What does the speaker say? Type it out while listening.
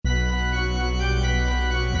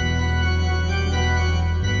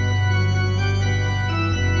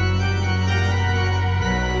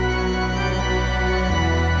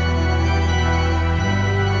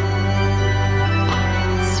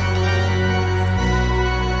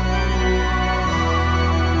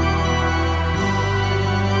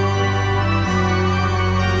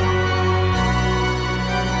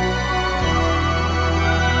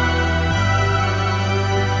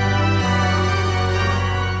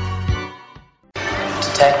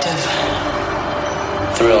detective,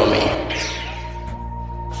 thrill me.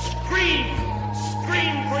 Scream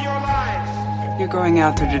for your lives. You're going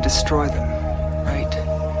out there to destroy them, right?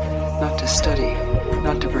 Not to study,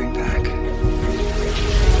 not to bring back.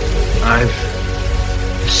 I've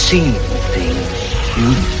seen things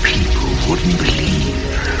you people wouldn't believe.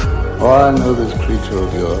 Oh, I know this creature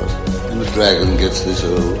of yours. When the dragon gets this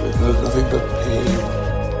old, it knows nothing but pain.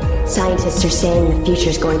 Scientists are saying the future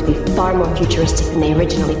is going to be far more futuristic than they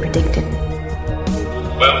originally predicted.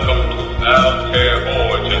 Welcome to Altair,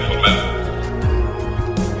 gentlemen.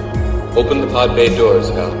 Open the pod bay doors,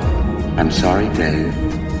 Hal. I'm sorry, Dave.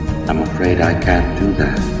 I'm afraid I can't do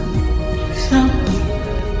that.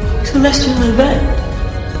 Celestial event.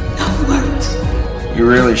 No words. You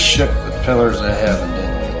really shook the pillars of heaven,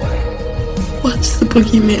 didn't you, Wayne? What's the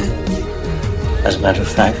boogeyman? As a matter of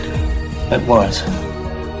fact, it was.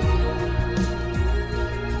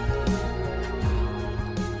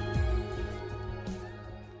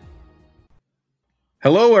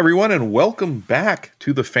 Hello, everyone, and welcome back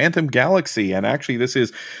to the Phantom Galaxy. And actually, this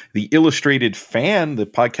is the Illustrated Fan, the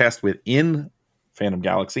podcast within Phantom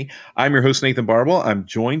Galaxy. I'm your host, Nathan Barble. I'm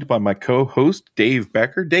joined by my co-host, Dave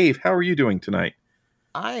Becker. Dave, how are you doing tonight?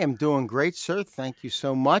 I am doing great, sir. Thank you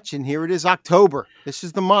so much. And here it is, October. This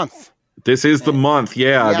is the month. This is the month.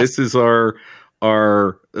 Yeah, yes. This is our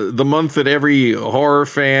the month that every horror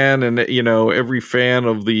fan and every fan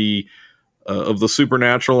of the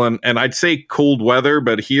supernatural and I'd say cold weather,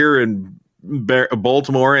 but here in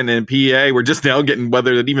Baltimore and in PA, we're just now getting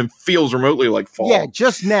weather that even feels remotely like fall. Yeah,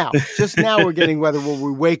 just now we're getting weather where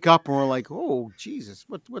we wake up and we're like, oh Jesus,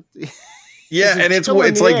 what? Yeah, and it's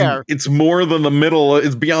like air. It's more than the middle.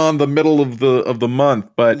 It's beyond the middle of the month.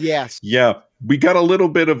 But yes, yeah, we got a little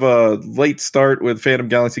bit of a late start with Phantom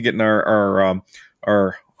Galaxy getting our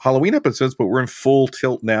Halloween episodes, but we're in full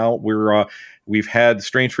tilt now. We've had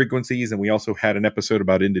Strange Frequencies, and we also had an episode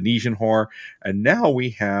about Indonesian horror, and now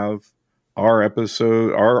we have our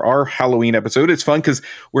episode, our Halloween episode. It's fun because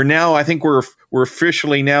I think we're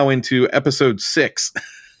officially now into episode 6.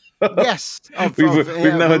 Yes,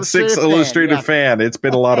 we've now had 6 Illustrated Fan. It's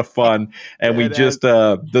been a lot of fun, and we just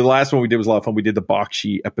the last one we did was a lot of fun. We did the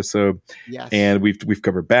Bakshi episode, yes, and we've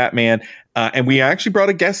covered Batman, and we actually brought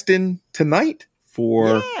a guest in tonight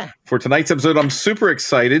for tonight's episode. I'm super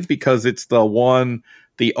excited because it's the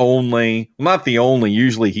only, not the only.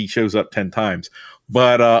 Usually he shows up 10 times,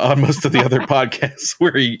 but on most of the other podcasts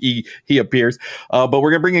where he appears. But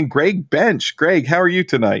we're gonna bring in Greg Bench. Greg, how are you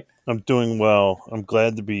tonight? I'm doing well. I'm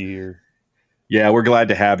glad to be here. Yeah, we're glad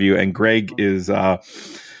to have you. And Greg is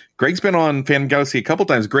Greg's been on Phantom Galaxy a couple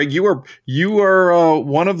times. Greg, you are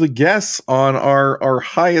one of the guests on our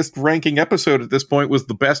highest ranking episode at this point. Was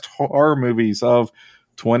the best horror movies of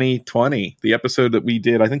 2020. The episode that we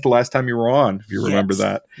did, I think the last time you were on, if you remember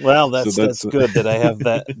that. Well, that's good that I have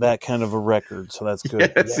that kind of a record. So that's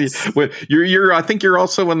good. Yes. You're I think you're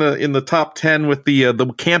also in the top 10 with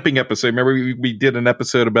the camping episode. Remember we did an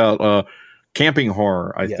episode about camping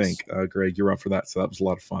horror, I think. Greg, you're up for that, so that was a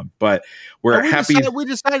lot of fun. But we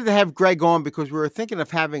decided to have Greg on because we were thinking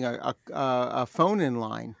of having a phone-in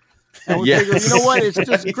line. And we figured, you know what? It's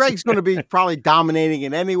just Greg's going to be probably dominating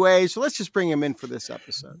it anyway, so let's just bring him in for this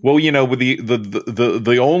episode. Well, with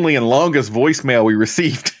the only and longest voicemail we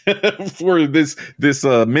received for this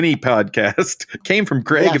mini podcast came from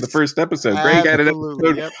Greg in the first episode. Greg had an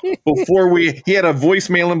episode before he had a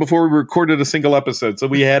voicemail in before we recorded a single episode, so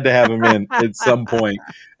we had to have him in at some point.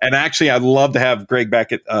 And actually, I'd love to have Greg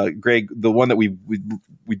back at Greg. The one that we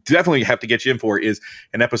definitely have to get you in for is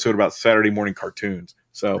an episode about Saturday morning cartoons.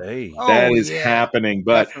 So that is happening.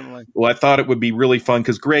 But I thought it would be really fun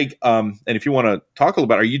because Greg, and if you want to talk a little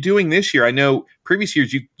about, are you doing this year? I know previous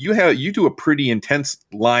years you do a pretty intense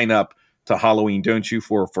lineup to Halloween, don't you,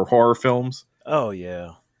 for horror films? Oh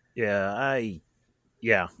yeah,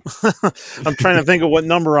 yeah. I'm trying to think of what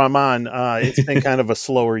number I'm on. It's been kind of a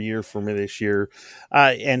slower year for me this year,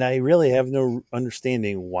 and I really have no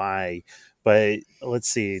understanding why. But let's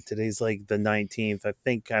see, today's like the 19th. I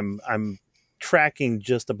think I'm tracking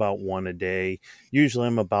just about 1 a day. Usually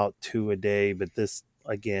I'm about 2 a day, but this,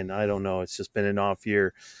 again, I don't know. It's just been an off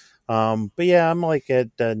year. But yeah, I'm like at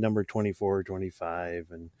number 24, 25,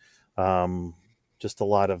 and just a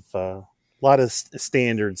lot of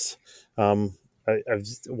standards. I've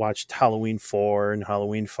watched Halloween 4 and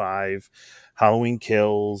Halloween 5, Halloween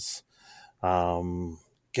Kills,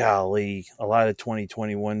 golly, a lot of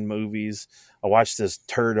 2021 movies. I watched this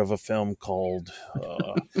turd of a film called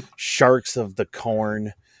Sharks of the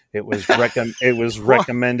Corn. It was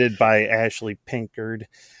recommended by Ashley Pinkard,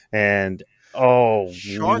 and Oh,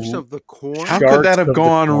 Sharks of the Corn. How could that have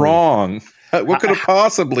gone wrong? What could have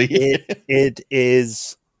possibly? It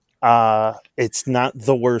is. It's not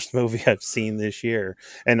the worst movie I've seen this year.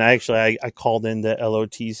 And I called into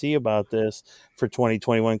LOTC about this for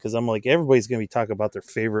 2021 because I'm like, everybody's going to be talking about their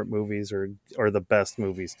favorite movies or the best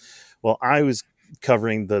movies. Well, I was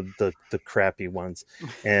covering the crappy ones,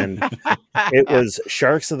 and it was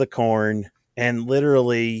Sharks of the Corn, and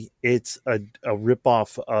literally it's a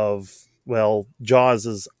ripoff of, well, Jaws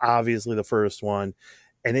is obviously the first one,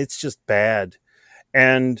 and it's just bad.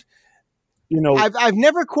 And you know, I've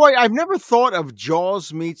never thought of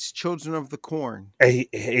Jaws meets Children of the Corn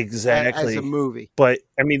exactly as a movie. But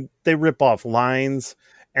I mean, they rip off lines,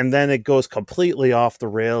 and then it goes completely off the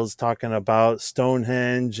rails, talking about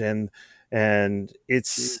Stonehenge, and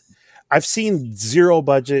it's. I've seen zero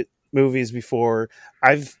budget movies before.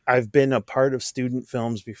 I've been a part of student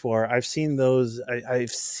films before. I've seen those.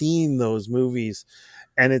 I've seen those movies,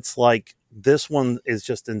 and it's like, this one is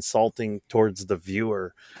just insulting towards the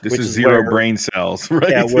viewer. This is zero brain cells, right?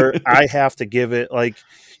 Yeah, where I have to give it, like,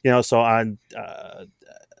 so on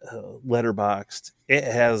Letterboxd, it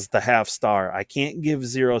has the half star. I can't give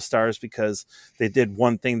 0 stars because they did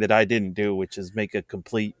one thing that I didn't do, which is make a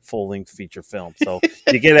complete full-length feature film. So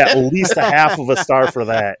you get at least a half of a star for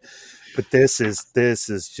that. But this is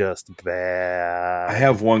just bad. I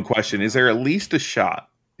have one question. Is there at least a shot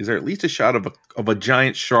of a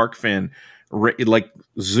giant shark fin, like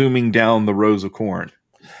zooming down the rows of corn?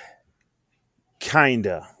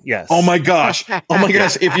 Kinda, yes. Oh my gosh!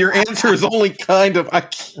 If your answer is only kind of,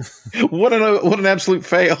 what an absolute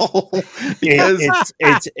fail.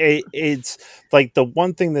 It's like the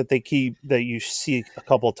one thing that you see a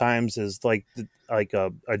couple of times is like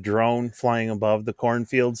a drone flying above the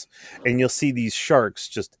cornfields, and you'll see these sharks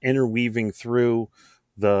just interweaving through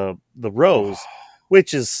the rows.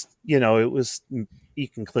 Which is, it was, you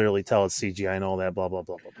can clearly tell it's CGI and all that, blah, blah,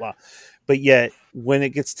 blah, blah, blah. But yet, when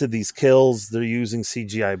it gets to these kills, they're using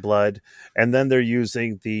CGI blood, and then they're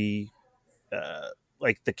using the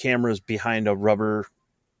cameras behind a rubber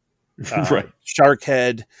shark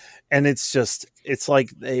head, and it's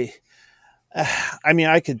like they. I mean,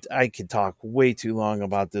 I could talk way too long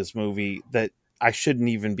about this movie that I shouldn't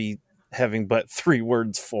even be having but 3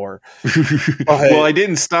 words for. Well, I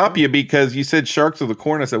didn't stop you because you said Sharks of the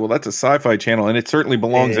Corn. I said, well, that's a Sci-Fi Channel, and it certainly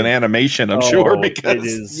belongs in animation, I'm sure, because it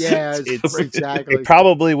is. Yeah, exactly. It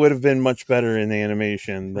probably would have been much better in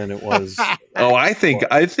animation than it was. I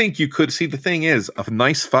think you could see. The thing is, a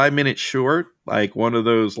nice 5-minute short, like one of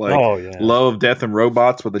those Love, Death, and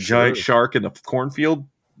Robots with a giant shark in the cornfield.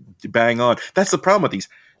 Bang on. That's the problem with these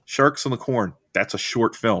Sharks in the Corn. That's a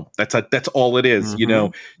short film. That's all it is.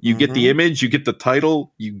 Mm-hmm. You get the image, you get the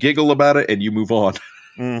title, you giggle about it, and you move on.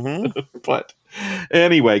 Mm-hmm. But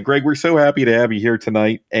anyway, Greg, we're so happy to have you here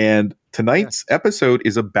tonight. And tonight's episode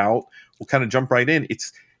is about, we'll kind of jump right in.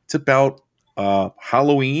 It's about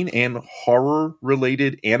Halloween and horror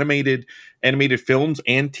related animated films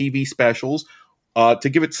and TV specials. To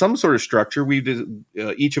give it some sort of structure,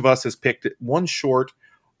 each of us has picked one short,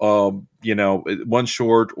 one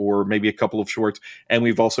short or maybe a couple of shorts, and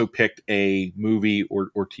we've also picked a movie or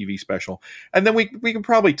TV special, and then we can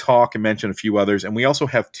probably talk and mention a few others. And we also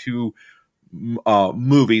have 2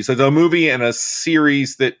 movies, a movie and a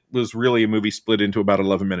series that was really a movie split into about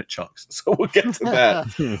 11-minute chunks. So we'll get to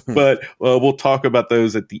that, but we'll talk about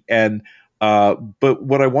those at the end. But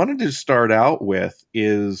what I wanted to start out with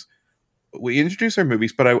is we introduce our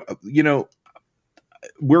movies, but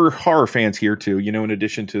we're horror fans here too, in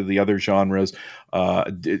addition to the other genres.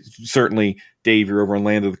 Certainly, Dave, you're over on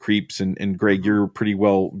Land of the Creeps, and Greg, you're pretty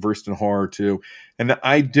well versed in horror too. And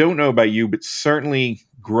I don't know about you, but certainly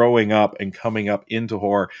growing up and coming up into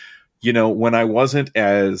horror, when I wasn't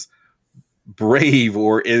as brave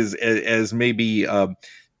or as maybe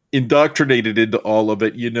indoctrinated into all of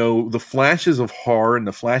it, the flashes of horror and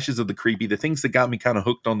the flashes of the creepy, the things that got me kind of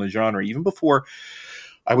hooked on the genre, even before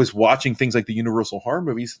I was watching things like the Universal horror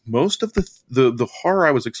movies, most of the horror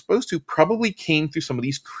I was exposed to probably came through some of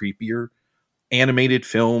these creepier animated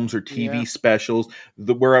films or TV specials,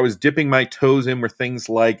 where I was dipping my toes in, were things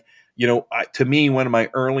like, to me, one of my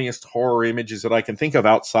earliest horror images that I can think of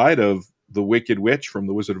outside of the Wicked Witch from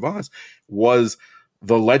The Wizard of Oz was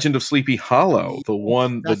The Legend of Sleepy Hollow,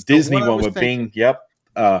 the Disney one with Bing. Yep.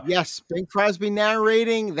 Yes, Bing Crosby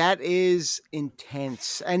narrating. That is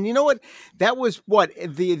intense. And you know what? That was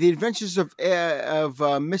the Adventures of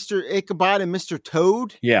Mr. Ichabod and Mr.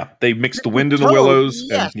 Toad. Yeah, they mixed the Wind and the Willows.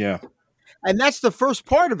 Yes. And that's the first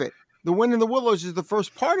part of it. The Wind and the Willows is the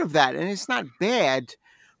first part of that, and it's not bad.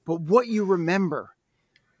 But what you remember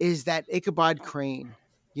is that Ichabod Crane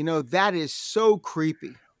You know, that is so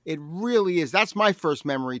creepy. It really is. That's my first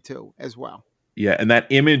memory too, as well. Yeah, and that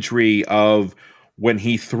imagery of when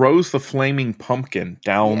he throws the flaming pumpkin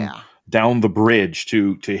down the bridge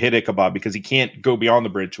to hit Ichabod, because he can't go beyond the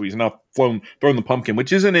bridge, so he's not thrown the pumpkin,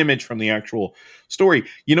 which is an image from the actual story.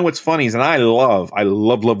 You know what's funny is, and I love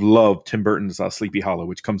Tim Burton's Sleepy Hollow,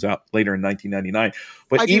 which comes out later in 1999.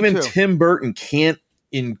 But even Tim Burton can't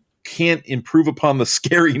improve upon the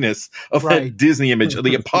scariness of that Disney image.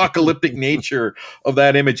 The apocalyptic nature of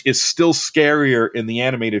that image is still scarier in the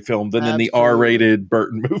animated film than in the R-rated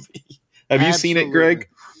Burton movie. Have you seen it, Greg?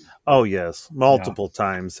 Oh yes, multiple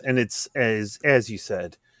times. And it's as you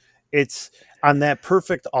said, it's on that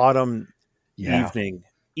perfect autumn evening.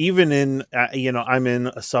 Even in I'm in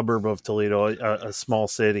a suburb of Toledo, a small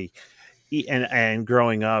city, and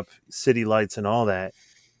growing up, city lights and all that.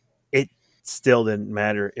 Still didn't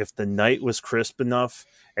matter if the night was crisp enough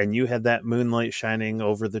and you had that moonlight shining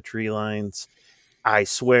over the tree lines. I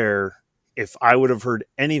swear, if I would have heard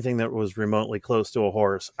anything that was remotely close to a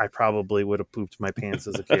horse, I probably would have pooped my pants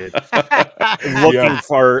as a kid,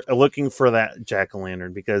 looking for that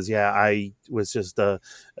jack-o'-lantern, because I was just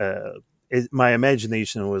my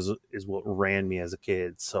imagination is what ran me as a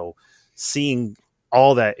kid. So seeing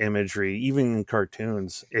all that imagery, even in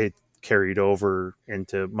cartoons, it carried over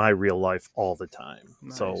into my real life all the time.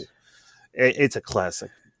 Nice. So it's a classic.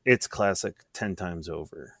 It's classic 10 times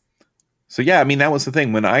over. So yeah, I mean, that was the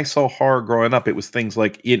thing. When I saw horror growing up, it was things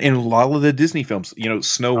like in a lot of the Disney films,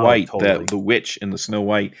 Snow White, totally. the witch in the Snow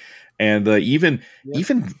White, and even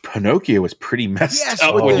Pinocchio was pretty messed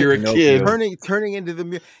up when you're a kid. Turning into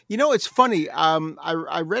the... it's funny.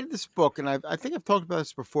 I read this book, and I think I've talked about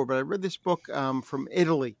this before, but I read this book from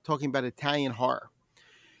Italy talking about Italian horror.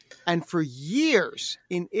 And for years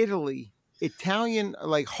in Italy, Italian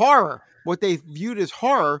horror, what they viewed as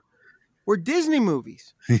horror, were Disney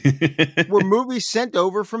movies. Were movies sent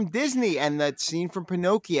over from Disney, and that scene from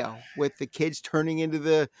Pinocchio with the kids turning into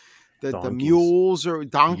the mules or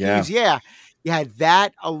donkeys. Yeah. You had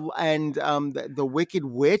that, and the Wicked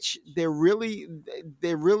Witch. There really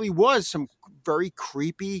was some very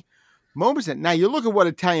creepy moments in it. Now you look at what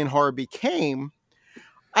Italian horror became.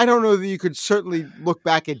 I don't know that you could certainly look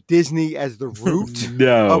back at Disney as the root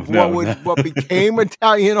of what became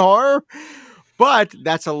Italian horror, but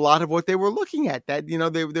that's a lot of what they were looking at. That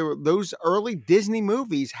they were those early Disney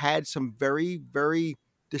movies had some very, very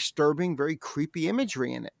disturbing, very creepy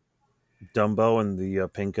imagery in it. Dumbo and the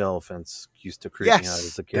pink elephants used to creep me out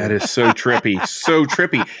as a kid. That is so trippy, so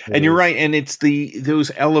trippy. And you're right, and it's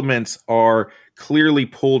those elements are clearly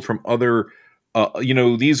pulled from other.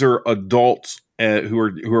 These are adults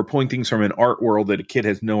who are pulling things from an art world that a kid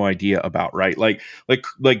has no idea about, right? Like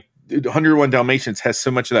 101 Dalmatians has so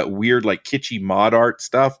much of that weird, kitschy mod art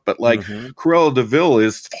stuff, but Cruella de Vil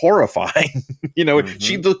is horrifying.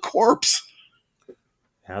 She's the corpse.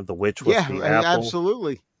 Yeah, the witch with the apple.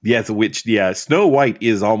 Absolutely. Yeah, the witch. Yeah, Snow White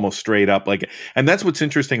is almost straight up and that's what's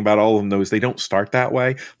interesting about all of them, though, is they don't start that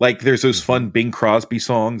way. There's those fun Bing Crosby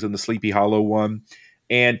songs in the Sleepy Hollow one.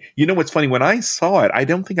 And what's funny? When I saw it, I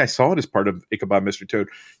don't think I saw it as part of Ichabod Mr. Toad.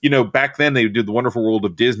 Back then they did The Wonderful World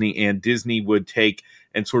of Disney, and Disney would take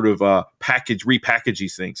and sort of repackage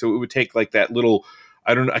these things. So it would take that little,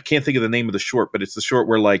 I can't think of the name of the short, but it's the short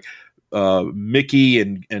where Mickey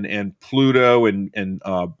and Pluto and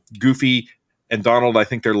Goofy and Donald, I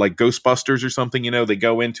think they're like Ghostbusters or something. They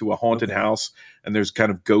go into a haunted house and there's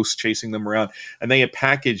kind of ghosts chasing them around, and they had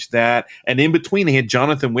packaged that. And in between they had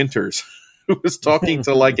Jonathan Winters, who was talking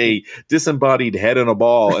to a disembodied head in a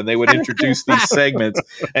ball, and they would introduce these segments,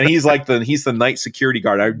 and he's the night security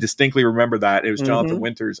guard. I distinctly remember that. It was Jonathan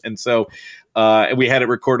Winters. And so and we had it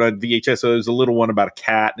recorded on VHS. So there was a little one about a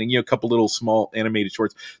cat, and a couple little small animated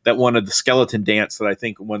shorts. That one of the skeleton dance that I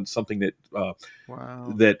think was something that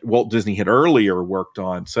that Walt Disney had earlier worked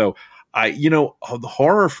on. So the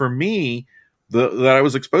horror for me that I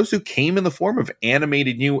was exposed to came in the form of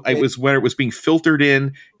animated. It was when it was being filtered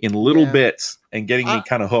in little bits and getting me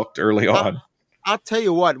kind of hooked early on. I'll tell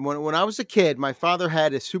you what, when I was a kid, my father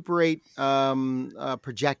had a Super 8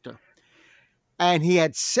 projector, and he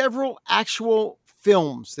had several actual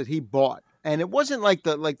films that he bought, and it wasn't like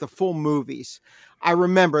the full movies. I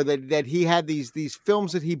remember that he had these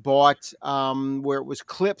films that he bought where it was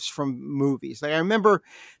clips from movies. I remember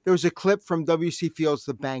there was a clip from W.C. Fields'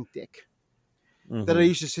 The Bank Dick that I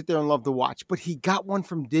used to sit there and love to watch. But he got one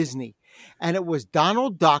from Disney, and it was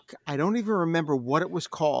Donald Duck. I don't even remember what it was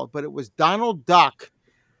called, but it was Donald Duck,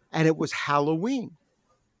 and it was Halloween.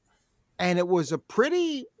 And it was a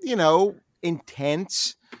pretty,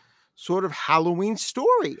 intense sort of Halloween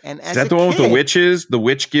story. And is that the one with the witches? The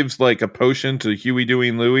witch gives like a potion to Huey, Dewey,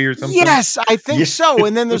 and Louie or something? Yes, I think so.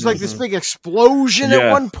 And then there's like this big explosion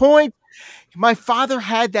at one point. My father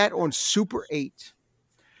had that on Super 8.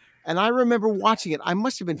 And I remember watching it. I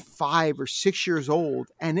must have been 5 or 6 years old.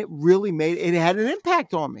 And it really it had an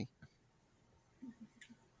impact on me.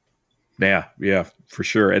 Yeah, for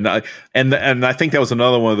sure. And I think that was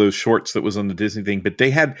another one of those shorts that was on the Disney thing, but they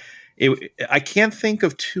had I can't think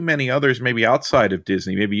of too many others maybe outside of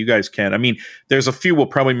Disney. Maybe you guys can. I mean, there's a few we'll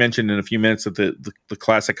probably mention in a few minutes of the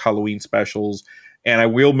classic Halloween specials. And I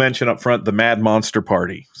will mention up front the Mad Monster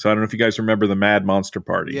Party. So I don't know if you guys remember the Mad Monster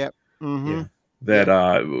Party. Yep. Mm-hmm. Yeah. That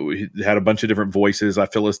had a bunch of different voices.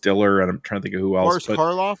 Phyllis Diller, and I'm trying to think of who else.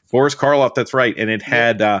 Boris Karloff, that's right. And it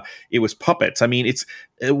had it was puppets. I mean, it's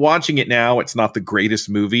watching it now, it's not the greatest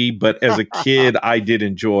movie, but as a kid, I did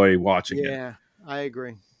enjoy watching it. Yeah, I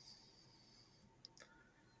agree.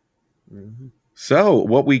 Mm-hmm. So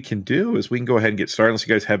what we can do is we can go ahead and get started. Unless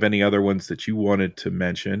you guys have any other ones that you wanted to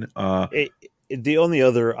mention. The only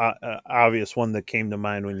other obvious one that came to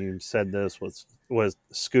mind when you said this was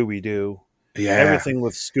Scooby-Doo. Yeah, everything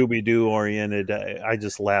with Scooby-Doo oriented, I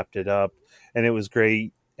just lapped it up, and it was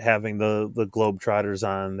great having the Globetrotters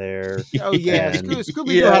on there. Oh yeah,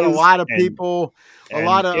 Scooby-Doo had a lot of people, a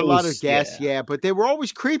lot of guests. Yeah, but they were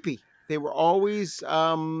always creepy. They were always,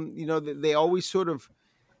 they always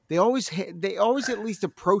at least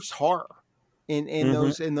approached horror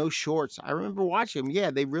in those shorts. I remember watching them.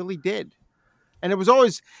 Yeah, they really did, and it was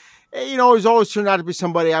always. It always turned out to be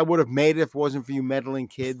somebody I would have made it if it wasn't for you meddling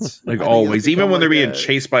kids. Like always, even when they're being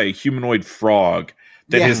chased by a humanoid frog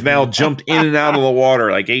that has now jumped in and out of the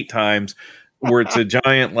water like 8 times, where it's a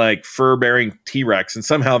giant like fur-bearing T-Rex, and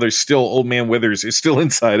somehow there's still Old Man Withers is still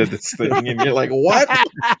inside of this thing, and you're like, what?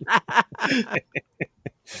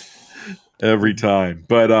 Every time.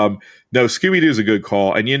 But no, Scooby-Doo is a good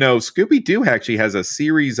call. And Scooby-Doo actually has a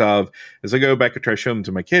series of, as I go back and try to show them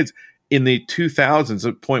to my kids, in the 2000s,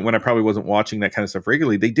 a point when I probably wasn't watching that kind of stuff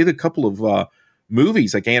regularly, they did a couple of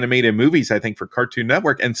movies, like animated movies, I think, for Cartoon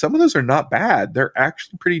Network. And some of those are not bad. They're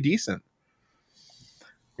actually pretty decent.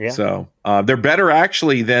 Yeah. So they're better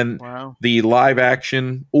actually than the live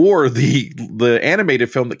action or the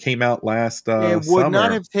animated film that came out last summer. It would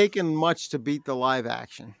not have taken much to beat the live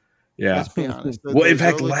action. Yeah. Let's be honest. Well, in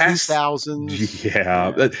fact, last 2000s.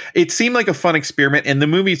 Yeah. It seemed like a fun experiment. And the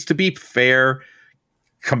movies, to be fair,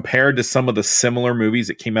 compared to some of the similar movies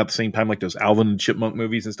that came out at the same time, like those Alvin and Chipmunk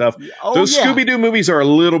movies and stuff, those Scooby-Doo movies are a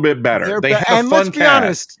little bit better. They have a fun let's be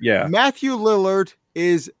cast. Honest, Matthew Lillard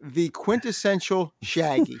is the quintessential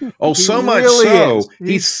Shaggy. So much so.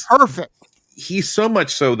 He's perfect. He's so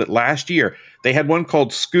much so that last year they had one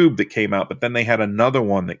called Scoob that came out, but then they had another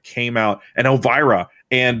one that came out, and Elvira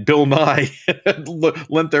and Bill Nye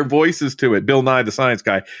lent their voices to it. Bill Nye, the science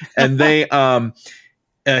guy. And they...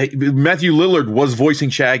 Matthew Lillard was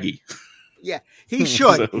voicing Shaggy. Yeah, he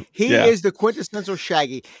should. He is the quintessential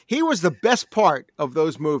Shaggy. He was the best part of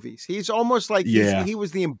those movies. He's almost like he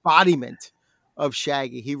was the embodiment of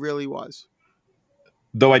Shaggy. He really was.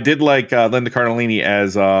 Though I did like Linda Cardellini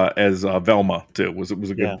as Velma too. It was a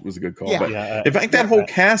good call. Yeah. But in fact, that whole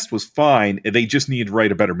cast was fine. They just needed to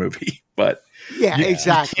write a better movie. But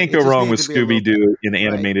exactly. You can't go wrong with Scooby-Doo in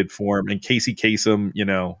animated form, and Casey Kasem.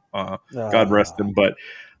 God rest him. But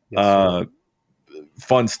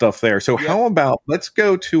fun stuff there. So how about let's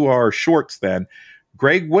go to our shorts then.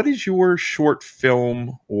 Greg, what is your short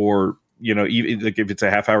film, or even like if it's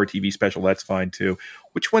a half-hour TV special, that's fine too.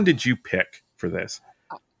 Which one did you pick for this?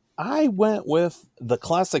 I went with the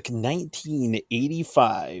classic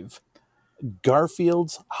 1985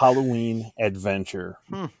 Garfield's Halloween Adventure.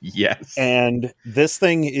 Yes. And this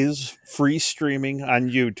thing is free streaming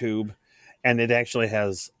on YouTube, and it actually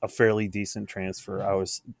has a fairly decent transfer. I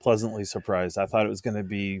was pleasantly surprised. I thought it was going to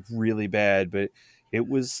be really bad, but it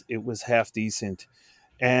was half decent.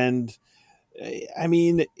 And I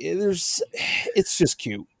mean, it's just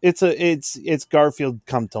cute. It's Garfield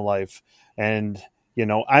come to life. And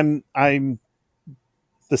I'm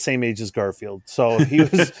the same age as Garfield. So he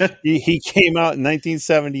was he came out in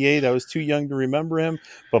 1978. I was too young to remember him,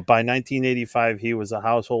 but by 1985 he was a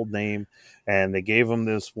household name, and they gave him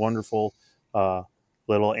this wonderful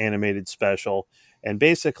little animated special. And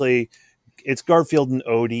basically it's Garfield and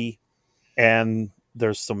Odie, and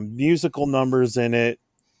there's some musical numbers in it,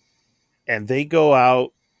 and they go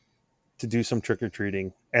out to do some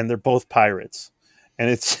trick-or-treating, and they're both pirates. And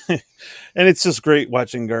it's just great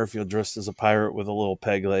watching Garfield dressed as a pirate with a little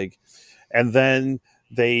peg leg. And then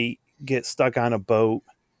they get stuck on a boat,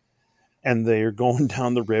 and they're going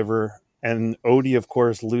down the river, and Odie, of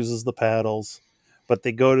course, loses the paddles. But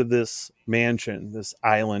they go to this mansion, this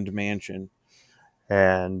island mansion,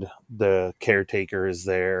 and the caretaker is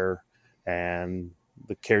there, and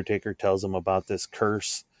the caretaker tells them about this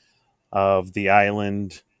curse of the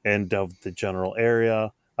island and of the general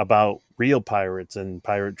area, about real pirates and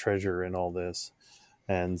pirate treasure and all this.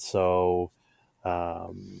 And so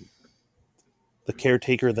the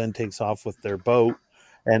caretaker then takes off with their boat,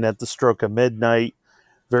 and at the stroke of midnight,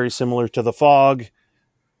 very similar to The Fog,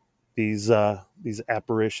 these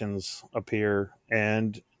apparitions appear.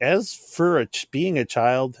 And as for being a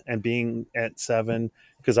child and being at 7,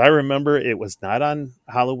 because I remember it was not on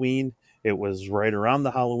Halloween, it was right around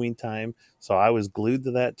the Halloween time, so I was glued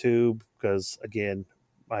to that tube because, again,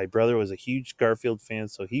 my brother was a huge Garfield fan,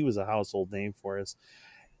 so he was a household name for us.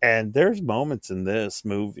 And there's moments in this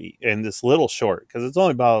movie, in this little short, because it's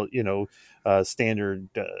only about, standard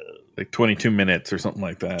like 22 minutes or something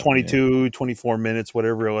like that. 24 minutes,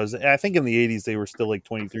 whatever it was. I think in the 80s they were still like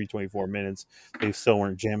 23, 24 minutes. They still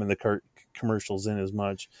weren't jamming the commercials in as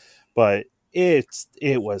much. But it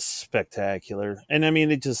was spectacular. And I mean,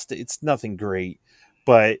 it's nothing great,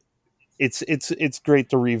 but it's great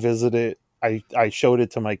to revisit it. I showed it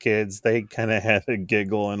to my kids. They kind of had a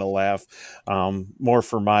giggle and a laugh, more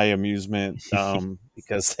for my amusement,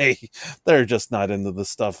 because they're just not into the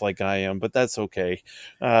stuff like I am, but that's okay.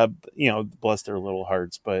 Bless their little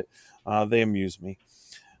hearts, but they amuse me.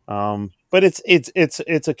 But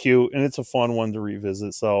it's a cute and it's a fun one to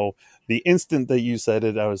revisit. So the instant that you said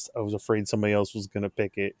it, I was afraid somebody else was going to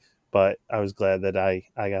pick it, but I was glad that I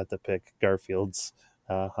got to pick Garfield's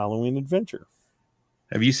Halloween Adventure.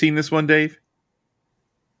 Have you seen this one, Dave?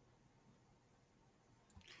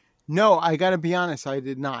 No, I got to be honest, I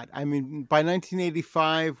did not. I mean, by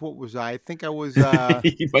 1985, what was I? I think I was.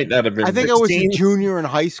 You might not have been. I think 16. I was a junior in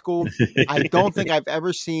high school. I don't think I've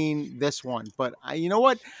ever seen this one, but you know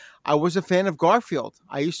what? I was a fan of Garfield.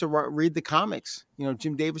 I used to read the comics,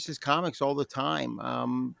 Jim Davis's comics all the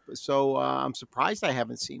time. So I'm surprised I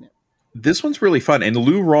haven't seen it. This one's really fun. And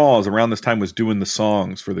Lou Rawls around this time was doing the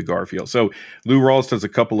songs for the Garfield. So Lou Rawls does a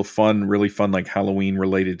couple of really fun, like Halloween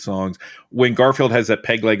related songs. When Garfield has that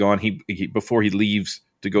peg leg on, he before he leaves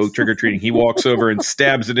to go trick or treating, he walks over and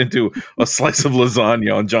stabs it into a slice of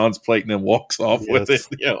lasagna on John's plate and then walks off with it.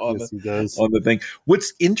 On the thing.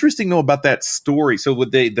 What's interesting though about that story, so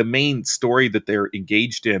with the main story that they're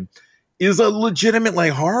engaged in is a legitimate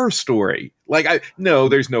like horror story. Like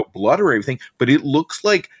there's no blood or everything, but it looks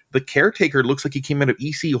like the caretaker looks like he came out of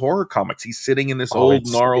EC horror comics. He's sitting in this old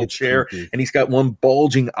gnarled chair, creepy. And he's got one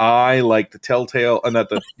bulging eye like the telltale,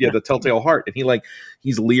 the telltale heart, and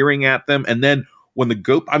he's leering at them. And then when the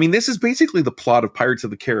goat, I mean, this is basically the plot of Pirates of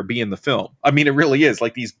the Caribbean, the film. I mean, it really is.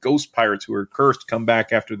 Like these ghost pirates who are cursed come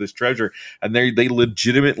back after this treasure, and they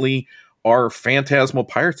legitimately are phantasmal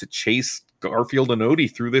pirates that chase Garfield and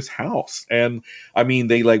Odie through this house. And I mean,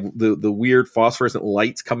 they like the weird phosphorescent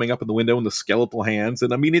lights coming up in the window and the skeletal hands.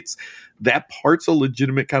 And I mean, that part's a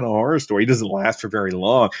legitimate kind of horror story. It doesn't last for very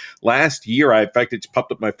long. Last year, in fact, it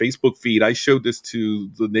popped up my Facebook feed. I showed this to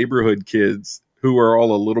the neighborhood kids who are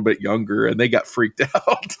all a little bit younger, and they got freaked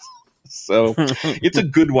out. So it's a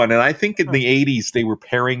good one. And I think in the 80s, they were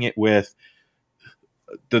pairing it with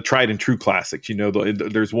the tried and true classics.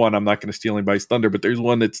 There's one, I'm not going to steal anybody's thunder, but there's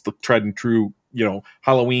one that's the tried and true,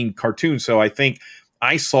 Halloween cartoon. So I think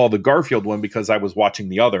I saw the Garfield one because I was watching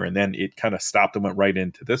the other, and then it kind of stopped and went right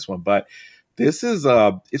into this one. But this is,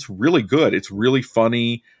 it's really good. It's really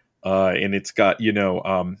funny. And it's got,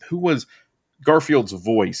 who was Garfield's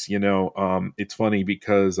voice? It's funny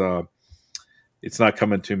because it's not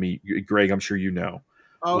coming to me. Greg, I'm sure you know.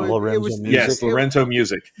 Oh, Lorenzo Music. Yes, Lorenzo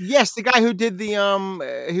Music. Yes, the guy who did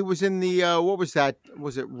the he was in the what was that?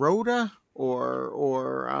 Was it Rhoda or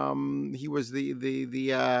he was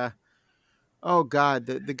the oh God,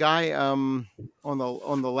 the guy on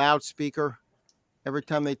the loudspeaker every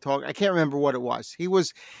time they talk. I can't remember what it was. He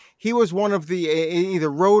was one of the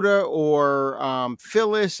either Rhoda or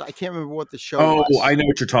Phyllis. I can't remember what the show was. Oh, I know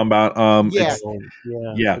what you're talking about.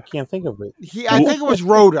 Yeah. I can't think of it. I think it was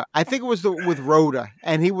Rhoda. I think it was with Rhoda,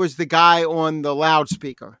 and he was the guy on the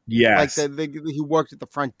loudspeaker. Yes, like he worked at the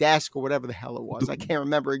front desk or whatever the hell it was. I can't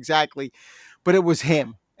remember exactly, but it was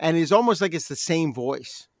him, and it's almost like it's the same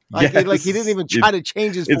voice. Like he didn't even try to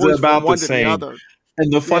change his voice from one to the other.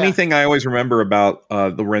 And the funny thing I always remember about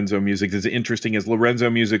Lorenzo Music is interesting is Lorenzo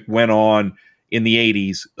Music went on in the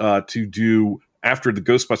 80s to do, after the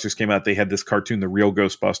Ghostbusters came out, they had this cartoon, The Real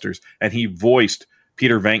Ghostbusters, and he voiced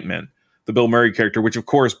Peter Venkman, the Bill Murray character, which of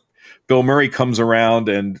course Bill Murray comes around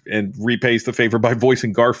and repays the favor by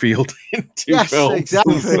voicing Garfield in 2 films.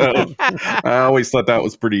 Exactly. So I always thought that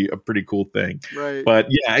was a pretty cool thing. Right. But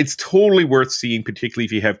yeah, it's totally worth seeing, particularly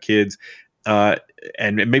if you have kids. And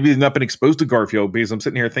maybe they've not been exposed to Garfield, because I'm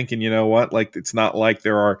sitting here thinking, you know what? Like, it's not like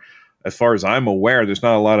there are, as far as I'm aware, there's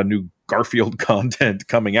not a lot of new Garfield content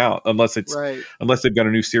coming out unless they've got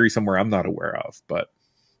a new series somewhere I'm not aware of. But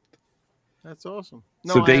that's awesome.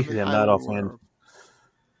 No, so Dave, I'm not offhand.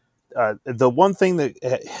 The one thing that,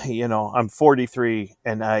 I'm 43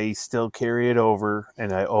 and I still carry it over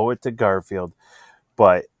and I owe it to Garfield,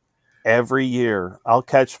 but every year I'll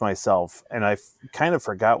catch myself and I kind of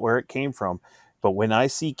forgot where it came from. But when I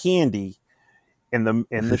see Candy in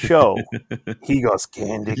the show, he goes,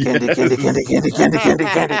 Candy.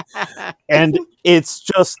 And it's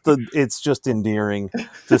just endearing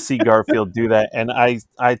to see Garfield do that. And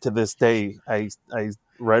I to this day, I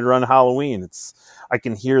right around Halloween, I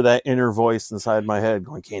can hear that inner voice inside my head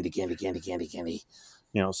going, Candy.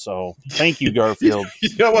 So thank you, Garfield.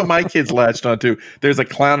 You know what my kids latched onto? There's a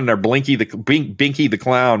clown in there, Binky the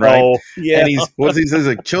clown, right? Oh, yeah. And he says,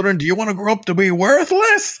 like, children, do you want to grow up to be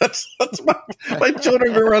worthless? That's my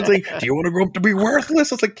children go around saying, do you want to grow up to be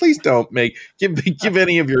worthless? I was like, please don't give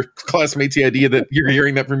any of your classmates the idea that you're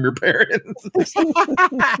hearing that from your parents.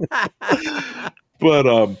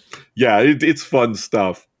 But yeah, it's fun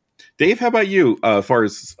stuff. Dave, how about you as far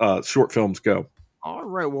as short films go? All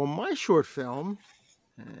right. Well, my short film,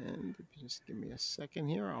 and just give me a second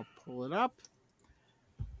here, I'll pull it up.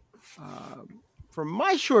 For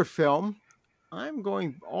my short film, I'm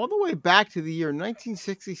going all the way back to the year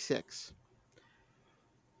 1966.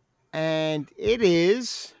 And it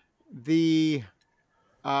is the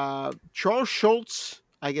Charles Schultz,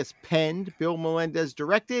 I guess, penned, Bill Melendez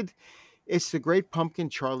directed. It's The Great Pumpkin,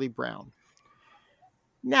 Charlie Brown.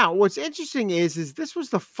 Now, what's interesting is this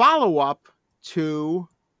was the follow-up to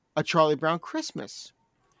A Charlie Brown Christmas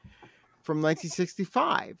from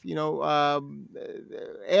 1965.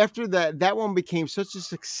 After that one became such a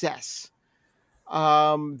success,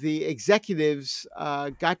 the executives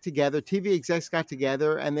got together, TV execs got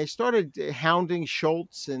together, and they started hounding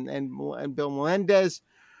Schultz and Bill Melendez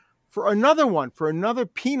for another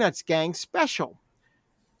Peanuts Gang special.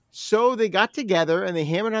 So they got together and they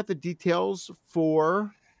hammered out the details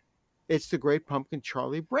for It's the Great Pumpkin,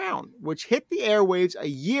 Charlie Brown, which hit the airwaves a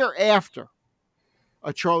year after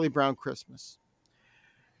A Charlie Brown Christmas.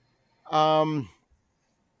 And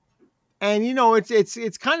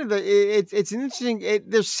it's kind of it's an interesting.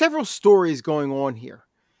 There's several stories going on here.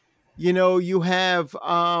 You have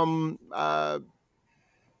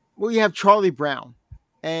you have Charlie Brown,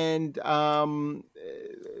 and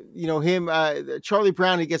Charlie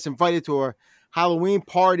Brown. He gets invited to a Halloween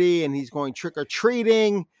party, and he's going trick or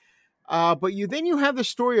treating. But you have the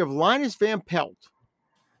story of Linus Van Pelt,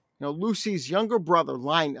 Lucy's younger brother,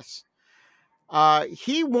 Linus.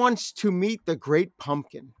 He wants to meet the Great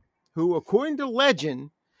Pumpkin, who, according to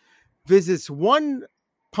legend, visits one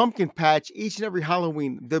pumpkin patch each and every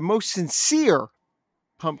Halloween, the most sincere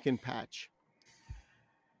pumpkin patch.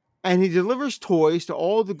 And he delivers toys to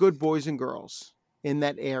all the good boys and girls in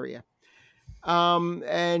that area.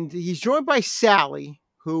 And he's joined by Sally,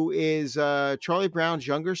 who is Charlie Brown's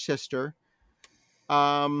younger sister,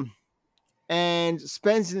 and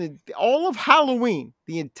spends all of Halloween,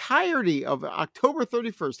 the entirety of October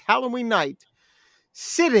 31st, Halloween night,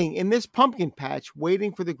 sitting in this pumpkin patch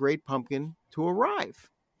waiting for the Great Pumpkin to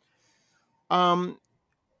arrive.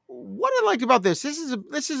 What I liked about this is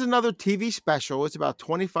another TV special. It's about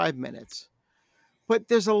 25 minutes, but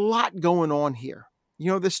there's a lot going on here.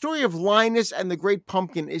 The story of Linus and the Great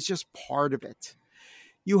Pumpkin is just part of it.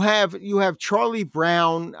 You have Charlie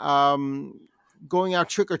Brown going out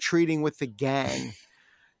trick-or-treating with the gang,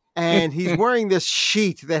 and he's wearing this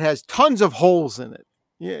sheet that has tons of holes in it.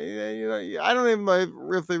 I don't even know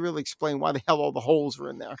if they really explain why the hell all the holes are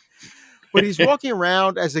in there. But he's walking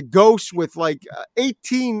around as a ghost with like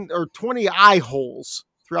 18 or 20 eye holes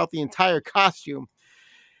throughout the entire costume.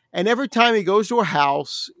 And every time he goes to a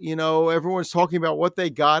house, everyone's talking about what they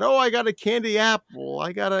got. Oh, I got a candy apple.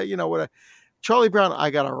 I got a, Charlie Brown,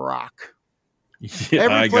 I got a rock. Yeah,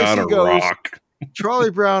 every place I got he goes, rock.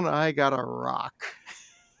 Charlie Brown, I got a rock.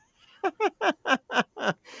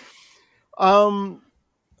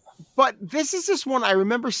 But this is just one I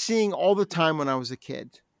remember seeing all the time when I was a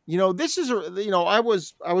kid. This is I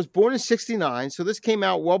was born in 1969, so this came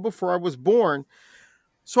out well before I was born.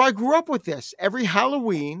 So I grew up with this. Every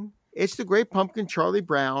Halloween, It's the Great Pumpkin, Charlie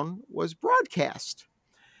Brown was broadcast.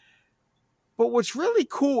 But what's really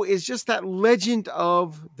cool is just that legend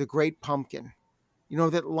of the Great Pumpkin.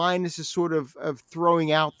 that Linus is sort of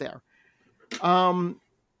throwing out there.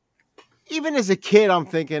 Even as a kid, I'm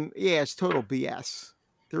thinking, yeah, it's total BS.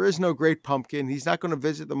 There is no great pumpkin. He's not going to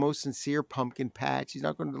visit the most sincere pumpkin patch. He's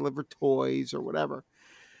not going to deliver toys or whatever.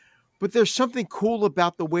 But there's something cool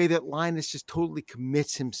about the way that Linus just totally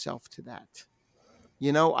commits himself to that.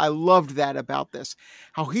 I loved that about this.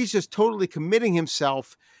 How he's just totally committing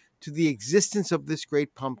himself to the existence of this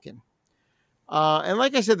great pumpkin. And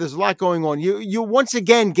like I said, there's a lot going on. You once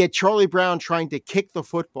again get Charlie Brown trying to kick the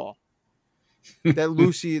football that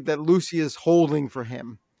Lucy is holding for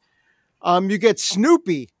him. You get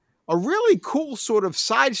Snoopy, a really cool sort of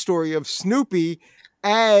side story of Snoopy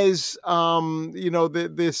as this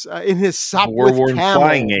in his Sopwith World War Camel.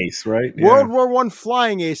 Flying Ace, right? Yeah. World War I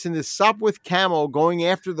Flying Ace in his Sopwith Camel going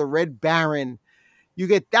after the Red Baron. You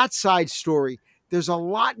get that side story. There's a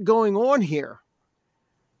lot going on here,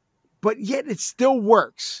 but yet it still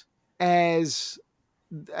works as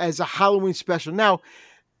a Halloween special. Now,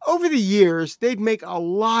 over the years, they'd make a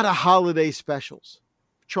lot of holiday specials.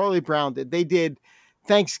 Charlie Brown did. They did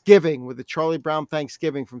Thanksgiving with the Charlie Brown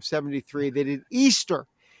Thanksgiving from 73. They did Easter.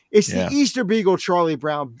 It's the Easter Beagle Charlie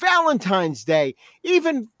Brown. Valentine's Day.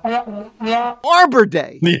 Even Arbor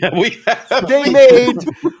Day. Yeah, they made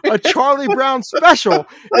a Charlie Brown special.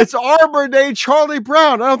 It's Arbor Day Charlie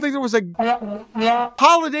Brown. I don't think there was a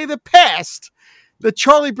holiday that passed that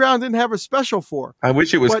Charlie Brown didn't have a special for. I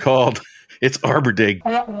wish it was called It's Arbor Day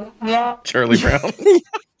Charlie Brown.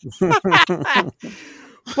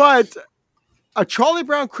 But a Charlie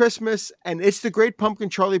Brown Christmas and It's the Great Pumpkin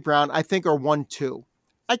Charlie Brown, I think, are 1-2.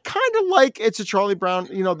 I kind of like It's a Charlie Brown,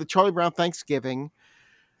 the Charlie Brown Thanksgiving.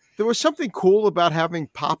 There was something cool about having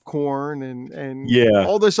popcorn and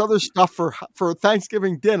all this other stuff for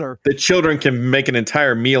Thanksgiving dinner. The children can make an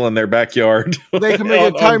entire meal in their backyard. They can make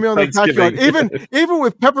an entire meal in their backyard. Even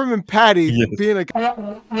with Peppermint Patty being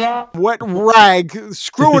a wet rag,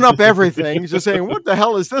 screwing up everything, just saying, what the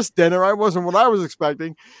hell is this dinner? I wasn't what I was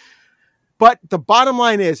expecting. But the bottom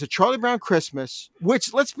line is a Charlie Brown Christmas,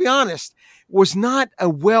 which, let's be honest, was not a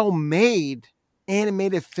well-made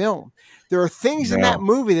animated film. There are things in that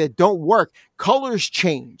movie that don't work. Colors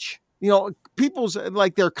change. People's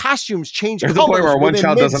their costumes change. There's colors. The point where one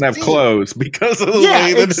child doesn't have clothes because of the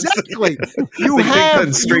way that exactly. You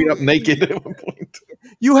have straight up naked at one point.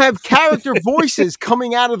 You have character voices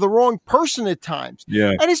coming out of the wrong person at times.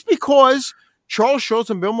 Yeah, and it's because Charles Schultz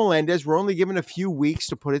and Bill Melendez were only given a few weeks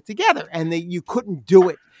to put it together, and you couldn't do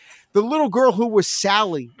it. The little girl who was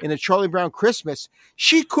Sally in A Charlie Brown Christmas,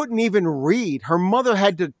 she couldn't even read. Her mother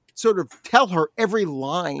had to sort of tell her every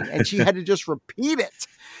line, and she had to just repeat it.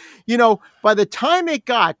 By the time it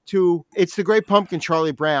got to It's the Great Pumpkin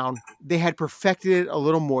Charlie Brown, they had perfected it a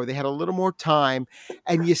little more. They had a little more time,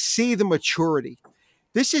 and you see the maturity.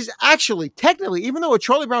 This is actually, technically, even though A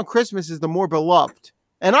Charlie Brown Christmas is the more beloved,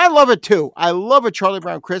 and I love it too. I love A Charlie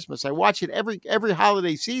Brown Christmas. I watch it every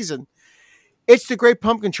holiday season. It's the Great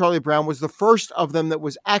Pumpkin Charlie Brown was the first of them that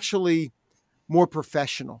was actually more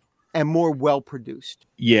professional and more well-produced.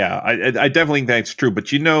 Yeah, I definitely think that's true. But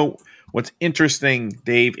what's interesting,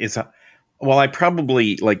 Dave, is I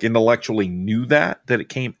probably intellectually knew that it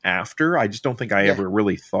came after. I just don't think I ever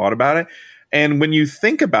really thought about it. And when you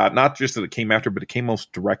think about not just that it came after, but it came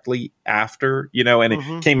most directly after, and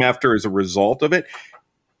it came after as a result of it.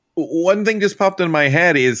 One thing just popped in my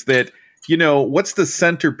head is that, what's the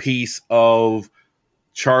centerpiece of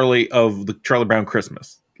the Charlie Brown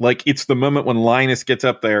Christmas? It's the moment when Linus gets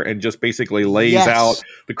up there and just basically lays out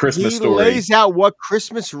the Christmas story. He lays out what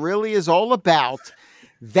Christmas really is all about.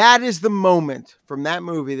 That is the moment from that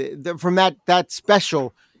movie, from that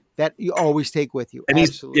special, that you always take with you. And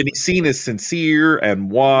he's seen as sincere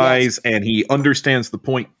and wise, and he understands the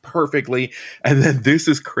point perfectly. And then this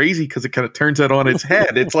is crazy because it kind of turns it on its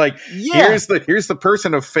head. It's like, here's the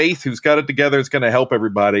person of faith who's got it together, is going to help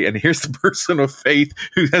everybody, and here's the person of faith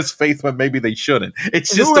who has faith when maybe they shouldn't.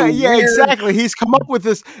 It's just exactly. He's come up with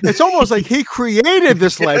this. It's almost like he created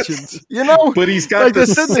this legend, But he's got the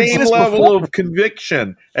same level of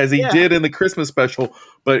conviction as he did in the Christmas special.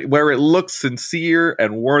 But where it looks sincere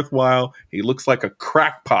and worthwhile, he looks like a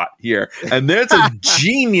crackpot here. And there's a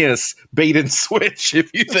genius bait and switch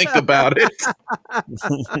if you think about it.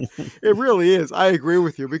 It really is. I agree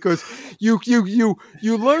with you, because you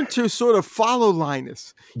learn to sort of follow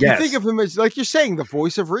Linus. Yes. You think of him as, like you're saying, the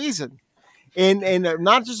voice of reason. And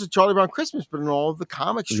not just a Charlie Brown Christmas, but in all of the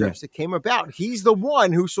comic strips that came about. He's the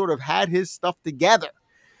one who sort of had his stuff together.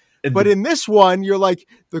 But in this one, you're like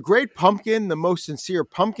the Great Pumpkin, the most sincere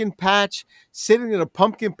pumpkin patch, sitting in a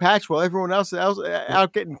pumpkin patch while everyone else is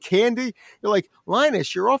out getting candy. You're like,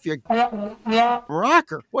 Linus, you're off your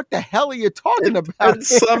rocker. What the hell are you talking about? And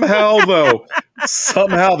somehow, though,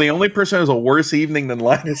 the only person who has a worse evening than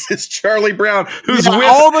Linus is Charlie Brown, who's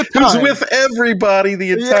with everybody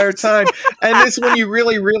the entire time. And this when you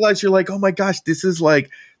really realize, you're like, oh my gosh, this is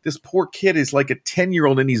like, this poor kid is like a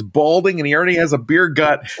 10-year-old and he's balding and he already has a beer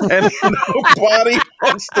gut and nobody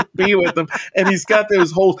wants to be with him. And he's got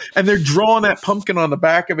those holes and they're drawing that pumpkin on the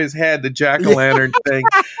back of his head, the jack-o'-lantern thing.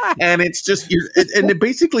 And it's just, and it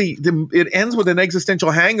basically, it ends with an existential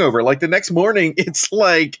hangover. Like the next morning, it's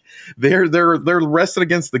like they're rested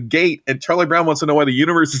against the gate and Charlie Brown wants to know why the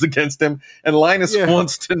universe is against him. And Linus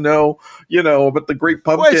wants to know, about the Great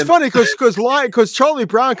Pumpkin. Well, it's funny because Charlie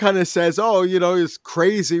Brown kind of says, oh, he's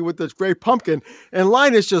crazy with this Great Pumpkin, and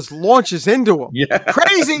Linus just launches into him. Yeah.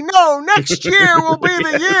 Crazy? No, next year will be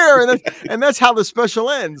the year, and that's how the special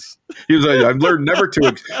ends. He was like, I've learned never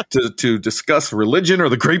to discuss religion or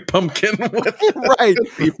the Great Pumpkin with right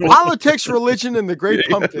people. Politics, religion, and the Great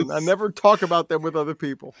Pumpkin. I never talk about them with other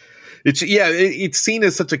people. It's seen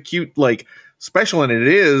as such a cute special, and it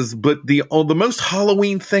is, but the most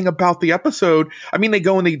Halloween thing about the episode, I mean, they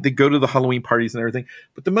go and they go to the Halloween parties and everything,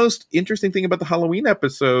 but the most interesting thing about the Halloween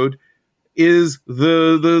episode is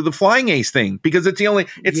the flying ace thing, because it's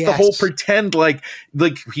the whole pretend like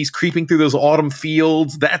he's creeping through those autumn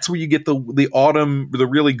fields. That's where you get the autumn, the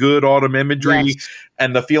really good autumn imagery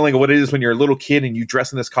and the feeling of what it is when you're a little kid and you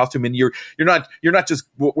dress in this costume and you're not just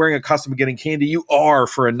wearing a costume and getting candy. You are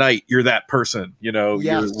for a night. You're that person, you're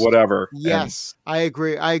whatever. Yes, I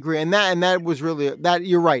agree. And that was really that.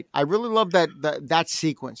 You're right. I really love that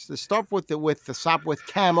sequence. The stuff with the stop with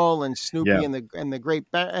Camel and Snoopy and the Great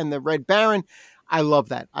and the Red Baron. I love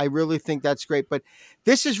that. I really think that's great. But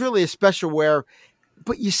this is really a special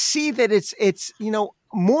but you see that it's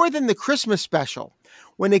more than the Christmas special.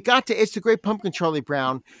 When it got to It's the Great Pumpkin, Charlie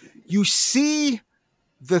Brown, you see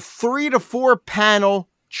the 3 to 4 panel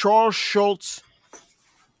Charles Schulz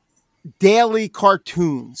daily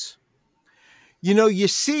cartoons. You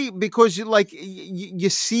see, because you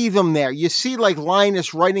see them there. You see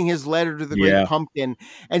Linus writing his letter to the Great Pumpkin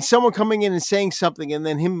and someone coming in and saying something and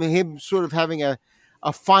then him sort of having a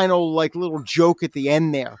final little joke at the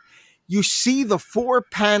end there. You see the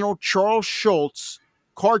 4-panel Charles Schulz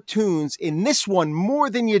cartoons in this one more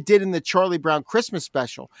than you did in the Charlie Brown Christmas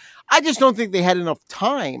special. I just don't think they had enough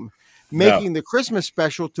time making the Christmas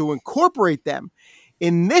special to incorporate them.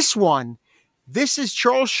 In this one, this is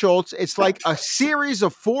Charles Schulz. It's like a series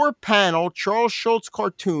of 4-panel Charles Schulz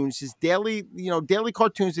cartoons, his daily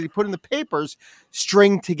cartoons that he put in the papers,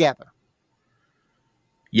 stringed together.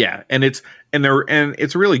 Yeah, and it's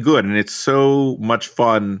really good, and it's so much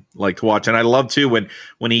fun to watch. And I love too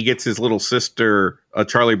when he gets his little sister,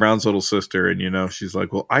 Charlie Brown's little sister, and she's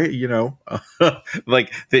like, well,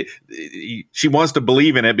 she wants to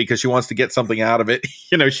believe in it because she wants to get something out of it.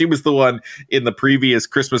 She was the one in the previous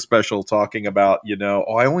Christmas special talking about,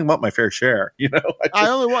 I only want my fair share. I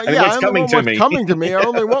only want what's coming to me. I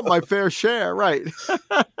only want my fair share, right?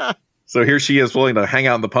 So here she is willing to hang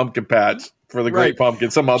out in the pumpkin patch for the Great Pumpkin.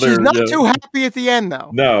 She's not too happy at the end, though.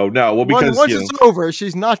 No. Well, because once it's over,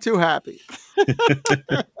 she's not too happy.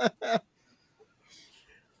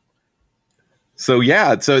 So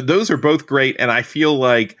those are both great, and I feel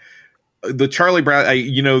like the Charlie Brown,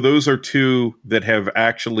 those are two that have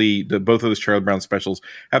actually, both of those Charlie Brown specials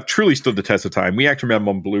have truly stood the test of time. We actually have them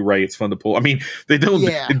on Blu-ray. It's fun to pull. I mean, they don't.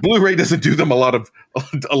 Blu-ray doesn't do them a lot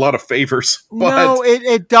of favors. But, no,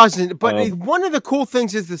 it doesn't. But one of the cool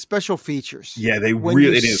things is the special features. Yeah, it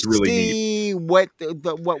is really neat. See what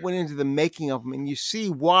went into the making of them, and you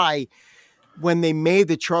see why. When they made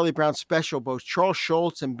the Charlie Brown special, both Charles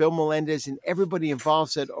Schulz and Bill Melendez and everybody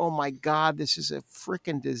involved said, oh my God, this is a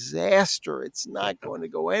freaking disaster. It's not going to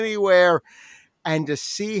go anywhere. And to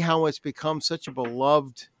see how it's become such a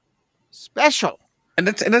beloved special. And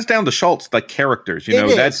that's down to Schulz, the characters,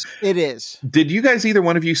 It is. Did you guys, either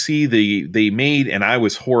one of you, see they made, and I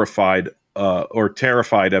was horrified or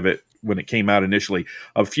terrified of it when it came out initially.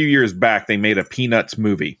 A few years back, they made a Peanuts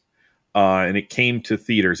movie. And it came to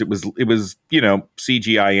theaters. It was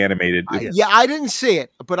CGI animated. I didn't see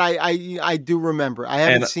it, but I do remember. I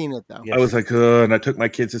haven't seen it though. I was like, and I took my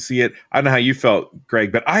kids to see it. I don't know how you felt,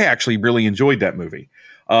 Greg, but I actually really enjoyed that movie.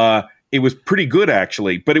 It was pretty good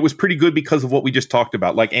actually, but it was pretty good because of what we just talked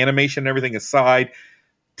about, like animation and everything aside.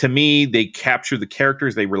 To me, they captured the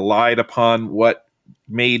characters. They relied upon what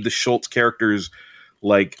made the Schulz characters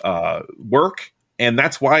work. And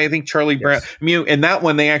that's why I think Charlie Brown, I mean, and that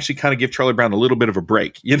one, they actually kind of give Charlie Brown a little bit of a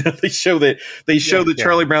break. You know, they show that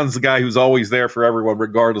Charlie Brown's the guy who's always there for everyone,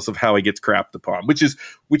 regardless of how he gets crapped upon, which is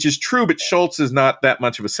true. But Schultz is not that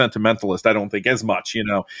much of a sentimentalist, I don't think, as much, you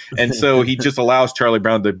know. And so he just allows Charlie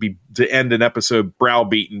Brown to end an episode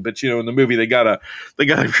browbeaten. But, you know, in the movie, they gotta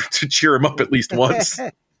to cheer him up at least once.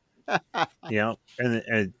 Yeah.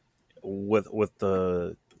 And with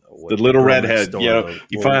the little redhead, you know,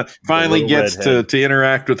 he finally gets to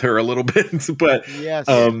interact with her a little bit. But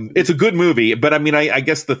it's a good movie. But I mean, I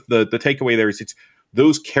guess the takeaway there is it's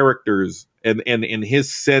those characters and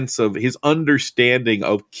his sense of his understanding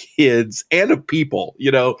of kids and of people,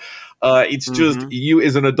 you know. It's just you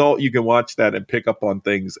as an adult, you can watch that and pick up on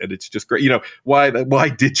things, and it's just great. You know, why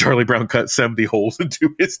did Charlie Brown cut 70 holes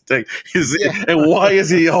into his thing? And why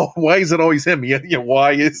is it always him? Yeah,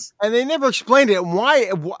 why is? And they never explained it. Why?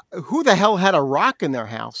 Who the hell had a rock in their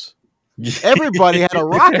house? Everybody had a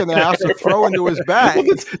rock in their house to throw into his bag.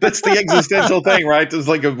 Well, that's the existential thing, right? It's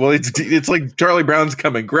like it's like Charlie Brown's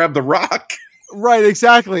coming, grab the rock. Right,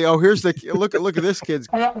 exactly. Oh, here's the look at this kid's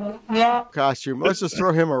costume. Let's just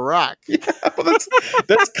throw him a rock. Yeah, well,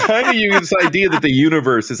 that's kind of this idea that the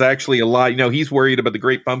universe is actually a lie. You know, he's worried about the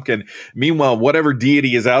Great Pumpkin. Meanwhile, whatever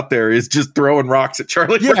deity is out there is just throwing rocks at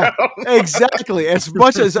Charlie Brown. Exactly. As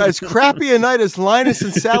much as crappy a night as Linus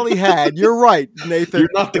and Sally had, you're right, Nathan.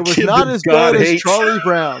 It was not as bad as Charlie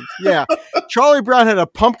Brown. Yeah, Charlie Brown had a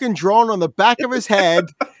pumpkin drawn on the back of his head.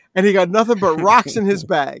 And he got nothing but rocks in his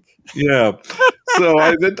bag. Yeah. So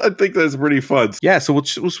I think that's pretty fun. Yeah. So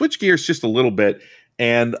we'll switch gears just a little bit.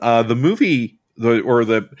 And the movie,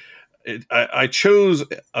 I chose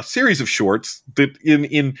a series of shorts that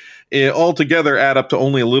in altogether add up to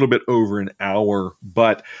only a little bit over an hour.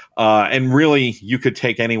 But and really, you could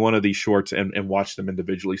take any one of these shorts and watch them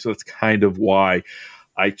individually. So that's kind of why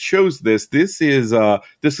I chose this. This is going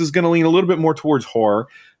to lean a little bit more towards horror.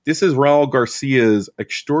 This is Raul Garcia's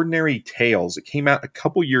Extraordinary Tales. It came out a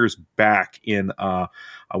couple years back in, I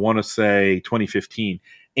want to say 2015.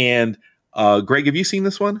 And Greg, have you seen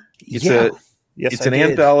this one? It's an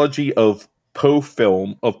anthology of Poe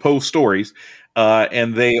stories.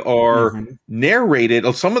 And they are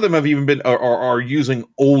narrated. Some of them have even been are using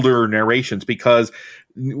older narrations, because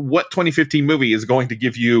what 2015 movie is going to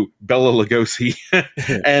give you Bela Lugosi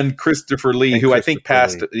and Christopher Lee, who I think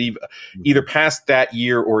passed either passed that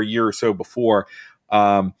year or a year or so before.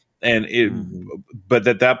 But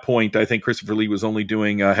at that point, I think Christopher Lee was only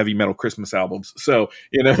doing heavy metal Christmas albums. So,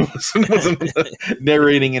 you know, wasn't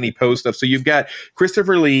narrating any Poe stuff. So you've got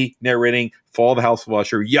Christopher Lee narrating Fall of the House of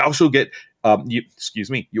Usher. You also get,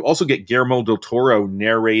 you also get Guillermo del Toro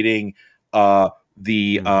narrating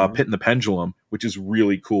the Pit and the Pendulum, which is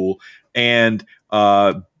really cool. And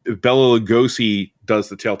Bela Lugosi does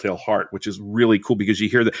the Telltale Heart, which is really cool because you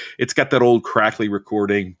hear that it's got that old crackly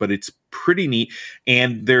recording, but it's pretty neat.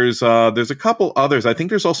 And there's a couple others. I think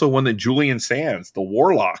there's also one that Julian Sands, the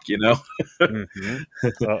Warlock, you know. The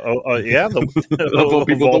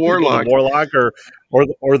Warlock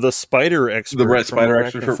or the spider expert, the spider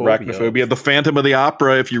expert for Arachnophobia, the Phantom of the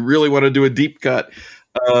Opera, if you really want to do a deep cut.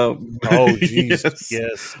 Yes.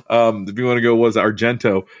 If you want to go, was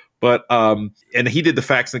Argento. But and he did the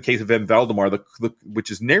Facts in the Case of M. Valdemar,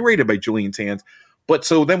 which is narrated by Julian Sands. But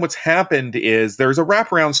so then what's happened is there's a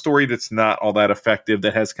wraparound story that's not all that effective,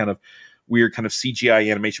 that has kind of weird kind of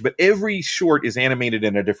CGI animation, but every short is animated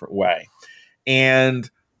in a different way.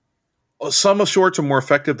 And some of shorts are more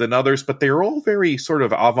effective than others, but they're all very sort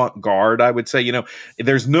of avant-garde, I would say. You know,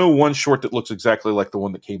 there's no one short that looks exactly like the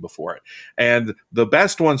one that came before it. And the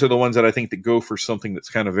best ones are the ones that I think that go for something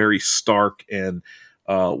that's kind of very stark and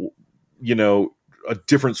you know, a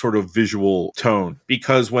different sort of visual tone.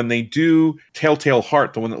 Because when they do Telltale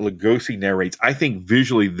Heart, the one that Lugosi narrates, I think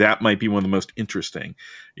visually that might be one of the most interesting.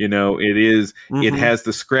 You know, it is, it has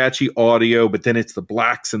the scratchy audio, but then it's the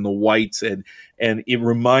blacks and the whites. And it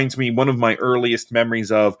reminds me, one of my earliest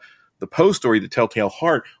memories of the Poe story, The Telltale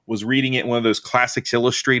Heart, was reading it in one of those Classics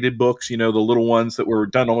Illustrated books, you know, the little ones that were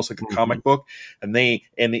done almost like a comic book. And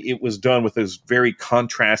it was done with those very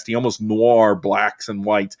contrasty, almost noir blacks and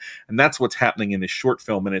whites. And that's what's happening in this short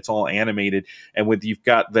film. And it's all animated. And you've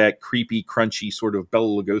got that creepy, crunchy sort of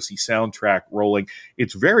Bela Lugosi soundtrack rolling.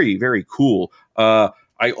 It's very, very cool.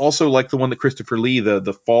 I also like the one that Christopher Lee,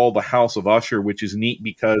 the Fall of the House of Usher, which is neat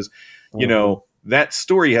because, you know, that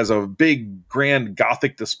story has a big, grand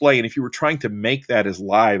Gothic display. And if you were trying to make that as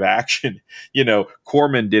live action, you know,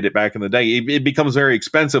 Corman did it back in the day. It becomes very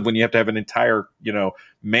expensive when you have to have an entire, you know,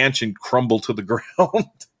 mansion crumble to the ground.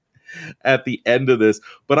 at the end of this.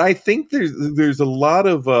 But I think there's a lot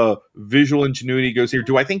of visual ingenuity goes here.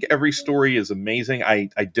 Do I think every story is amazing? I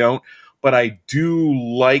don't, but I do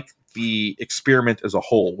like the experiment as a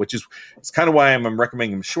whole, which is it's kind of why I'm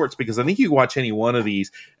recommending them shorts, because I think you watch any one of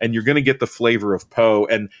these and you're going to get the flavor of Poe,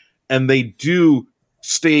 and they do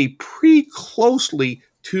stay pretty closely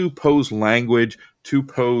to Poe's language, to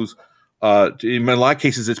Poe's in a lot of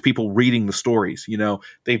cases, it's people reading the stories. You know,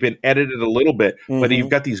 they've been edited a little bit, but you've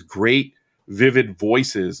got these great, vivid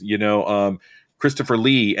voices. You know, Christopher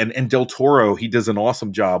Lee and Del Toro. He does an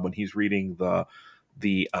awesome job when he's reading the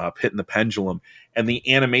Pit and the Pendulum, and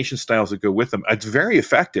the animation styles that go with them. It's very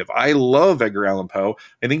effective. I love Edgar Allan Poe.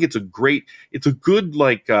 I think it's a good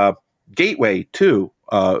like gateway too.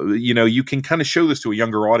 You know, you can kind of show this to a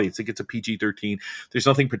younger audience. It gets a PG-13. There's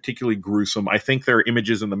nothing particularly gruesome. I think there are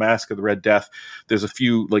images in The Mask of the Red Death. There's a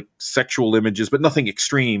few like sexual images, but nothing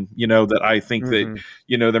extreme, you know, that I think that,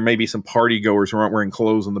 you know, there may be some party goers who aren't wearing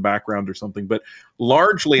clothes in the background or something. But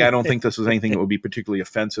largely, I don't think this is anything that would be particularly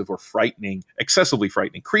offensive or frightening, excessively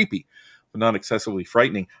frightening, creepy, but not excessively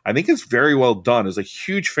frightening. I think it's very well done. As a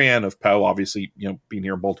huge fan of Poe, obviously, you know, being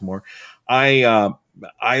here in Baltimore,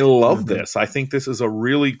 I love this. I think this is a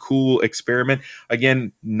really cool experiment.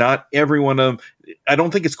 Again, not every one of I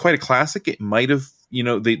don't think it's quite a classic. It might have, you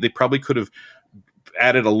know, they probably could have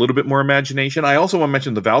added a little bit more imagination. I also want to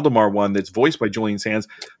mention the Valdemar one that's voiced by Julian Sands.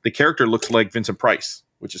 The character looks like Vincent Price,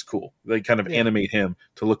 which is cool. They kind of animate him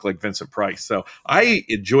to look like Vincent Price. So I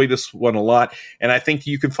enjoy this one a lot. And I think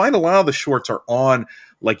you can find a lot of the shorts are on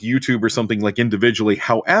like YouTube or something like individually.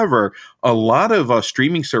 However, a lot of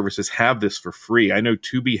streaming services have this for free. I know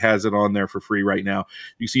Tubi has it on there for free right now.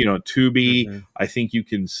 You see it on Tubi. I think you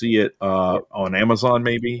can see it on Amazon,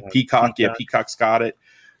 maybe. Peacock. Yeah, Peacock's got it.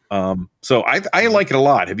 So I like it a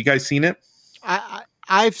lot. Have you guys seen it?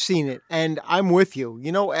 I've seen it, and I'm with you.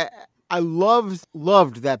 You know, I loved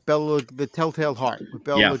that the Telltale Heart with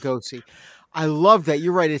Bela Lugosi. I love that.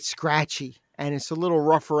 You're right. It's scratchy and it's a little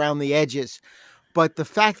rough around the edges. But the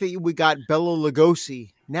fact that we got Bela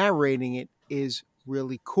Lugosi narrating it is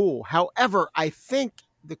really cool. However, I think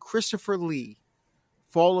the Christopher Lee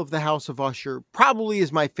Fall of the House of Usher probably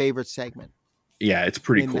is my favorite segment. Yeah, it's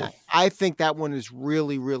pretty cool. I think that one is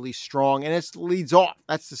really, really strong, and it leads off.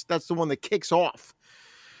 That's the one that kicks off,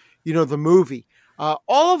 you know, the movie.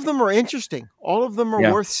 All of them are interesting. All of them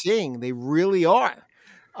are worth seeing. They really are.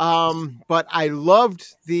 But I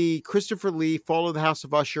loved the Christopher Lee Fall of the House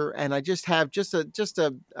of Usher, and I just have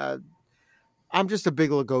I'm just a big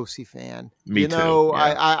Lugosi fan. Me too.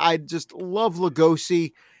 Yeah. I just love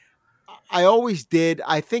Lugosi. I always did.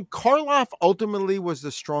 I think Karloff ultimately was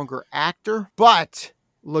the stronger actor, but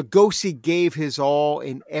Lugosi gave his all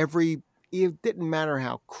in every. It didn't matter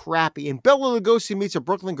how crappy. And Bela Lugosi meets a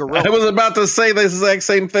Brooklyn gorilla. I was about to say the exact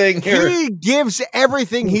same thing here. He gives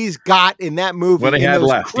everything he's got in that movie. What he had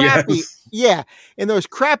left. Yeah, in those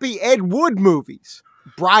crappy Ed Wood movies,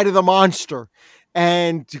 Bride of the Monster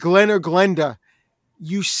and Glen or Glenda.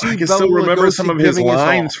 You see, I can still remember some of his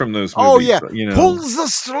lines from those movies. Oh yeah, you know. Pulls the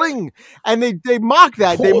string, and they mock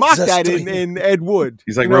that. They mock that in Ed Wood.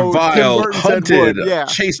 He's like, reviled, hunted,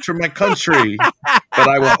 chased from my country, but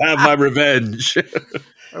I will have my revenge.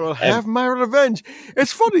 I will have my revenge.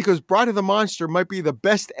 It's funny because Bride of the Monster might be the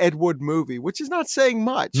best Ed Wood movie, which is not saying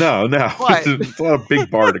much. No, but it's a lot of big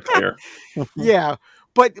bar to clear. Yeah.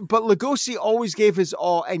 But Lugosi always gave his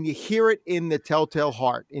all, and you hear it in the Telltale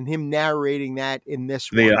Heart, in him narrating that in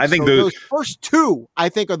this one. I think those first two, I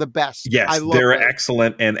think, are the best. Yes, they're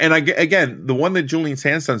excellent. And again, the one that Julian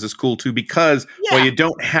Sands does is cool too, because while you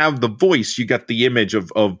don't have the voice, you got the image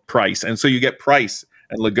of Price, and so you get Price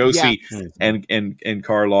and Lugosi and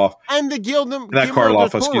Karloff and the Guillermo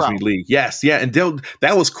Karloff, excuse me, Lee. Yes, yeah, and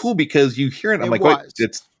that was cool because you hear it. I'm like, wait,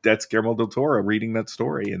 that's Guillermo del Toro reading that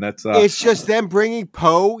story, and that's it's just them bringing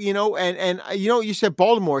Poe, you know, and you know, you said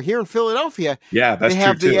Baltimore. Here in Philadelphia, that's they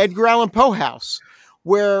have the Edgar Allan Poe house,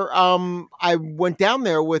 where I went down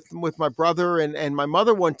there with my brother and my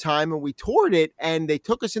mother one time, and we toured it, and they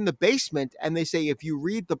took us in the basement, and they say, if you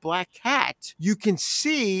read The Black Cat, you can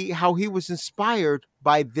see how he was inspired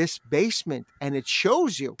by this basement, and it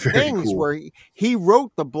shows you things where he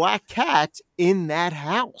wrote The Black Cat in that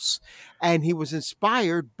house, and he was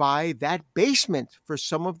inspired by that basement for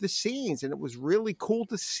some of the scenes, and it was really cool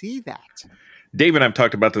to see that. Dave and I've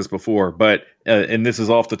talked about this before, but and this is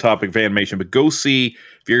off the topic of animation, but go see,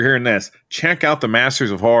 if you're hearing this, check out the Masters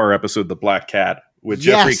of Horror episode, The Black Cat, with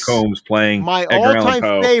Jeffrey Combs playing my Edgar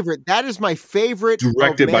all-time favorite. That is my favorite.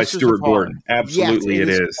 Directed by Stuart Gordon. Absolutely, it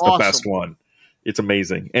is awesome. The best one. It's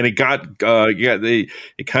amazing, and it got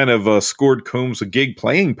it kind of scored Combs a gig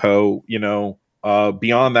playing Poe, you know,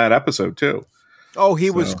 beyond that episode too. Oh,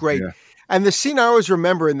 he was great. Yeah. And the scene I always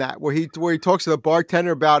remember in that where he talks to the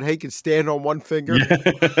bartender about, hey, he can stand on one finger. Yeah.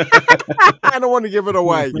 I don't want to give it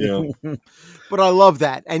away. Yeah. But I love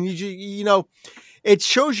that. And you know, it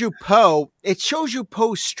shows you Poe. It shows you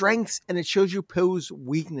Poe's strengths and it shows you Poe's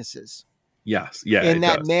weaknesses. Yes. Yeah. In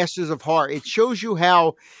that Masters of Horror. It shows you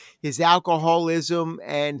how his alcoholism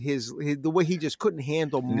and his the way he just couldn't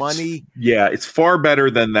handle money. It's far better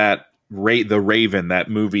than that the Raven, that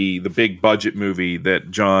movie, the big budget movie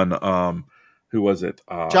that John who was it?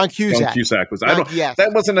 John Cusack. John Cusack was.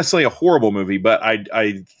 That wasn't necessarily a horrible movie, but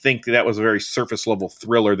I think that was a very surface level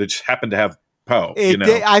thriller that just happened to have Poe.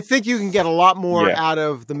 I think you can get a lot more out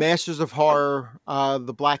of the Masters of Horror,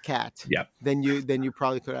 the Black Cat, than you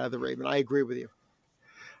probably could out of the Raven. I agree with you.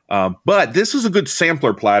 But this is a good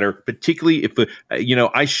sampler platter, particularly if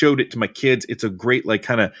I showed it to my kids. It's a great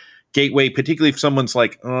kind of gateway, particularly if someone's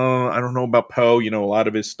like, I don't know about Poe, a lot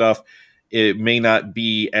of his stuff, it may not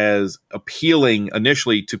be as appealing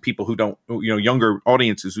initially to people who don't, younger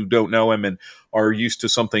audiences who don't know him and are used to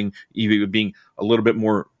something either being a little bit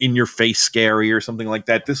more in your face scary or something like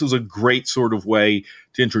that. This is a great sort of way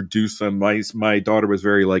to introduce them. My daughter was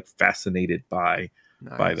very fascinated by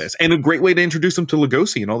this, and a great way to introduce them to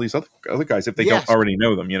Lugosi and all these other guys if they don't already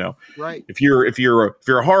know them. Right? If you're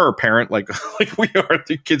a horror parent like we are,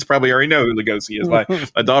 the kids probably already know who Lugosi is. My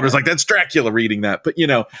daughter's like, that's Dracula reading that, but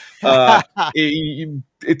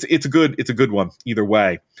it's a good one either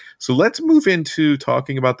way. So let's move into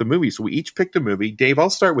talking about the movie. So we each picked a movie. Dave, I'll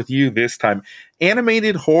start with you this time.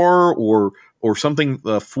 Animated horror or something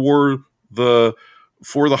for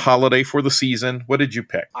the holiday, for the season. What did you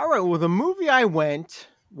pick? All right. Well, the movie I went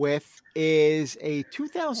with is a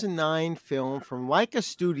 2009 film from Laika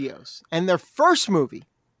Studios. And their first movie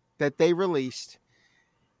that they released,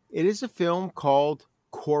 it is a film called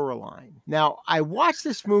Coraline. Now, I watched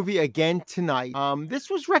this movie again tonight. This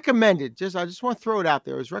was recommended. I just want to throw it out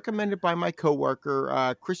there. It was recommended by my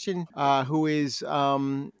coworker, Christian, who is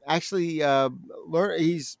actually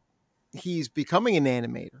he's becoming an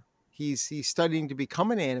animator. He's studying to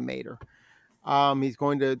become an animator. He's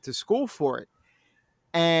going to school for it.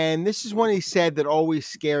 And this is one he said that always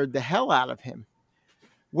scared the hell out of him.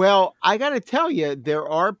 Well, I got to tell you, there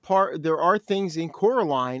are things in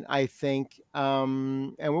Coraline, I think,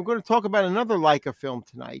 and we're going to talk about another Laika film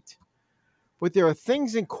tonight. But there are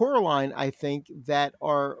things in Coraline, I think, that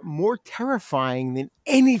are more terrifying than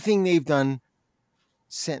anything they've done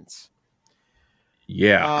since.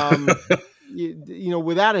 Yeah.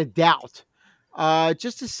 Without a doubt.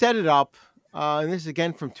 Just to set it up, and this is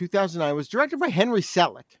again from 2009, it was directed by Henry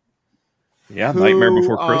Selick. Yeah, Nightmare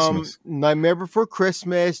Before Christmas. Nightmare Before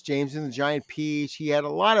Christmas, James and the Giant Peach. He had a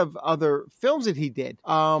lot of other films that he did.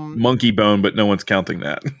 Monkey Bone, but no one's counting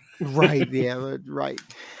that. Right, yeah, right.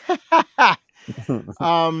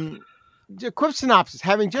 Quick synopsis.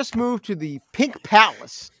 Having just moved to the Pink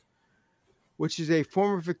Palace, which is a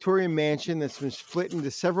former Victorian mansion that's been split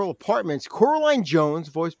into several apartments, Coraline Jones,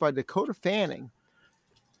 voiced by Dakota Fanning,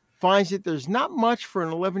 finds that there's not much for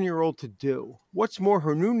an 11-year-old to do. What's more,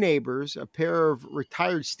 her new neighbors, a pair of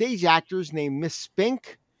retired stage actors named Miss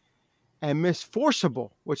Spink and Miss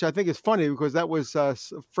Forcible, which I think is funny because that was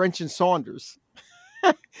French and Saunders.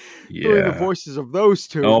 Doing the voices of those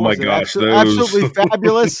two. Oh my gosh, absolutely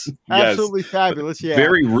fabulous. Yes. Absolutely fabulous. Yeah,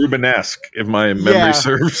 very Rubenesque, if my memory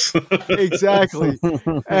serves. Exactly.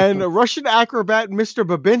 And a Russian acrobat, Mr.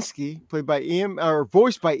 Babinski,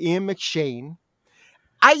 voiced by Ian McShane.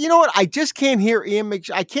 You know what? I just can't hear Ian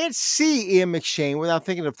McShane. I can't see Ian McShane without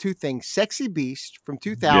thinking of two things: Sexy Beast from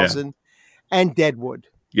 2000 and Deadwood.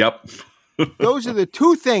 Yep. Those are the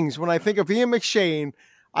two things when I think of Ian McShane,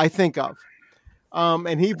 I think of.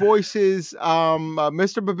 And he voices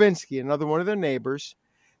Mr. Babinski, another one of their neighbors.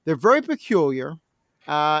 They're very peculiar,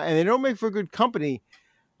 and they don't make for good company.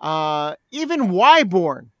 Even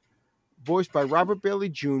Wyborn, voiced by Robert Bailey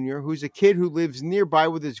Jr., who's a kid who lives nearby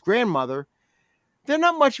with his grandmother, they're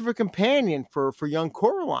not much of a companion for young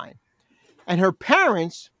Coraline. And her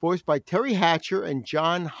parents, voiced by Terry Hatcher and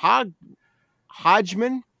John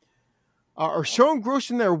Hodgman, are so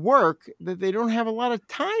engrossed in their work that they don't have a lot of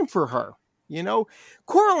time for her.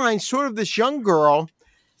 Coraline's sort of this young girl.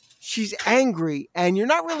 She's angry, and you're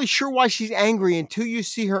not really sure why she's angry until you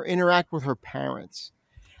see her interact with her parents.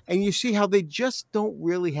 And you see how they just don't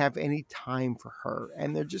really have any time for her.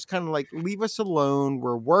 And they're just kind of like, leave us alone.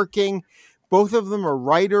 We're working. Both of them are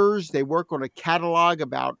writers. They work on a catalog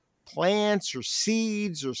about plants or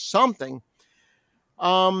seeds or something.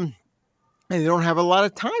 And they don't have a lot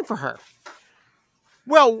of time for her.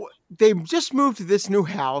 Well, they just moved to this new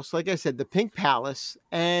house, like I said, the Pink Palace,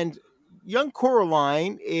 and young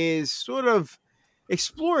Coraline is sort of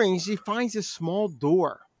exploring. She finds a small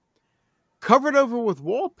door covered over with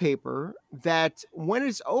wallpaper that, when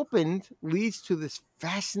it's opened, leads to this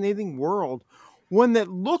fascinating world, one that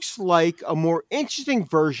looks like a more interesting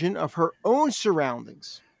version of her own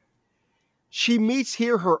surroundings. She meets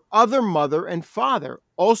here her other mother and father,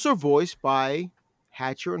 also voiced by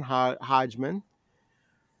Hatcher and Hodgman,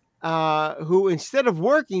 who, instead of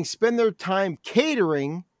working, spend their time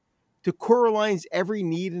catering to Coraline's every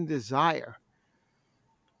need and desire.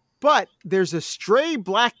 But there's a stray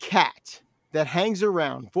black cat that hangs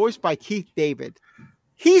around, voiced by Keith David.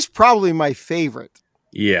 He's probably my favorite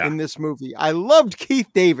in this movie. I loved Keith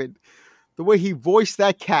David, the way he voiced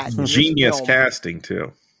that cat. Genius casting,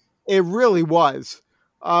 too. It really was.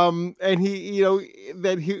 And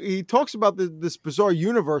he talks about this bizarre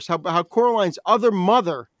universe, how Coraline's other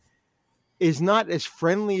mother is not as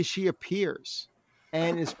friendly as she appears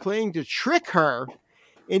and is planning to trick her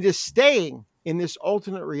into staying in this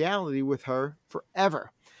alternate reality with her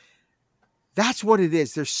forever. That's what it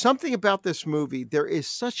is. There's something about this movie. There is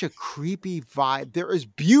such a creepy vibe. There is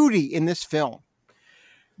beauty in this film.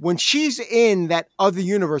 When she's in that other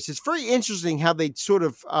universe, it's very interesting how they sort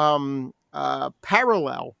of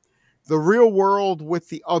parallel the real world with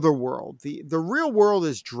the other world. The real world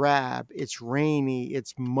is drab. It's rainy.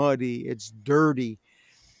 It's muddy. It's dirty.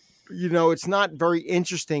 It's not very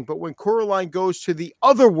interesting. But when Coraline goes to the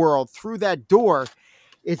other world through that door,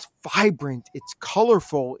 it's vibrant. It's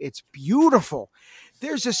colorful. It's beautiful.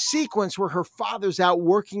 There's a sequence where her father's out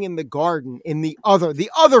working in the garden in the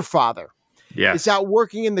other father. Yes. Is out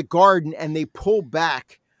working in the garden and they pull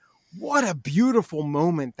back. What a beautiful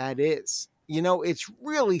moment that is. It's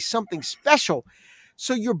really something special.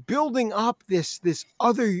 So you're building up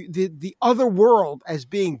the other world as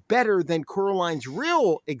being better than Coraline's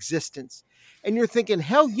real existence. And you're thinking,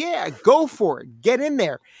 hell yeah, go for it. Get in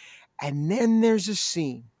there. And then there's a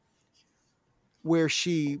scene where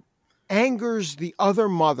she angers the other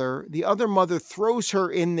mother. The other mother throws her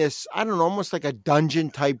in this, I don't know, almost like a dungeon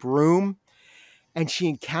type room. And she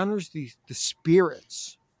encounters the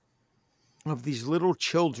spirits of these little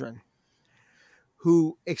children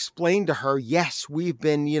who explain to her, yes, we've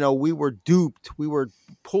been, we were duped. We were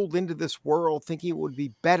pulled into this world thinking it would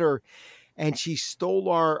be better. And she stole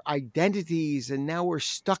our identities. And now we're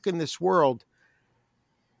stuck in this world.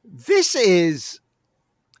 This is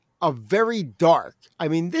a very dark. I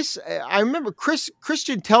remember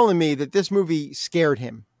Christian telling me that this movie scared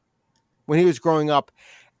him when he was growing up.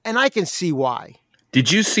 And I can see why. Did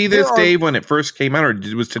you see this, Dave, when it first came out, or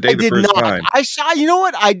was today the first time? I saw,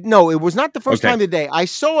 no, it was not the first time today. I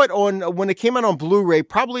saw it when it came out on Blu-ray,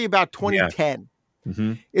 probably about 2010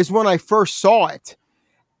 is when I first saw it.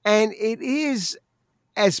 And it is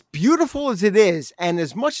as beautiful as it is, and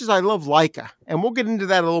as much as I love Laika, and we'll get into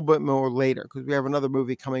that a little bit more later because we have another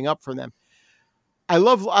movie coming up from them. I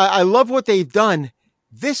love what they've done.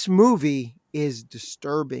 This movie is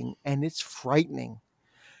disturbing and it's frightening.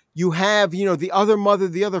 You have, the other mother,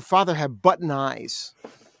 the other father have button eyes.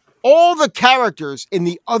 All the characters in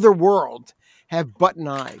the other world have button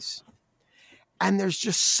eyes. And there's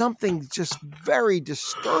just something just very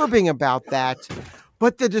disturbing about that.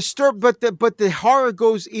 But the horror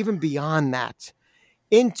goes even beyond that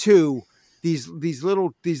into these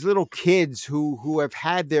little kids who have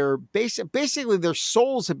had their basically their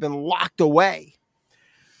souls have been locked away.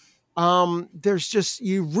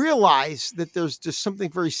 You realize that there's just something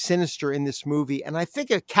very sinister in this movie, and I think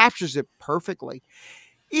it captures it perfectly.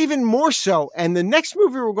 Even more so, and the next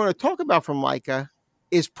movie we're going to talk about from Laika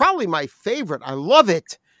is probably my favorite. I love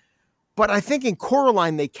it, but I think in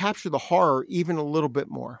Coraline they capture the horror even a little bit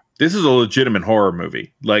more. This is a legitimate horror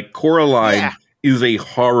movie. Like Coraline is a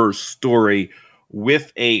horror story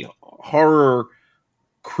with a horror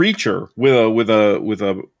creature with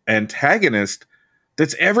a antagonist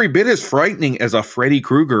that's every bit as frightening as a Freddy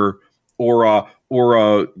Krueger or a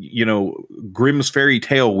Grimm's fairy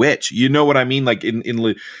tale witch. You know what I mean? Like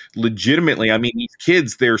legitimately, I mean, these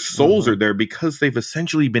kids, their souls are there because they've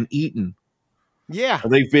essentially been eaten. Yeah,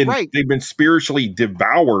 they've been spiritually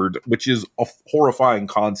devoured, which is a horrifying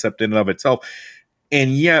concept in and of itself.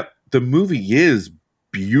 And yet the movie is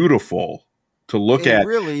beautiful to look at,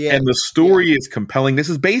 really is. And the story is compelling. This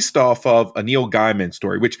is based off of a Neil Gaiman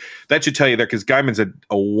story, which that should tell you there, because Gaiman's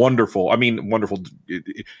a wonderful.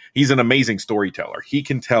 He's an amazing storyteller. He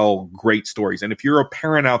can tell great stories. And if you're a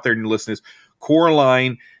parent out there and you listen to this,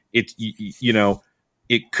 Coraline, it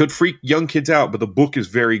could freak young kids out, but the book is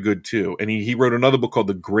very good too. And he wrote another book called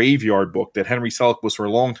The Graveyard Book that Henry Selick was for a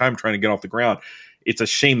long time trying to get off the ground. It's a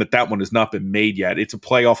shame that one has not been made yet. It's a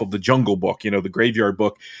play off of The Jungle Book, the Graveyard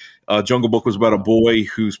Book. Jungle Book was about a boy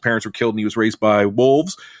whose parents were killed and he was raised by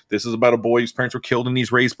wolves. This is about a boy whose parents were killed and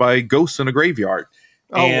he's raised by ghosts in a graveyard.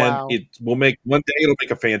 It will make one day it'll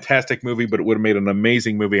make a fantastic movie, but it would have made an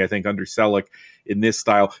amazing movie, I think, under Selleck in this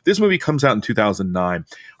style. This movie comes out in 2009.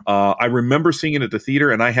 I remember seeing it at the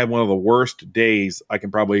theater, and I had one of the worst days I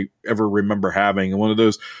can probably ever remember having. One of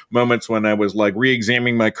those moments when I was like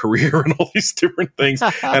re-examining my career and all these different things.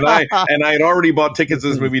 And I had already bought tickets to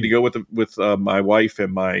this movie to go with my wife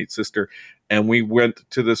and my sister. And we went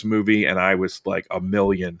to this movie, and I was like a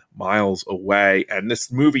million miles away. And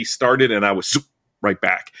this movie started, and I was right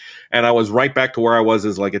back. And I was right back to where I was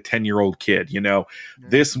as like a 10-year-old kid. You know,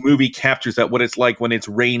 this movie captures that, what it's like when it's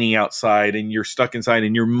raining outside and you're stuck inside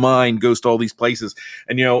and your mind goes to all these places.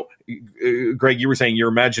 And, you know, Greg, you were saying your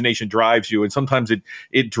imagination drives you, and sometimes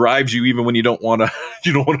it drives you even when you don't want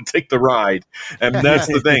to take the ride. And that's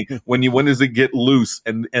the thing. When does it get loose?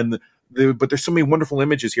 But there's so many wonderful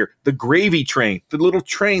images here. The gravy train, the little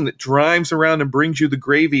train that drives around and brings you the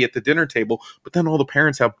gravy at the dinner table. But then all the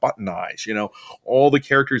parents have button eyes. You know, all the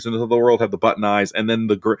characters in the world have the button eyes. And then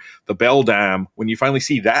the beldam, when you finally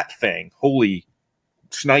see that thing, holy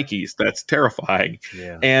shnikes, that's terrifying.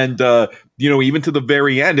 Yeah. And you know, even to the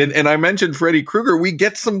very end, and I mentioned Freddy Krueger, we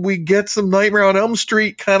get some Nightmare on Elm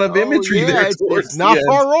Street kind of imagery there. It's not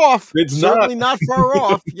far off. It's certainly not far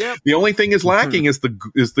off. Yep. The only thing is lacking is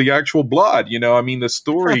the actual blood. You know, I mean, the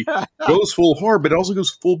story goes full horror, but it also goes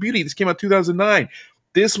full beauty. This came out 2009.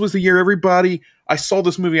 This was the year I saw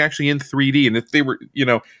this movie actually in 3D, and if they were, you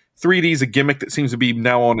know, 3D is a gimmick that seems to be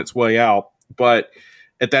now on its way out, but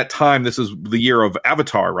at that time, this is the year of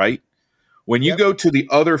Avatar, right? When you go to the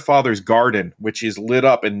Other Father's Garden, which is lit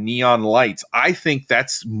up in neon lights, I think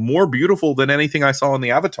that's more beautiful than anything I saw in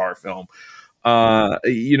the Avatar film.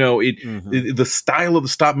 You know, the style of the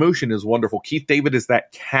stop motion is wonderful. Keith David is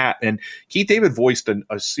that cat, and Keith David voiced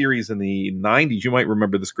a series in the 90s. You might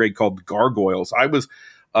remember this, Greg, called Gargoyles.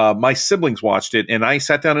 My siblings watched it, and I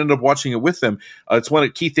sat down and ended up watching it with them. It's one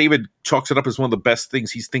that Keith David chalks it up as one of the best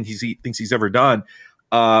things he thinks he's ever done.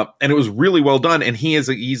 And it was really well done. And he's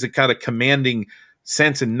a kind of commanding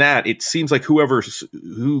sense in that. It seems like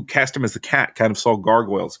who cast him as the cat kind of saw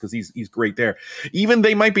Gargoyles, because he's great there. Even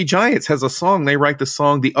They Might Be Giants has a song. They write the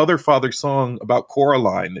song, the Other Father song about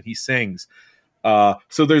Coraline that he sings.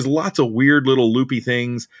 So there's lots of weird little loopy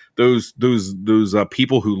things. Those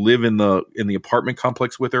people who live in the apartment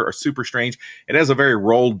complex with her are super strange. It has a very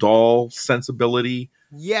Roald Dahl sensibility.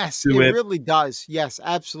 Yes, it really does. Yes,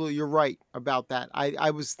 absolutely. You're right about that.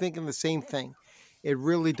 I was thinking the same thing. It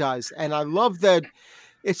really does. And I love that.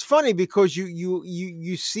 It's funny because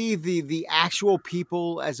you see the actual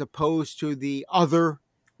people as opposed to the other.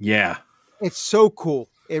 Yeah. It's so cool.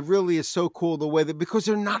 It really is so cool the way that, because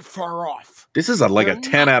they're not far off. This is a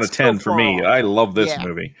 10 out of 10 for me. I love this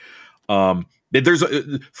movie. There's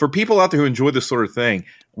for people out there who enjoy this sort of thing.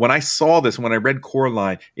 When I saw this, when I read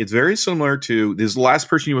Coraline, it's very similar to this last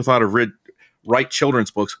person you would thought of write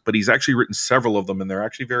children's books, but he's actually written several of them, and they're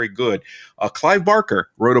actually very good. Clive Barker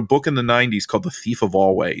wrote a book in the 90s called The Thief of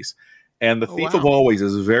Always. And The Thief of Always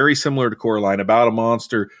is very similar to Coraline, about a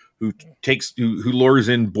monster who lures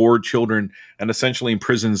in bored children and essentially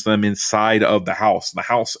imprisons them inside of the house. The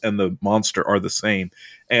house and the monster are the same.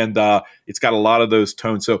 And it's got a lot of those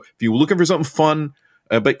tones. So if you're looking for something fun,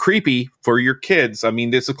 but creepy for your kids, I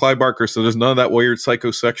mean, this is Clive Barker, so there's none of that weird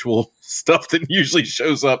psychosexual stuff that usually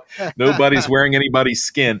shows up. Nobody's wearing anybody's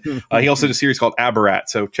skin. He also did a series called Aberrat,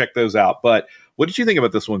 so check those out. But what did you think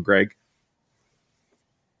about this one, Greg?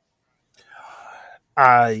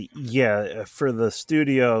 Yeah, for the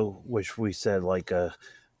studio, which we said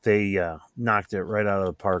they knocked it right out of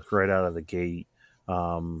the park, right out of the gate.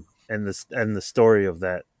 And the story of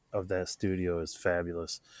that studio is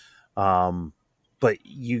fabulous. But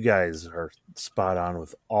you guys are spot on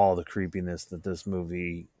with all the creepiness that this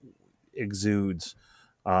movie exudes.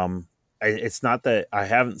 It's not that I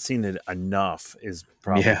haven't seen it enough is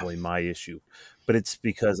probably my issue. But it's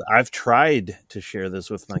because I've tried to share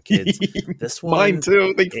this with my kids. This one, mine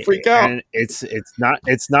too. They freak out. And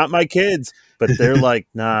it's not my kids, but they're like,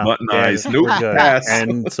 nah, button eyes, nope, good.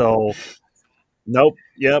 And so, nope,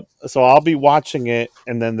 yep. So I'll be watching it,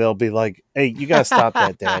 and then they'll be like, "Hey, you gotta stop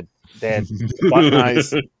that, Dad, button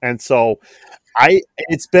eyes." And so,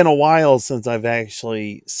 it's been a while since I've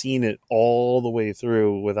actually seen it all the way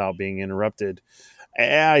through without being interrupted.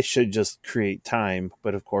 I should just create time,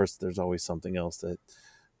 but of course there's always something else that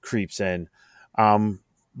creeps in.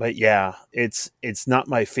 But yeah, it's not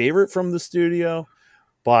my favorite from the studio,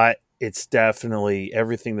 but it's definitely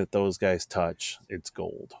everything that those guys touch, it's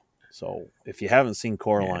gold. So if you haven't seen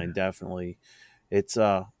Coraline, definitely it's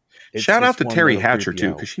Shout out to one Terry that'll Hatcher creep you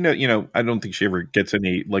too, because I don't think she ever gets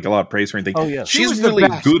any a lot of praise or anything. Oh yeah, she's really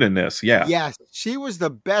good in this. Yeah, yes, she was the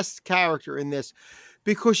best character in this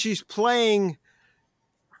because she's playing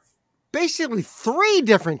basically 3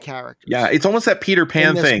 different characters. Yeah, it's almost that Peter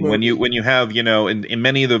Pan thing movie. when you have in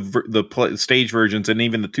many of the stage versions and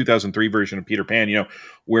even the 2003 version of Peter Pan,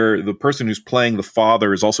 where the person who's playing the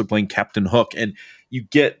father is also playing Captain Hook, and you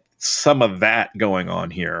get some of that going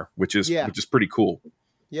on here, which is pretty cool.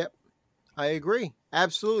 Yep, I agree.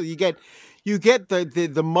 Absolutely, you get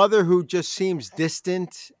the mother who just seems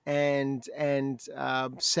distant and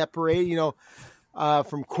separated.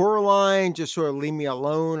 From Coraline, just sort of leave me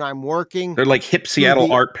alone. I'm working. They're like hip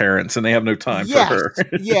Seattle art parents, and they have no time for her.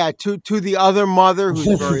 Yeah, to the other mother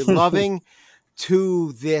who's very loving,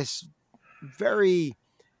 to this very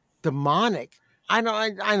demonic. I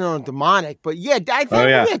know demonic, but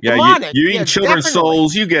I think demonic. You eat children's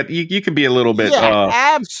souls. You can be a little bit.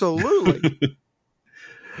 Absolutely.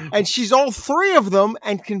 And she's all 3 of them,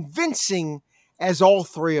 and convincing as all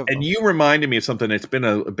 3 of them. And you reminded me of something. It's been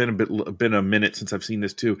a minute since I've seen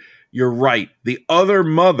this too. You're right. The other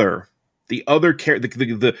mother, the other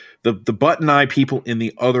the button eye people in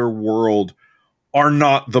the other world are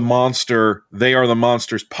not the monster. They are the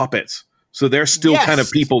monster's puppets. So they're still kind of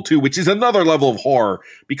people too, which is another level of horror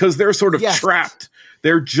because they're sort of trapped.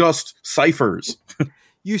 They're just ciphers.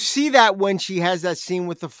 You see that when she has that scene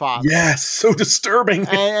with the father. Yes, so disturbing.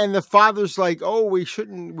 And the father's like, "Oh, we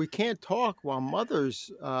can't talk while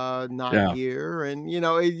mother's not here." And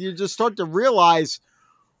you just start to realize,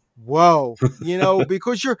 whoa,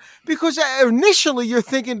 because initially you're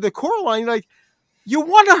thinking the Coraline, like you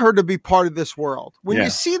wanted her to be part of this world. When you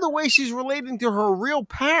see the way she's relating to her real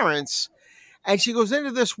parents, and she goes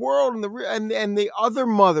into this world, and the other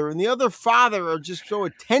mother and the other father are just so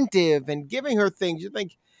attentive and giving her things. You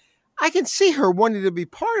think, I can see her wanting to be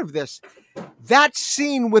part of this. That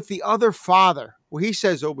scene with the other father, where he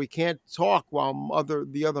says, "Oh, we can't talk while mother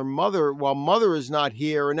is not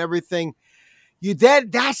here," and everything.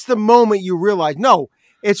 That's the moment you realize, no,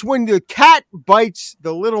 it's when the cat bites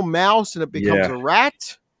the little mouse and it becomes a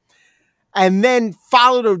rat. And then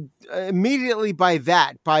followed immediately by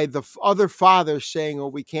the other father saying, "Oh,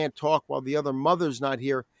 we can't talk while the other mother's not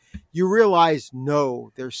here." You realize,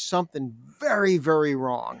 no, there's something very, very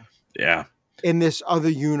wrong. Yeah. In this other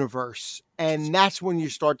universe. And that's when you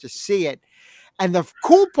start to see it. And the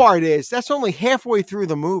cool part is that's only halfway through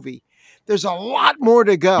the movie. There's a lot more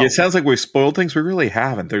to go. Yeah, it sounds like we spoiled things. We really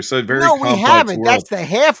haven't. There's so very no, we haven't. World. That's the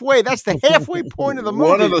halfway point of the movie.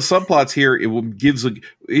 One of the subplots here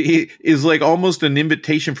it is like almost an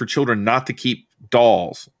invitation for children not to keep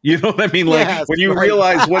dolls. You know what I mean? Like when you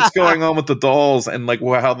realize what's going on with the dolls and like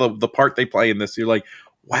how the part they play in this, you're like,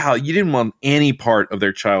 wow, you didn't want any part of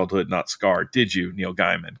their childhood not scarred, did you, Neil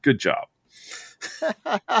Gaiman? Good job.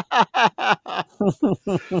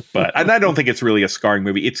 But I don't think it's really a scarring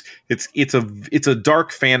movie. It's a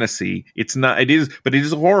dark fantasy. But it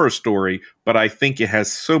is a horror story. But I think it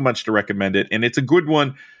has so much to recommend it, and it's a good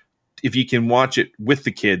one. If you can watch it with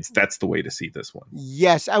the kids, that's the way to see this one.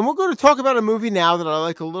 Yes, and we're going to talk about a movie now that I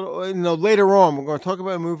like a little. Later on, we're going to talk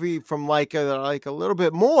about a movie from Laika that I like a little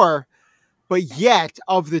bit more. But yet,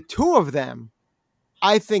 of the 2 of them,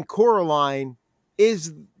 I think Coraline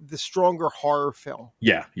is the stronger horror film.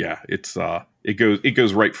 Yeah. It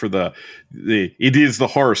goes right for it is the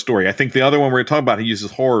horror story. I think the other one we're talking about, he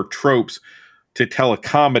uses horror tropes to tell a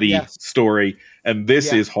comedy story, and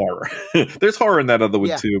this is horror. There's horror in that other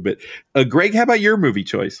one too. But Greg, how about your movie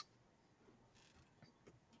choice?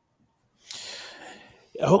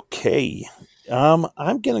 Okay. I'm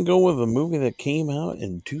going to go with a movie that came out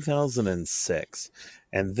in 2006.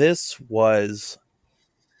 And this was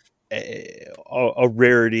a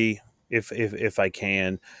rarity, if I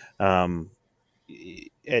can. In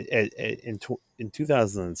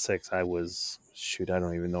 2006, I was, I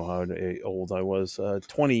don't even know how old I was,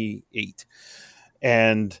 28.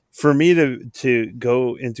 And for me to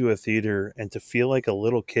go into a theater and to feel like a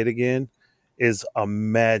little kid again is a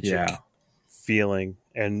magic feeling.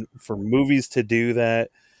 And for movies to do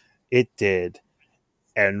that, it did.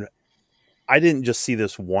 And I didn't just see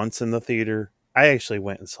this once in the theater. I actually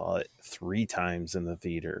went and saw it 3 times in the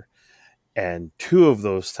theater. And 2 of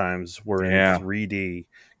those times were in 3D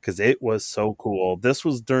because it was so cool. This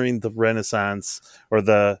was during the Renaissance, or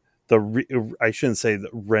I shouldn't say the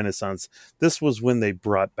Renaissance. This was when they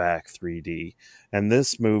brought back 3D. And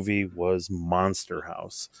this movie was Monster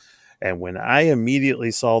House. And when I immediately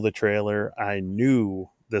saw the trailer, I knew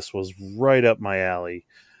this was right up my alley.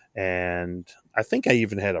 And I think I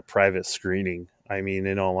even had a private screening I mean,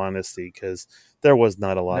 in all honesty, because there was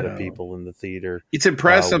not a lot of people in the theater. It's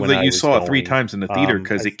impressive that you saw it 3 times in the theater,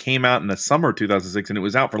 because it came out in the summer of 2006 and it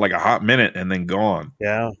was out for like a hot minute and then gone.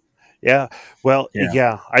 Yeah. Well,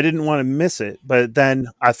 yeah, I didn't want to miss it, but then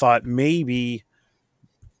I thought maybe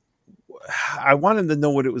I wanted to know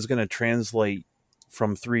what it was going to translate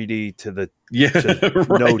from 3D to the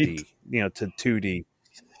no D, to 2D.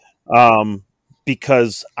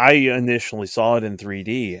 Because I initially saw it in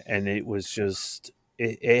 3D and it was just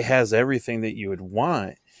it has everything that you would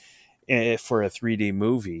want for a 3D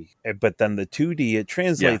movie, but then the 2D it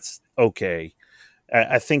translates okay.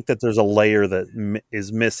 I think that there's a layer that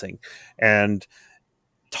is missing, and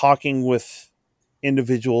talking with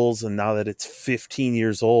individuals, and now that it's 15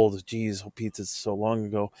 years old, geez, Pizza's so long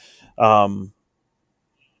ago,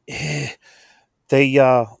 they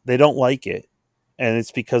don't like it, and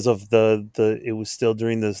it's because of it was still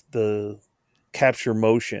during the capture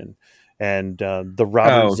motion and the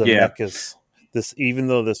Robert Zemeckis. Even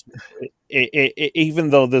though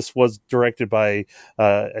this was directed by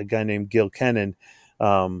a guy named Gil Kenan,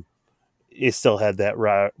 it still had that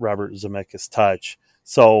Robert Zemeckis touch.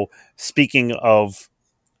 So speaking of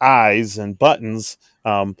eyes and buttons,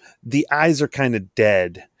 the eyes are kind of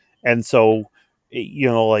dead. And so,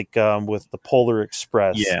 with the Polar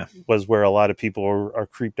Express was where a lot of people are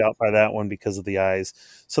creeped out by that one because of the eyes.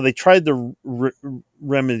 So they tried to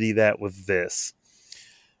remedy that with this,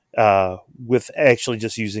 with actually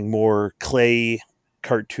just using more clay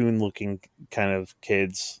cartoon looking kind of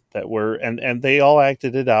kids that were, and they all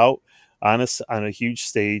acted it out on a huge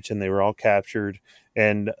stage, and they were all captured.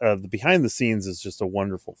 And the behind the scenes is just a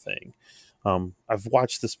wonderful thing. I've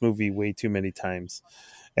watched this movie way too many times,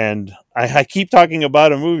 and I keep talking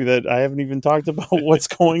about a movie that I haven't even talked about what's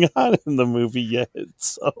going on in the movie yet.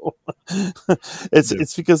 So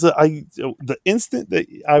it's because the instant that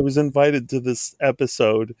I was invited to this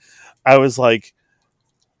episode, I was like,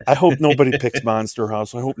 I hope nobody picks Monster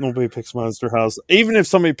House. I hope nobody picks Monster House. Even if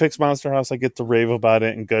somebody picks Monster House, I get to rave about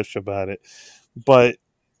it and gush about it. But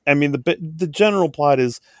I mean, the general plot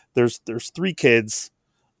is there's 3 kids,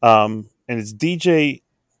 and it's DJ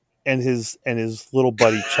and his little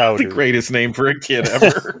buddy Chowder. The greatest name for a kid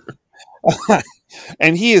ever.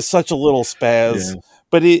 And he is such a little spaz,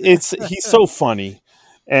 but he's so funny.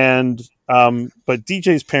 And but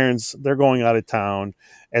DJ's parents, they're going out of town,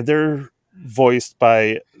 and they're voiced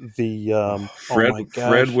by the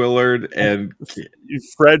Fred Willard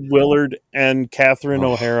and Catherine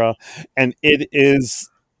O'Hara, and it is.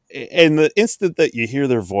 And the instant that you hear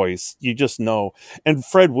their voice, you just know. And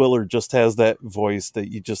Fred Willard just has that voice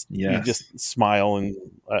that you just smile and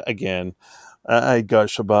again, I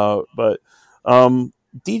gush about. But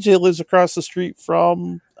DJ lives across the street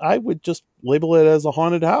from, I would just label it as a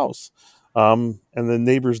haunted house. And the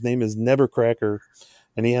neighbor's name is Nebercracker,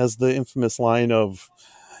 and he has the infamous line of,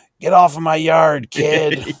 "Get off of my yard,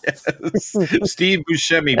 kid." Steve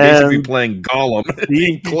Buscemi basically playing Gollum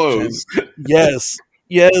in clothes.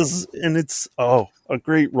 Yes, and it's a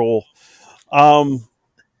great role.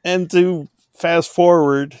 And to fast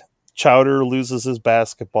forward, Chowder loses his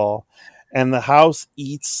basketball, and the house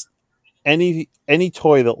eats any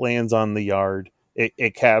toy that lands on the yard.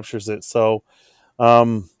 It captures it. So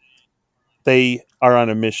they are on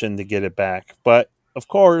a mission to get it back. But of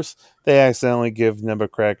course, they accidentally give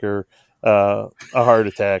Nebercracker a heart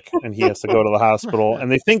attack, and he has to go to the hospital,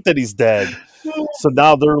 and they think that he's dead. So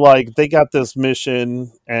now they're like, they got this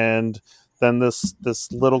mission, and then this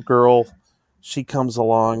little girl, she comes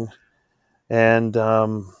along, and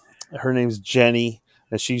her name's Jenny,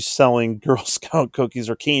 and she's selling Girl Scout cookies,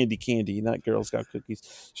 or candy, not Girl Scout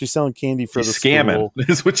cookies. She's selling candy for the scamming school.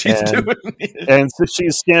 Is what she's doing. And so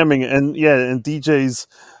she's scamming, and DJ's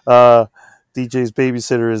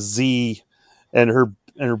babysitter is Z, and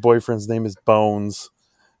her boyfriend's name is Bones,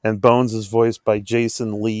 and Bones is voiced by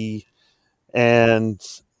Jason Lee. And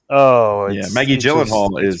Maggie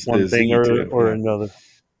Gyllenhaal is one thing or another.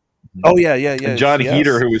 Oh yeah. And John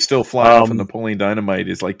Heater, who was still flying off in Napoleon Dynamite,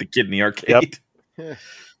 is like the kid in the arcade.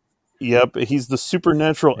 Yep. He's the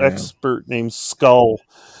supernatural expert named Skull,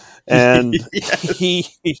 and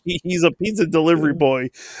he's a pizza delivery boy.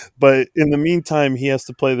 But in the meantime, he has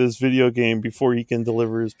to play this video game before he can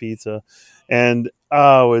deliver his pizza. And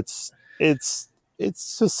it's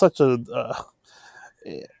just such a.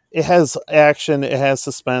 It has action, it has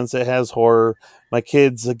suspense, it has horror. My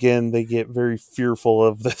kids, again, they get very fearful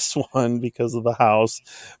of this one because of the house,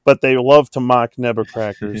 but they love to mock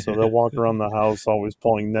Nebercracker, so they'll walk around the house always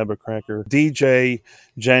pulling Nebercracker. DJ,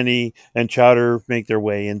 Jenny, and Chowder make their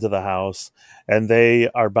way into the house, and they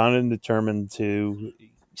are bound and determined to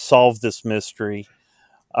solve this mystery.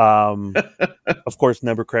 Of course,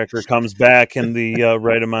 Nebuchadnezzar comes back in the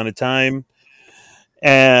right amount of time,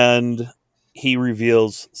 and he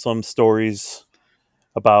reveals some stories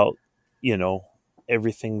about,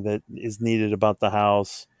 everything that is needed about the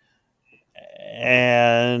house,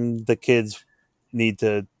 and the kids need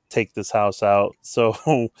to take this house out.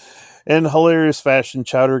 So, in hilarious fashion,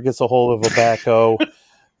 Chowder gets a hold of a backhoe,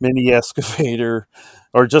 mini excavator,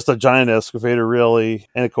 or just a giant excavator, really.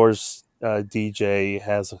 And of course, DJ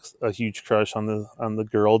has a huge crush on the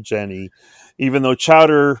girl Jenny, even though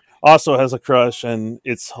Chowder also has a crush, and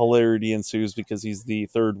it's hilarity ensues because he's the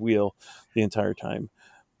third wheel the entire time.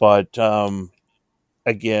 But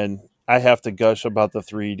again, I have to gush about the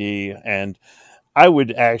 3D, and I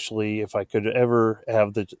would actually, if I could ever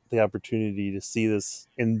have the opportunity to see this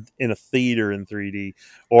in a theater in 3D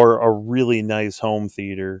or a really nice home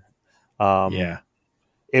theater,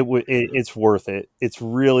 it's worth it. It's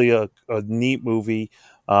really a neat movie.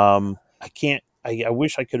 I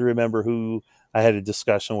wish I could remember who I had a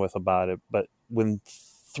discussion with about it, but when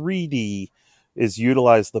 3D is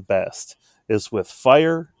utilized the best is with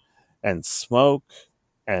fire and smoke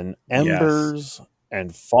and embers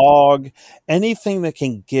and fog, anything that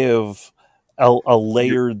can give a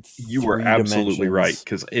layered. You were absolutely right,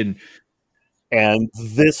 and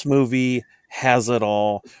this movie has it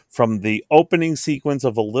all, from the opening sequence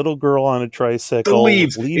of a little girl on a tricycle. The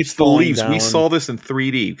leaves. It's the leaves. Down. We saw this in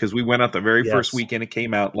 3D because we went out the very first weekend it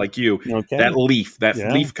came out, like you. Okay. That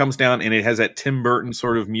leaf comes down, and it has that Tim Burton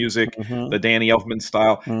sort of music, the Danny Elfman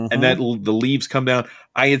style, and that the leaves come down.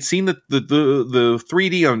 I had seen the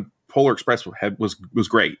 3D on Polar Express was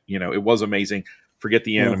great. It was amazing. Forget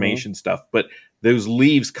the animation stuff, but those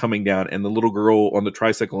leaves coming down and the little girl on the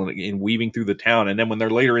tricycle and weaving through the town. And then when they're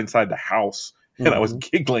later inside the house, and I was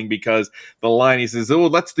giggling because the line, he says, "Oh,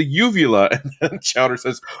 that's the uvula." And then Chowder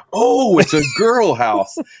says, "Oh, it's a girl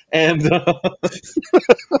house." And,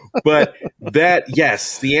 but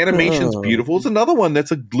the animation's beautiful. It's another one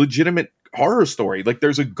that's a legitimate horror story. Like,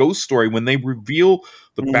 there's a ghost story when they reveal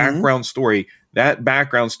the background story. That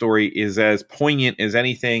background story is as poignant as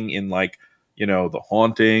anything in, like, The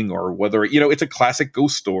Haunting, or whether, it's a classic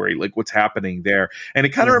ghost story, like what's happening there. And it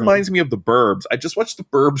kind of reminds me of The Burbs. I just watched The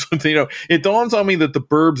Burbs. It dawns on me that The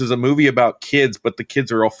Burbs is a movie about kids, but the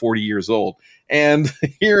kids are all 40 years old. And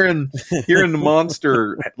here in the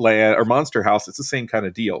Monster Land or Monster House, it's the same kind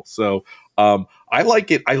of deal. So I like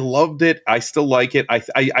it. I loved it. I still like it.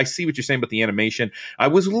 I see what you're saying about the animation. I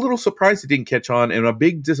was a little surprised it didn't catch on, and a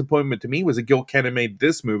big disappointment to me was that Gil Kenan made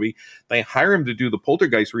this movie. They hire him to do the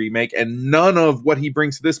Poltergeist remake, and none of what he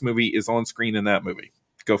brings to this movie is on screen in that movie.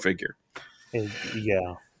 Go figure.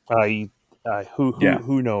 Yeah.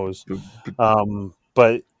 Who knows?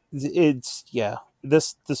 But it's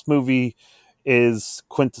this movie is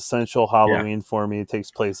quintessential Halloween for me. It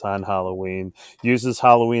takes place on Halloween, uses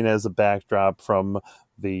Halloween as a backdrop from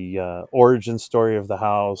the origin story of the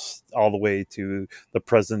house all the way to the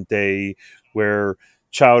present day, where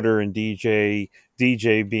Chowder and DJ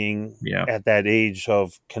being at that age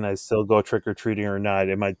of, can I still go trick-or-treating or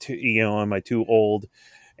not? Am I too old?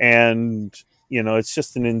 And it's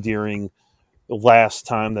just an endearing last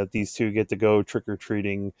time that these two get to go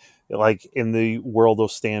trick-or-treating, like in the world of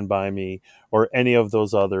Stand By Me or any of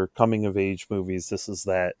those other coming of age movies. This is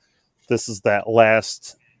that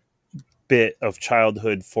last bit of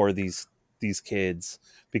childhood for these kids,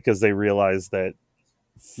 because they realize that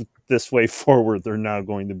this way forward they're now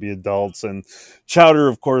going to be adults. And Chowder,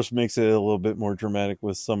 of course, makes it a little bit more dramatic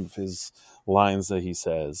with some of his lines that he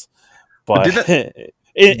says, but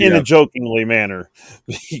in a jokingly manner,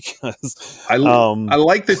 because I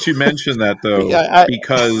like that you mentioned that, though,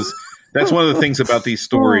 because that's one of the things about these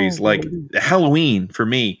stories. Like, Halloween for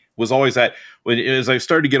me was always that, as I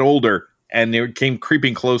started to get older and they came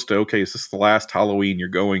creeping close to, okay, is this the last Halloween you're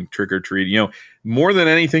going trick or treat? More than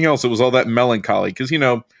anything else, it was all that melancholy, because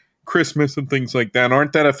Christmas and things like that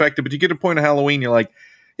aren't that effective. But you get a point of Halloween, you're like,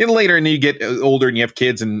 later, and you get older and you have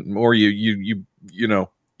kids, or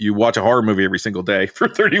you watch a horror movie every single day for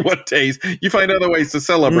 31 days. You find other ways to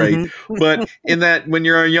celebrate. But in that, when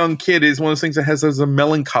you're a young kid, is one of those things that has a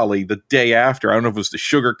melancholy the day after. I don't know if it was the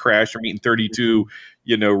sugar crash or eating 32,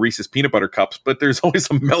 Reese's peanut butter cups, but there's always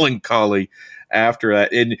a melancholy after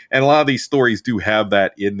that. And a lot of these stories do have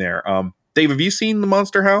that in there. Dave, have you seen The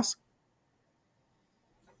Monster House?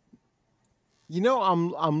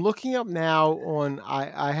 I'm looking up now on,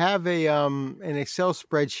 I have an Excel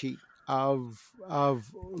spreadsheet of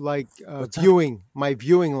my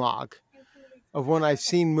viewing log of when I've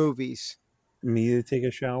seen movies. Me to take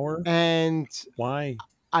a shower? And why?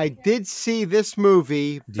 I did see this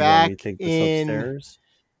movie back in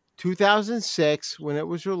 2006 when it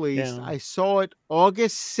was released. I saw it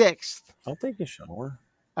August 6th. I'll take a shower.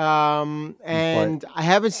 And I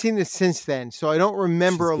haven't seen it since then, so I don't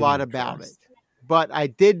remember a lot about it. But I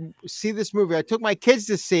did see this movie. I took my kids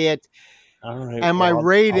to see it, and my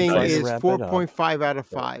rating is 4.5 out of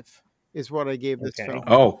 5 is what I gave this film.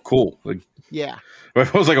 Oh, cool. Yeah.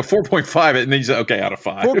 It was like a 4.5, and then you said, okay, out of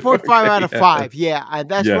 5. 4.5 out of 5, yeah.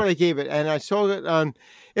 That's what I gave it. And I saw it on...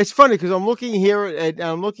 It's funny because I'm looking here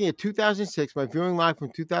I'm looking at 2006, my viewing live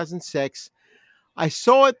from 2006. I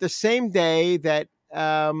saw it the same day that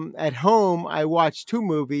at home I watched 2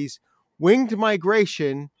 movies, Winged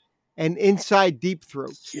Migration and Inside Deep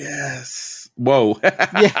Throat. Yes. Whoa.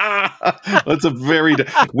 Yeah. That's a very...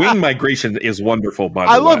 Winged Migration is wonderful, by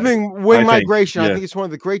the way. I love Winged Migration. I think it's one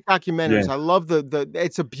of the great documentaries. I love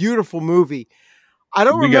it's a beautiful movie. I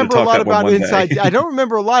don't remember a lot about Inside... I don't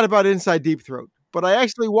remember a lot about Inside Deep Throat. But I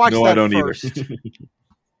actually watched that first.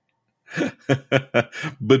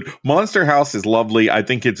 But Monster House is lovely. I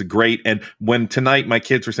think it's great. And when tonight my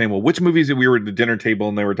kids were saying, well, which movies we were at the dinner table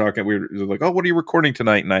and they were talking, we were like, oh, what are you recording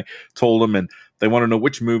tonight? And I told them, and they want to know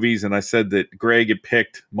which movies. And I said that Greg had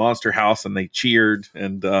picked Monster House, and they cheered.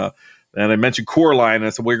 And I mentioned Coraline, and I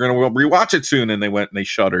said, we're going to rewatch it soon. And they went and they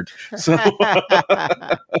shuddered. So,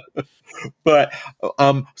 but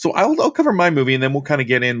so I'll cover my movie, and then we'll kind of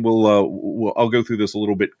get in. I'll go through this a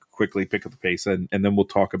little bit quickly, pick up the pace, and then we'll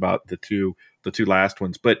talk about the two last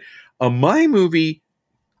ones. But my movie,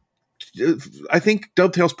 I think,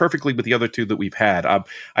 dovetails perfectly with the other 2 that we've had.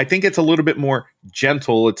 I think it's a little bit more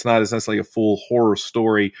gentle. It's not as necessarily a full horror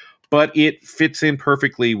story, but it fits in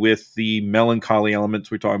perfectly with the melancholy elements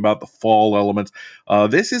we're talking about, the fall elements.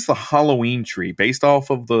 This is The Halloween Tree, based off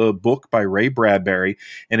of the book by Ray Bradbury,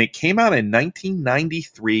 and it came out in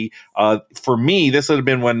 1993. For me, this would have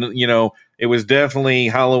been when, it was definitely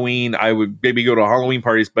Halloween. I would maybe go to Halloween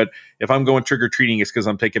parties, but if I'm going trick-or-treating, it's because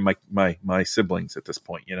I'm taking my siblings at this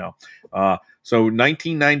point, So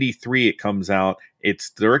 1993 it comes out. It's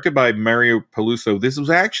directed by Mario Puzo. This was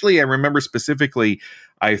actually, I remember specifically,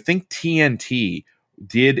 I think TNT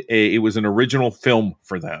it was an original film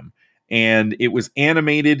for them. And it was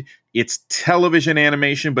animated. It's television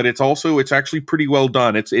animation, but it's actually pretty well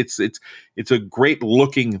done. It's a great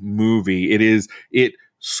looking movie. It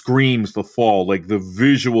screams the fall. Like, the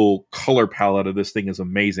visual color palette of this thing is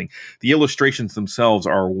amazing. The illustrations themselves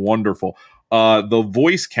are wonderful. The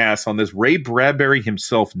voice cast on this, Ray Bradbury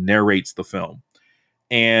himself narrates the film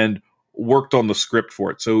and worked on the script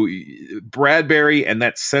for it. So Bradbury and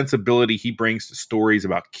that sensibility he brings to stories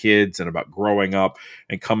about kids and about growing up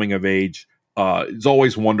and coming of age is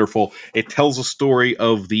always wonderful. It tells a story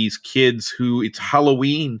of these kids who, it's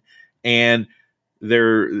Halloween, and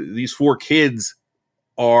these 4 kids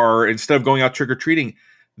are, instead of going out trick-or-treating,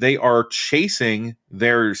 they are chasing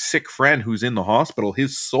their sick friend who's in the hospital.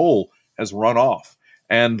 His soul has run off,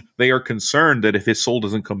 and they are concerned that if his soul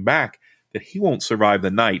doesn't come back, that he won't survive the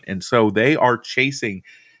night. And so they are chasing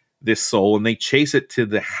this soul, and they chase it to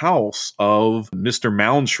the house of Mr.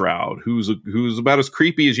 Moundshroud, who's about as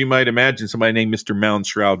creepy as you might imagine somebody named Mr.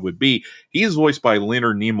 Moundshroud would be. He is voiced by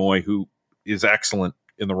Leonard Nimoy, who is excellent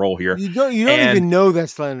in the role here. You don't even know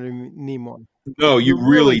that's Leonard Nimoy. No, you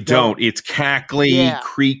really don't. It's cackly,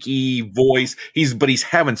 creaky voice. He's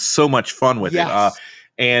having so much fun with it.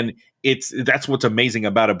 And that's what's amazing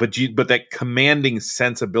about it. But that commanding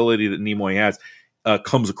sensibility that Nimoy has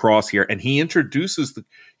comes across here, and he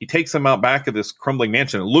takes them out back of this crumbling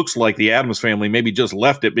mansion. It looks like the Addams family maybe just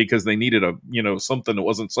left it because they needed something that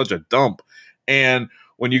wasn't such a dump. And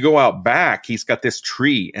when you go out back, he's got this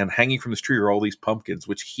tree, and hanging from this tree are all these pumpkins,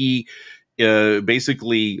 which he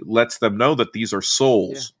basically lets them know that these are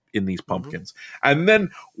souls in these pumpkins. Mm-hmm. And then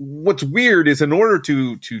what's weird is, in order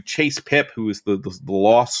to chase Pip, who is the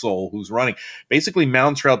lost soul who's running, basically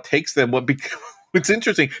Moundshroud takes them. What's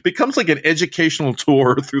interesting, becomes like an educational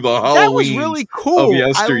tour through the Halloween. That was really cool. Of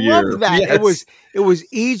yesteryear. I love that. Yes. It was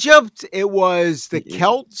Egypt. It was the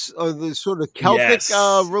Celts, the sort of Celtic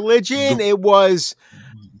religion. It was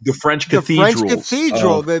the French cathedral.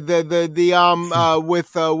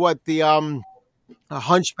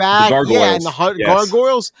 Hunchback, the and the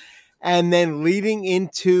gargoyles, and then leading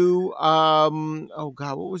into what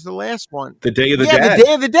was the last one? The Day of the Dead. The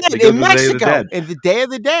Day of the Dead in Mexico, and the Day of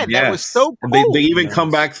the Dead. Yes. That was so cool. They even come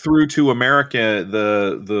back through to America.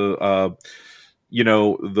 The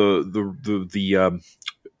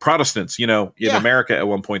Protestants, in America at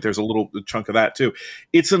one point. There's a little chunk of that too.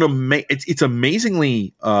 It's it's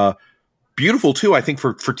amazingly beautiful too. I think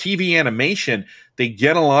for TV animation, they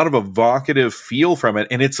get a lot of evocative feel from it,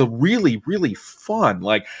 and it's a really, really fun.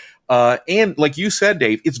 And like you said,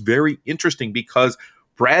 Dave, it's very interesting because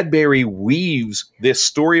Bradbury weaves this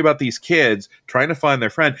story about these kids trying to find their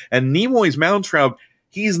friend, and Nimoy's Mountraub,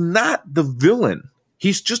 he's not the villain.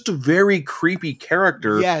 He's just a very creepy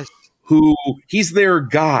character. Yes. Who he's their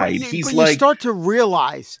guide. But he's you start to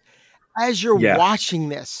realize as you're Yeah. watching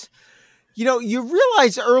this, you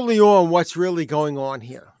realize early on what's really going on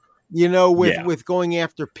here. With going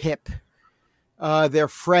after Pip, their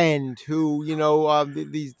friend, who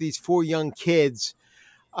these four young kids.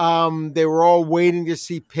 They were all waiting to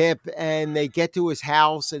see Pip, and they get to his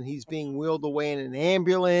house, and he's being wheeled away in an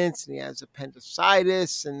ambulance, and he has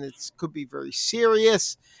appendicitis, and it could be very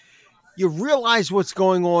serious. You realize what's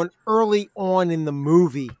going on early on in the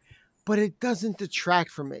movie, but it doesn't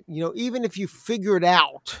detract from it. Even if you figured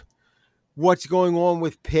out what's going on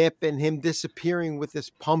with Pip and him disappearing with this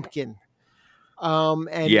pumpkin, and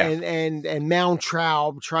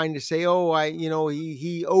Mountraub trying to say,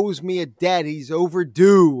 he owes me a debt. He's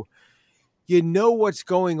overdue. You know what's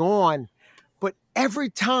going on. But every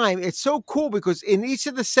time, it's so cool because in each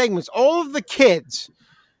of the segments, all of the kids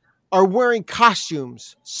are wearing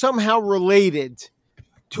costumes somehow related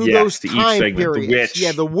to those time periods.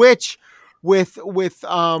 The witch with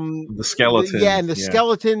the skeleton. The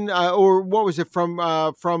skeleton, or what was it from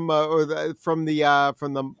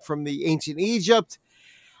the ancient Egypt,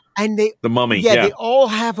 and the mummy. They all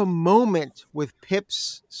have a moment with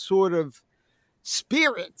Pip's sort of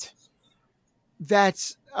spirit.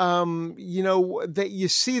 That's that you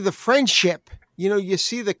see the friendship. You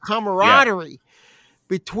see the camaraderie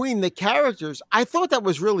between the characters. I thought that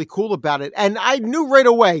was really cool about it. And I knew right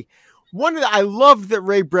away, I loved that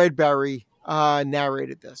Ray Bradbury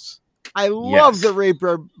narrated this. I love that Ray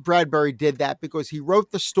Bradbury did that because he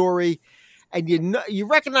wrote the story and you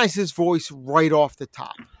recognize his voice right off the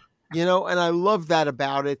top, and I love that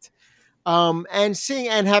about it. And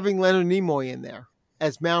having Leonard Nimoy in there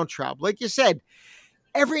as Mountraub. Like you said,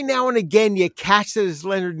 every now and again you catch it as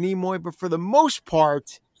Leonard Nimoy, but for the most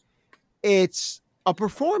part, it's a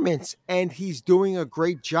performance, and he's doing a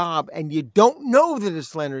great job, and you don't know that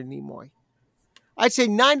it's Leonard Nimoy. I'd say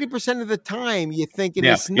 90% of the time you're thinking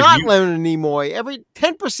it's not Leonard Nimoy. Every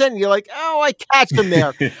 10% you're like, oh, I catch him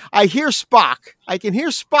there. I hear Spock. I can hear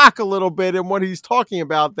Spock a little bit in what he's talking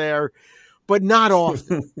about there, but not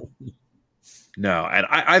often. No, and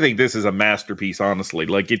I think this is a masterpiece, honestly.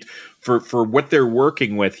 Like it for what they're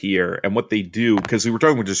working with here and what they do, because we were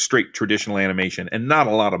talking about just straight traditional animation and not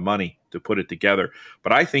a lot of money to put it together.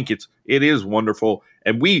 But I think it is wonderful.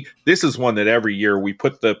 And this is one that every year we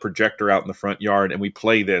put the projector out in the front yard and we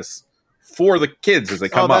play this for the kids as they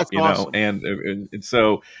come up, awesome. and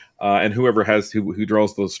so and whoever who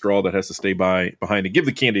draws the straw that has to stay behind and give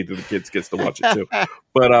the candy to the kids gets to watch it too.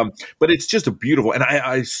 But it's just a beautiful, and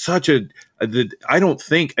I don't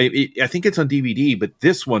think I think it's on DVD, but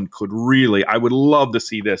this one could really, I would love to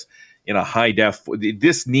see this in a high def.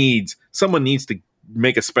 Someone needs to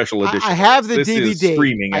make a special edition. I have the this DVD. Is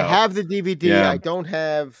streaming out. I have the DVD. Yeah. I don't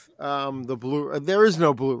have the Blu. There is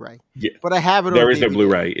no Blu-ray. Yeah, but I have it. There is no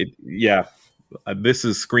Blu-ray. This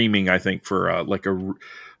is screaming. I think for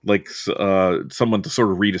someone to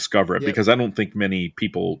sort of rediscover it, because I don't think many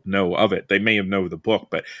people know of it. They may have known the book,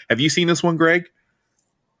 but have you seen this one, Greg?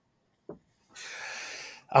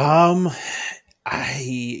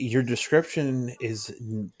 Your description is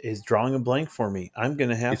drawing a blank for me. I'm going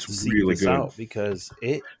to have to seek this out because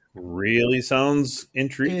it really sounds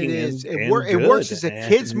intriguing. It is. It works as a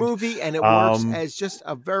kids movie, and it works as just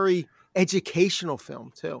a very educational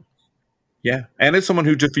film too. Yeah, and as someone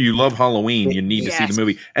who if you love Halloween, you need to see the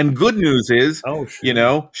movie. And good news is,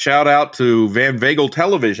 shout out to Van Vagel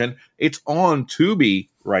Television. It's on Tubi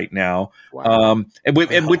right now,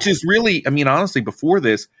 and which is really, I mean, honestly, before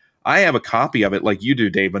this, I have a copy of it like you do,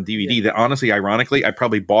 Dave, on DVD that honestly, ironically, I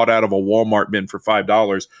probably bought out of a Walmart bin for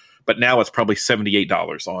 $5, but now it's probably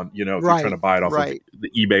 $78 on, if you're trying to buy it off of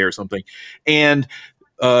the eBay or something. And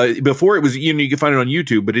before it was, you can find it on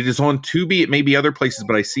YouTube, but it is on Tubi. It may be other places,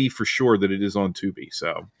 but I see for sure that it is on Tubi.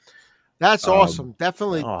 So that's awesome.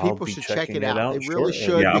 Definitely, people should check it out. They really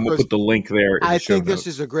should. Yeah, I'm gonna put the link there. I think this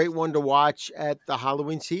is a great one to watch at the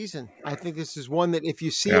Halloween season. I think this is one that if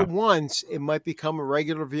you see it once, it might become a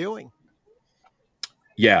regular viewing.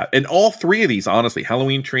 Yeah, and all three of these, honestly,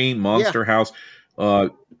 Halloween Tree, Monster House,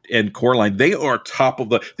 and Coraline, they are top of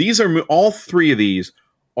the. All three of these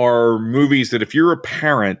are movies that if you're a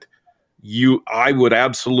parent, I would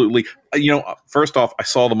absolutely. First off, I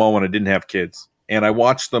saw them all when I didn't have kids. And I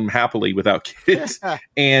watched them happily without kids,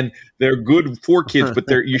 and they're good for kids, but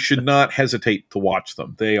you should not hesitate to watch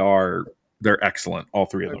them. They're excellent, all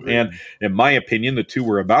three of them. And in my opinion, the two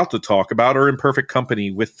we're about to talk about are in perfect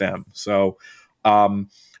company with them. So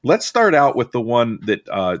Let's start out with the one that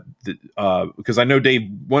because I know, Dave,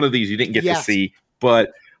 one of these you didn't get to see,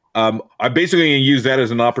 but I'm basically going to use that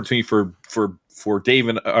as an opportunity for Dave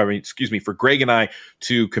and for Greg and I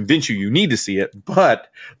to convince you need to see it. But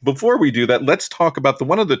before we do that, let's talk about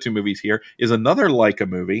one of the two movies here is another Laika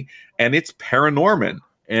movie, and it's Paranorman.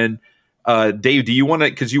 And Dave, do you want to,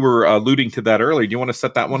 because you were alluding to that earlier, do you want to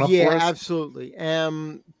set that one up for us? Yeah, absolutely.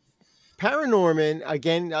 Paranorman,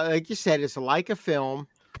 again, like you said, it's a Laika film.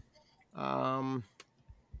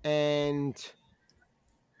 And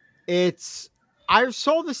I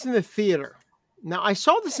saw this in the theater. Now, I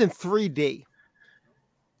saw this in 3D.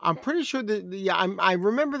 I'm pretty sure that I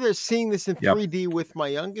remember seeing this in 3D with my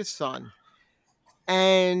youngest son,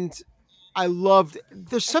 and I loved.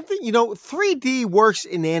 There's something 3D works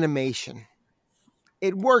in animation.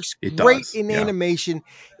 It works great in animation.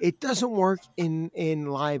 It doesn't work in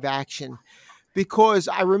live action, because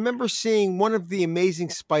I remember seeing one of the Amazing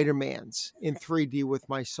Spider-Mans in 3D with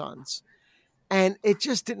my sons, and it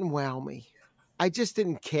just didn't wow me. I just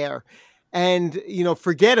didn't care, and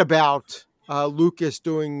forget about Lucas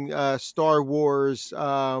doing Star Wars.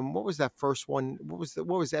 What was that first one? What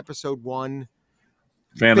was episode 1?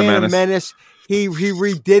 Phantom Menace. He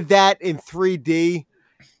redid that in 3D.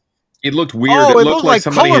 It looked weird. Oh, it looked like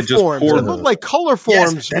somebody had just poured. It looked like color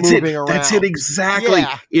forms moving around. That's it exactly.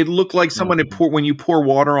 Yeah. It looked like someone had when you pour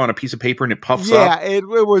water on a piece of paper and it puffs up. Yeah, it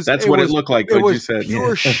was. That's what it looked like. It was you said.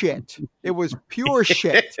 Pure shit. It was pure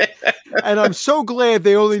shit. And I'm so glad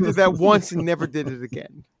they only did that once and never did it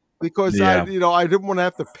again, because I didn't want to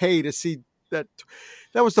have to pay to see that.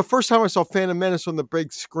 That was the first time I saw Phantom Menace on the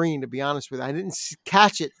big screen. To be honest with you, I didn't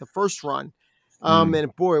catch it the first run,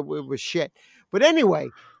 and boy, it was shit. But anyway.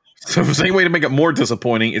 So the same way to make it more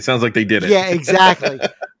disappointing, it sounds like they did it. Yeah, exactly.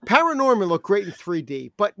 Paranorman looked great in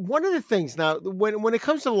 3D. But one of the things now, when it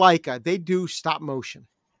comes to Laika, they do stop motion.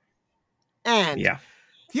 And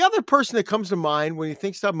the other person that comes to mind when you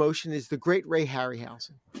think stop motion is the great Ray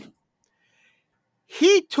Harryhausen.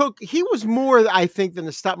 He was more, I think, than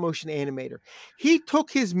a stop motion animator. He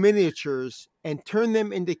took his miniatures and turned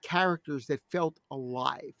them into characters that felt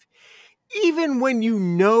alive. Even when you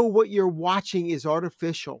know what you're watching is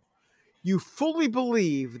artificial, you fully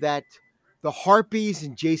believe that the Harpies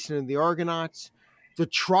in Jason and the Argonauts, the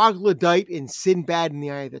Troglodyte in Sinbad and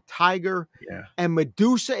the Eye of the Tiger, and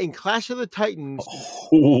Medusa in Clash of the Titans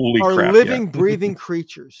are living, breathing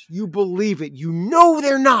creatures. You believe it. You know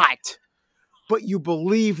they're not, but you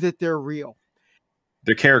believe that they're real.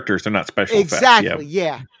 They're characters. They're not special effects. Exactly,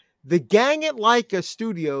 yeah. The gang at Laika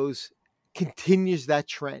Studios continues that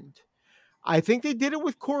trend. I think they did it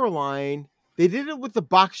with Coraline. They did it with the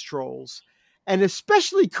Box Trolls, and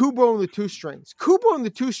especially Kubo and the Two Strings. Kubo and the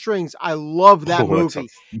Two Strings, I love that movie.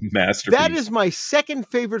 Masterpiece. That is my second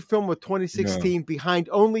favorite film of 2016, behind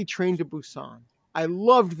only Train to Busan. I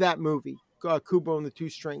loved that movie, Kubo and the Two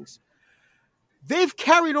Strings. They've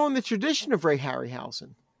carried on the tradition of Ray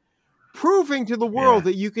Harryhausen, proving to the world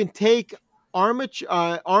that you can take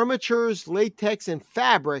armatures, latex, and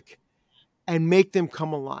fabric and make them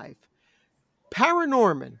come alive.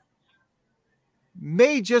 Paranorman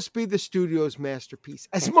may just be the studio's masterpiece.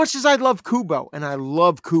 As much as I love Kubo, and I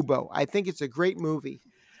love Kubo, I think it's a great movie.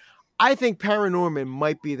 I think Paranorman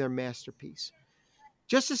might be their masterpiece.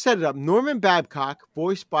 Just to set it up, Norman Babcock,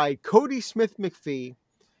 voiced by Cody Smith McPhee,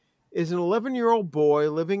 is an 11-year-old boy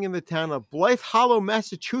living in the town of Blythe Hollow,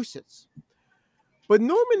 Massachusetts. But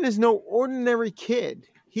Norman is no ordinary kid.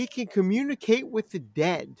 He can communicate with the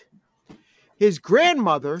dead. His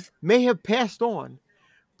grandmother may have passed on,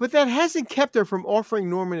 but that hasn't kept her from offering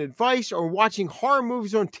Norman advice or watching horror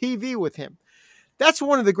movies on TV with him. That's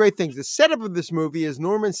one of the great things. The setup of this movie is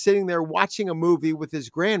Norman sitting there watching a movie with his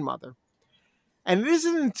grandmother. And it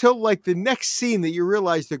isn't until like the next scene that you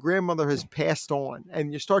realize the grandmother has passed on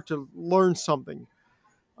and you start to learn something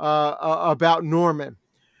about Norman.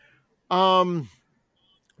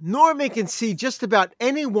 Norman can see just about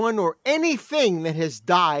anyone or anything that has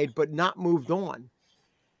died but not moved on.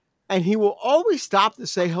 And he will always stop to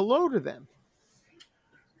say hello to them.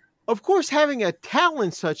 Of course, having a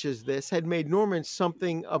talent such as this had made Norman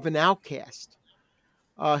something of an outcast.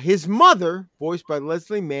 His mother, voiced by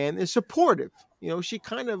Leslie Mann, is supportive. She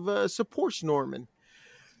kind of supports Norman.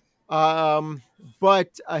 But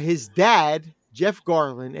his dad, Jeff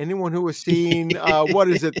Garlin, anyone who has seen,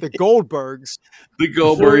 the Goldbergs. The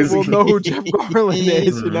Goldbergs. will know who Jeff Garlin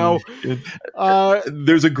is,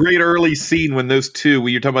 There's a great early scene when those two,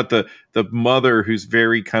 when you're talking about the mother who's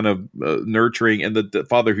very kind of nurturing and the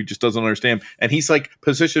father who just doesn't understand. And he's like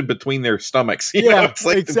positioned between their stomachs.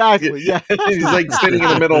 Exactly. Yeah. He's like sitting in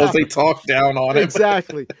the middle as they talk down on him.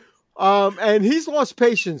 Exactly. And he's lost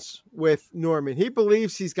patience with Norman. He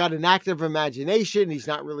believes he's got an active imagination. He's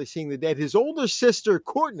not really seeing the dead. His older sister,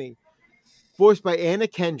 Courtney, voiced by Anna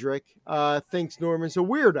Kendrick, thinks Norman's a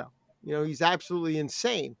weirdo. You know, he's absolutely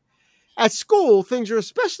insane. At school, things are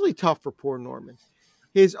especially tough for poor Norman.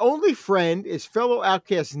 His only friend is fellow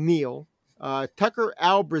outcast Neil, Tucker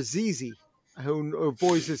Albrazizi, who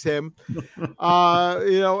voices him.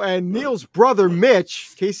 And Neil's brother,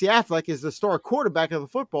 Mitch, Casey Affleck, is the star quarterback of the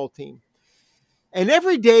football team. And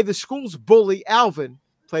every day, the school's bully, Alvin,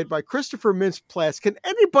 played by Christopher Mintz-Plasse. Can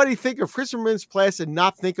anybody think of Christopher Mintz-Plasse and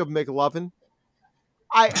not think of McLovin?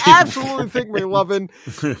 I absolutely think McLovin.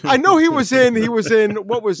 I know he was in,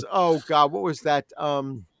 what was that?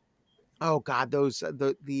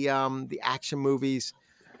 The action movies.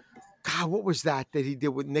 God, what was that he did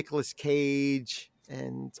with Nicolas Cage?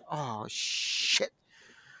 And shit.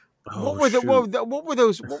 What were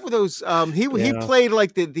those? He played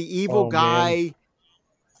like the evil guy. Man.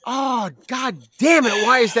 Oh, God damn it.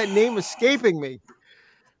 Why is that name escaping me?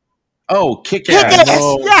 Oh, Kick-Ass.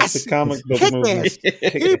 Yes. The comic book Kick-Ass.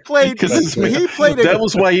 movie. He played that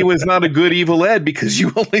was why he was not a good evil Ed, because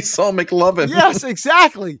you only saw McLovin. Yes,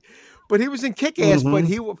 exactly. But he was in Kick-Ass, but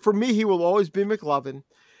he will always be McLovin.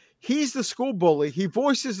 He's the school bully. He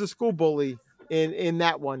voices the school bully in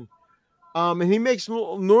that one. And he makes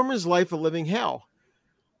Norman's life a living hell.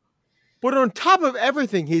 But on top of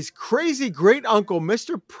everything, his crazy great uncle,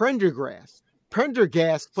 Mr. Prendergast,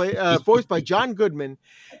 voiced by John Goodman,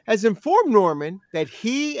 has informed Norman that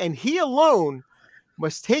he and he alone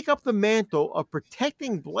must take up the mantle of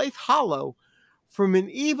protecting Blythe Hollow from an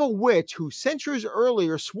evil witch who centuries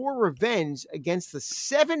earlier swore revenge against the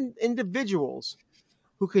 7 individuals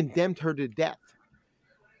who condemned her to death.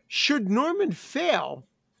 Should Norman fail,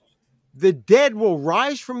 the dead will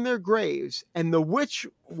rise from their graves and the witch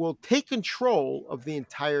will take control of the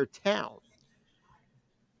entire town.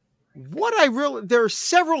 There are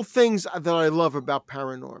several things that I love about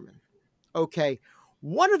Paranorman. Okay.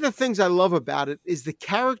 One of the things I love about it is the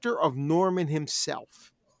character of Norman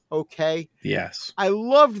himself. Okay. Yes. I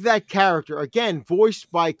loved that character. Again,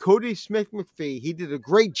 voiced by Cody Smith-McPhee. He did a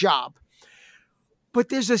great job. But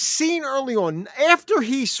there's a scene early on, after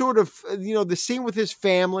he sort of, the scene with his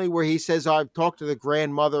family where he says, I've talked to the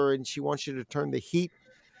grandmother and she wants you to turn the heat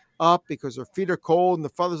up because her feet are cold. And the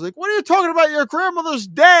father's like, what are you talking about? Your grandmother's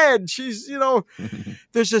dead. She's,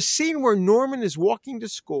 There's a scene where Norman is walking to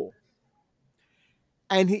school.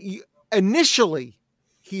 And he's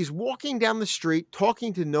walking down the street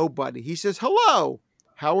talking to nobody. He says, hello,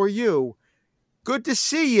 how are you? Good to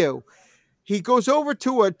see you. He goes over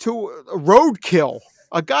to a roadkill,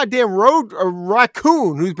 a goddamn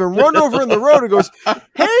raccoon who's been run over in the road, and goes,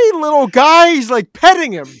 hey, little guy. He's like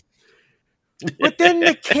petting him. But then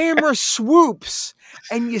the camera swoops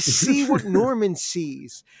and you see what Norman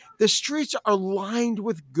sees. The streets are lined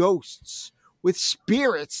with ghosts, with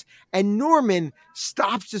spirits, and Norman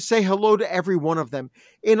stops to say hello to every one of them.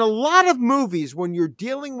 In a lot of movies, when you're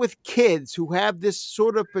dealing with kids who have this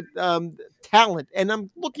sort of talent, and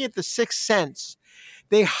I'm looking at The Sixth Sense,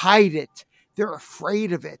 they hide it. They're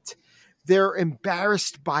afraid of it. They're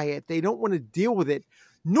embarrassed by it. They don't want to deal with it.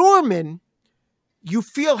 Norman, you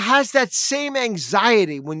feel, has that same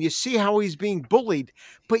anxiety when you see how he's being bullied,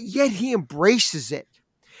 but yet he embraces it.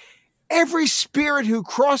 Every spirit who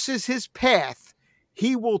crosses his path,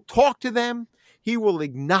 he will talk to them. He will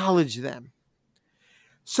acknowledge them.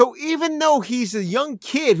 So even though he's a young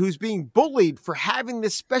kid who's being bullied for having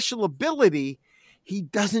this special ability, he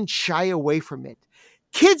doesn't shy away from it.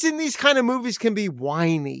 Kids in these kind of movies can be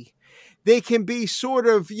whiny. They can be sort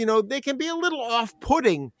of, they can be a little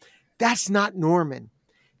off-putting. That's not Norman.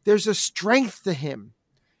 There's a strength to him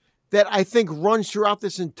that I think runs throughout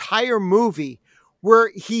this entire movie,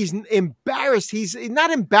 where he's embarrassed. He's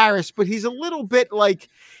not embarrassed, but he's a little bit like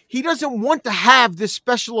he doesn't want to have this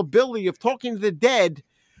special ability of talking to the dead,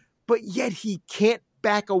 but yet he can't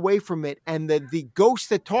back away from it. And the ghosts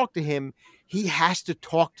that talk to him, he has to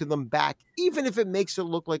talk to them back, even if it makes him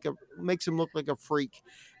look like a freak.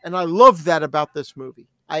 And I love that about this movie.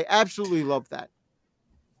 I absolutely love that.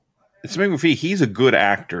 McPhee, he's a good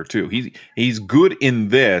actor too. He's good in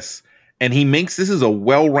this. And he makes this as a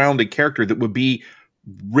well-rounded character that would be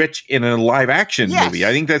rich in a live-action movie.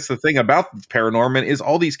 I think that's the thing about Paranorman, is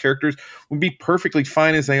all these characters would be perfectly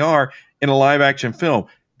fine as they are in a live-action film.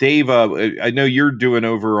 Dave, I know you're doing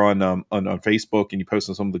over on Facebook, and you post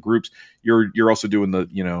on some of the groups. You're also doing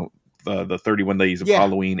the 31 Days of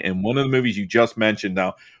Halloween, and one of the movies you just mentioned.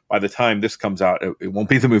 Now, by the time this comes out, it won't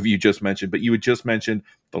be the movie you just mentioned, but you had just mentioned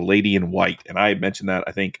The Lady in White, and I had mentioned that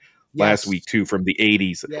I think last week too, from the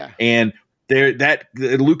 80s. Yeah. And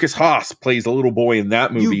Lucas Haas plays a little boy in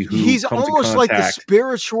that movie. He's almost like the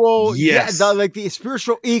spiritual, like the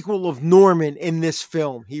spiritual equal of Norman in this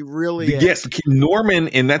film. He really is. Yes, Norman,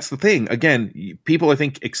 and that's the thing. Again, people I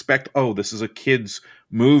think expect, this is a kid's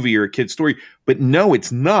movie or a kid's story, but no,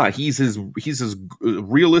 it's not. He's as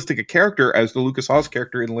realistic a character as the Lucas Haas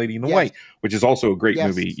character in Lady in the White, which is also a great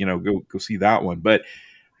movie. Go see that one. But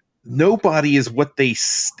nobody is what they.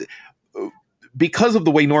 Because of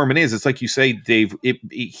the way Norman is, it's like you say, Dave.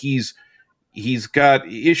 He's got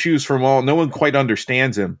issues from all. No one quite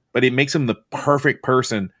understands him, but it makes him the perfect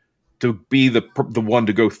person to be the one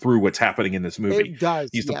to go through what's happening in this movie. It does.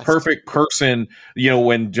 He's the perfect person.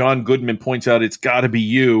 When John Goodman points out it's got to be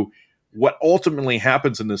you. What ultimately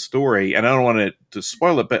happens in this story, and I don't want to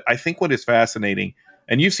spoil it, but I think what is fascinating,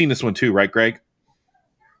 and you've seen this one too, right, Greg?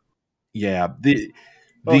 Yeah.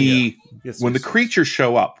 When the creatures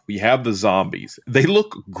show up, we have the zombies. They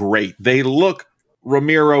look great. They look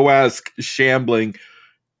Romero-esque, shambling,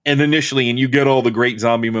 and you get all the great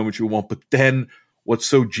zombie moments you want. But then what's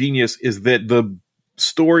so genius is that the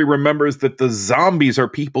story remembers that the zombies are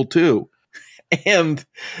people too. And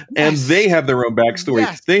they have their own backstory.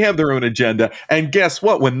 Yes. They have their own agenda. And guess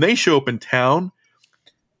what? When they show up in town,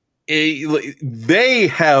 they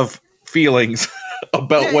have feelings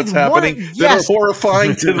about what's happening that are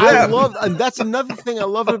horrifying to them. And that's another thing I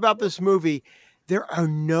love about this movie. There are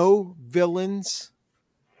no villains.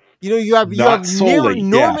 You have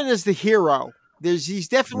Norman as the hero. He's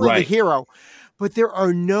definitely the hero, but there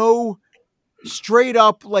are no straight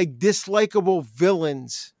up dislikable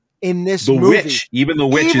villains in this movie. Witch, even the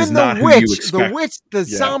witch is not who you expect. The witch, the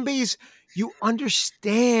zombies, you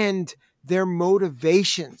understand their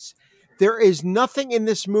motivations. There is nothing in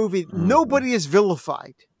this movie. Nobody is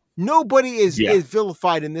vilified. Nobody is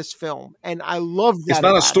vilified in this film. And I love that. It's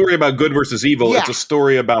not a story about good versus evil. Yeah. It's a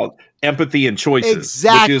story about empathy and choices.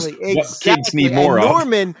 Exactly. Which is what kids need more of.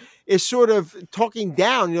 Norman is sort of talking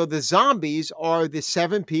down. The zombies are the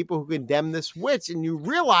 7 people who condemn this witch. And you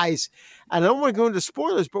realize, and I don't want to go into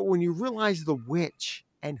spoilers, but when you realize the witch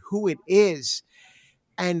and who it is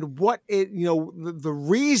and what it, the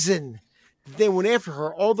reason they went after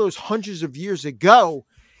her all those hundreds of years ago,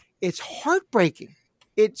 it's heartbreaking.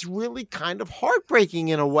 It's really kind of heartbreaking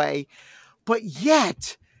in a way, but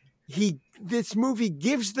yet this movie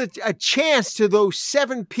gives a chance to those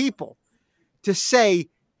 7 people to say,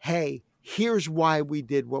 hey, here's why we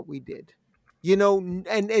did what we did. And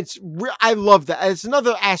I love that. It's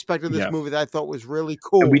another aspect of this movie that I thought was really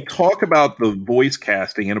cool. And we talk about the voice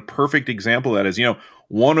casting, and a perfect example of that is,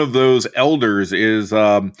 one of those elders is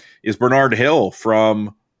Bernard Hill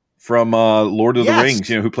from Lord of the Rings,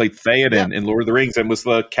 who played Theoden in Lord of the Rings and was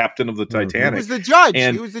the captain of the Titanic. He was the judge.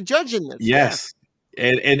 He was the judge in this. Yes.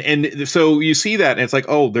 And so you see that, and it's like,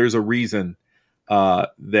 there's a reason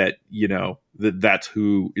that that's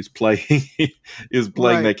who is playing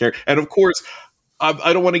that character. And of course,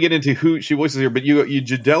 I don't want to get into who she voices here, but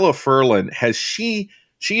Jadella Ferland she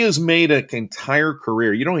has made an entire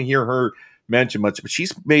career. You don't hear her mention much, but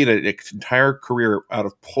she's made an entire career out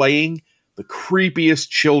of playing the creepiest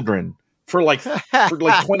children for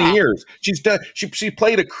 20 years. She's done. She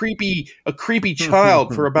played a creepy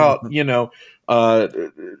child for about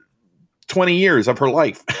 20 years of her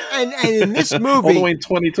life. And in this movie, all the way in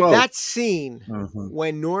 2012, that scene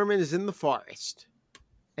when Norman is in the forest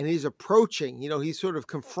and he's approaching, he's sort of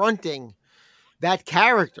confronting that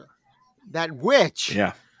character, that witch.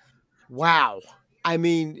 Yeah. Wow. I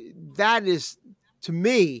mean, that is, to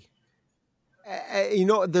me,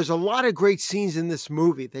 there's a lot of great scenes in this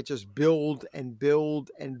movie that just build and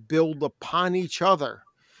build and build upon each other.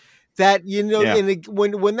 That,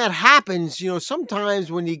 when that happens,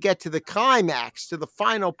 sometimes when you get to the climax, to the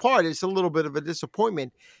final part, it's a little bit of a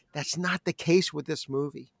disappointment. That's not the case with this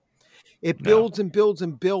movie. It builds and builds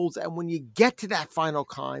and builds. And when you get to that final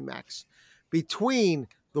climax between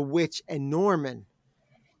the witch and Norman,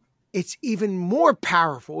 it's even more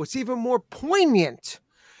powerful. It's even more poignant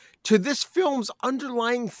to this film's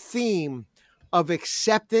underlying theme of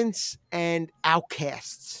acceptance and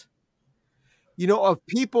outcasts. Of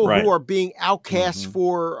people who are being outcasts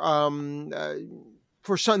for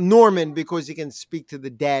son Norman because he can speak to the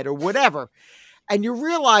dead or whatever. And you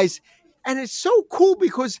realize, and it's so cool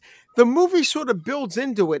because the movie sort of builds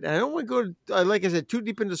into it. And I don't want to go, like I said, too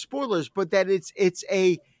deep into spoilers, but that it's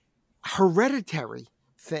a hereditary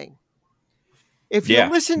thing. If you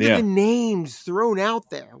listen to the names thrown out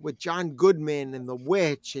there with John Goodman and the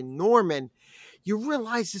witch and Norman, you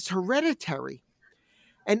realize it's hereditary.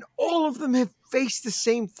 And all of them have faced the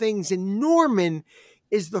same things. And Norman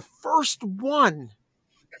is the first one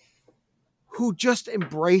who just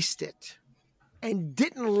embraced it. and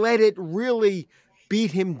didn't let it really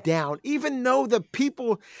beat him down. Even though the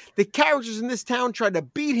characters in this town tried to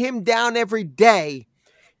beat him down every day,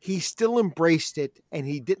 he still embraced it and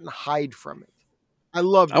he didn't hide from it. I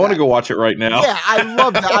love that. I want to go watch it right now. Yeah, I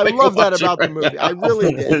love that. I love that about the movie. I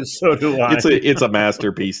really did. So do I. It's a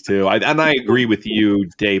masterpiece too. And I agree with you,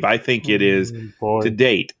 Dave. I think it is to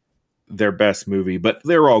date their best movie, but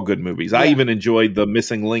they're all good movies. Yeah. I even enjoyed the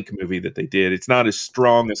Missing Link movie that they did. It's not as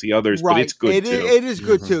strong as the others, but it's good too. It is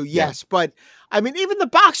good too, yes. Yeah. But I mean, even the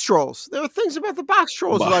box trolls. There are things about the box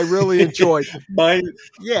trolls that I really enjoyed. My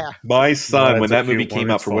son, when that movie came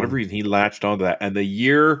out, for whatever reason, he latched onto that. And that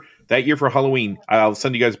year for Halloween, I'll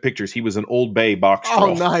send you guys pictures. He was an Old Bay box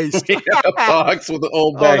troll. Oh, nice! He had a box with an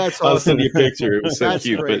Old Bay. That's awesome. I'll send you a picture. It was so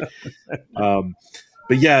cute. Great.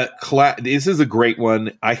 But yeah, this is a great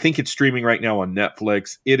one. I think it's streaming right now on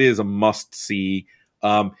Netflix. It is a must-see.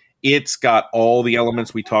 It's got all the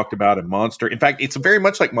elements we talked about in Monster. In fact, it's very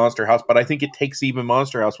much like Monster House, but I think it takes even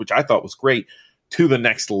Monster House, which I thought was great, to the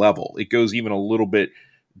next level. It goes even a little bit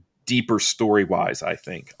deeper story-wise, I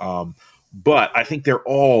think. But I think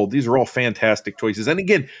these are all fantastic choices. And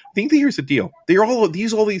again, I think that here's the deal. All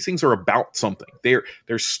these things are about something.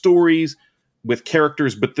 They're stories with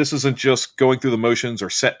characters, but this isn't just going through the motions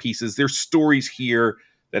or set pieces. There's stories here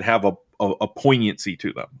that have a poignancy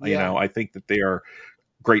to them. Yeah. You know, I think that they are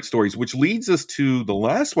great stories, which leads us to the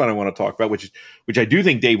last one I want to talk about, which I do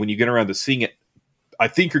think, Dave, when you get around to seeing it, I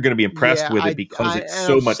think you're going to be impressed with it because it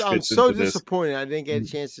so much fits into this. I'm so disappointed I didn't get a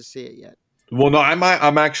chance to see it yet. Well, no,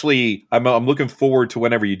 I'm looking forward to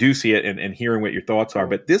whenever you do see it and hearing what your thoughts are.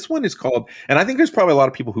 But this one is called, and I think there's probably a lot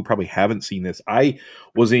of people who probably haven't seen this. I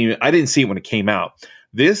didn't see it when it came out.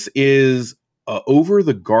 This is Over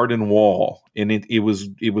the Garden Wall, and it was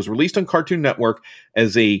released on Cartoon Network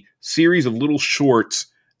as a series of little shorts.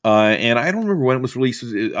 And I don't remember when it was released. I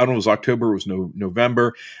don't know, it was October, it was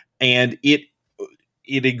November, and it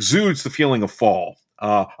exudes the feeling of fall.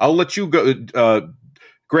 I'll let you go.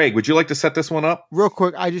 Greg, would you like to set this one up? Real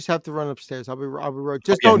quick, I just have to run upstairs. I'll be right.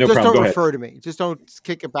 Just don't refer to me. Just don't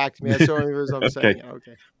kick it back to me. That's the only reason I'm saying.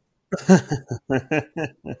 Okay.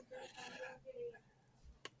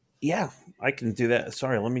 Yeah, I can do that.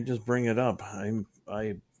 Sorry, let me just bring it up. I mean,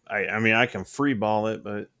 I can free ball it,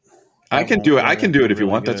 but I can do it. I can do it if you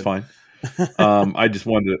want. Good. That's fine. I just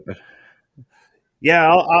wanted to.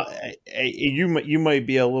 Yeah, you might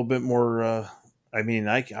be a little bit more. I mean,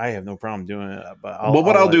 I have no problem doing it. But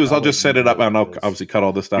I'll do is I'll just set it up, and I'll obviously cut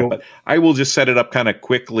all this stuff. But I will just set it up kind of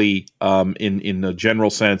quickly, in the general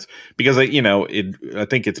sense, because I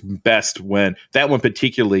think it's best when that one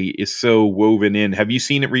particularly is so woven in. Have you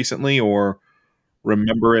seen it recently or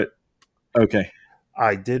remember it? Okay,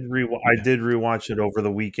 I did rewatch it over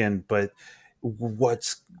the weekend, but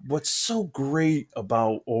what's so great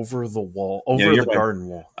about Over the Garden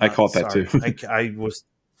Wall? I caught that too. I was.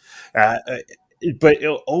 But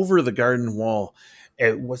Over the Garden Wall,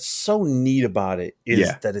 what's so neat about it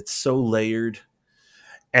is that it's so layered,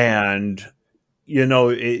 and for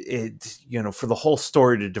the whole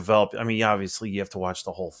story to develop. I mean, obviously you have to watch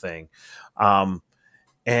the whole thing,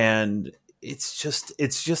 and it's just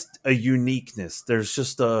a uniqueness. There's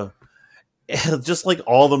just like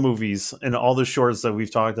all the movies and all the shorts that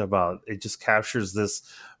we've talked about, it just captures this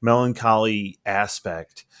melancholy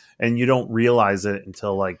aspect, and you don't realize it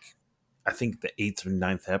until like, I think the 8th or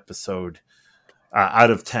 9th episode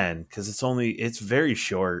out of 10, because it's very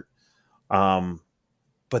short. But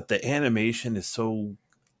the animation is so,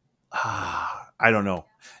 I don't know.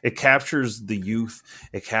 It captures the youth.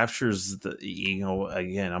 It captures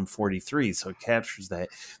again, I'm 43, so it captures that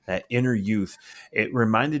inner youth. It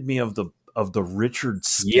reminded me of the Richard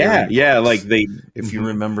Scarry books, like if you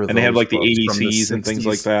remember, and they have like the ABCs and things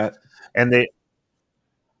like that, and they.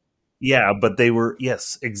 Yeah, but they were,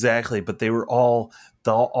 yes, exactly. But they were all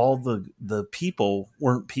the people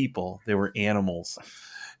weren't people; they were animals.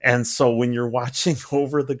 And so when you're watching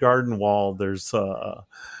Over the Garden Wall, there's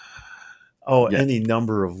any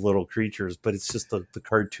number of little creatures, but it's just the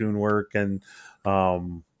cartoon work, and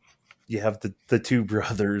you have the two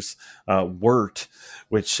brothers, Wirt,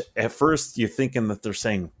 which at first you're thinking that they're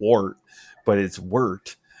saying Wart, but it's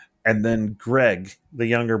Wirt. And then Greg, the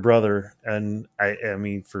younger brother, and I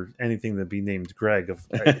mean, for anything to be named Greg, it's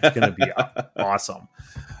going to be awesome.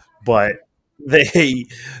 But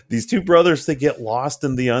these two brothers, they get lost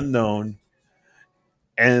in the unknown,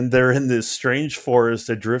 and they're in this strange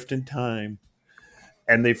forest adrift in time,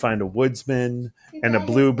 and they find a woodsman and a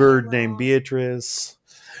bluebird named Beatrice,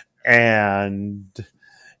 and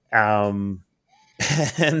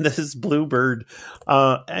And this bluebird,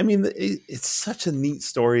 I mean, it's such a neat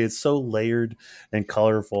story. It's so layered and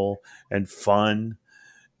colorful and fun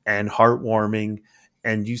and heartwarming.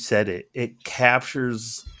 And you said it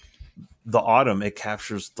captures the autumn, it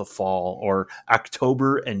captures the fall, or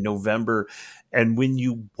October and November. And when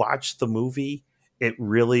you watch the movie, it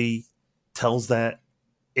really tells that,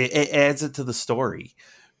 it adds it to the story,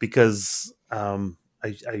 because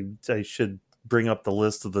I should bring up the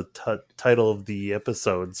list of the title of the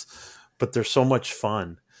episodes, but they're so much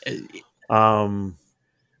fun. And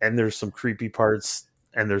there's some creepy parts,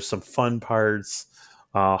 and there's some fun parts,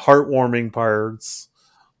 heartwarming parts,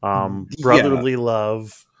 brotherly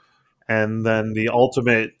love, and then the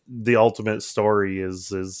ultimate story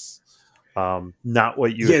is not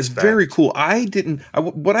what you expect. It's very cool.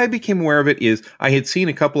 What I became aware of it is I had seen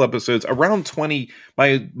a couple episodes around 20.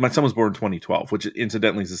 My son was born in 2012, which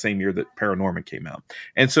incidentally is the same year that Paranorman came out.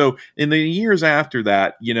 And so in the years after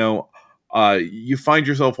that, you find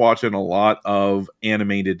yourself watching a lot of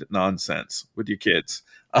animated nonsense with your kids.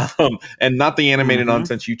 And not the animated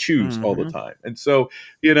nonsense you choose all the time. And so,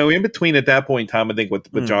 in between at that point in time, I think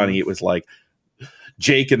with Johnny, it was like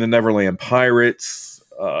Jake and the Neverland Pirates.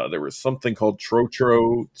 There was something called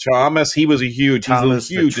Trotro. Thomas, he's huge and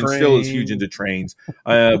still is huge into trains.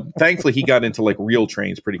 Thankfully, he got into like real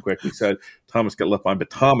trains pretty quickly. Said Thomas got left behind, but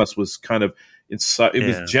Thomas was kind of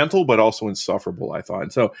was gentle, but also insufferable, I thought.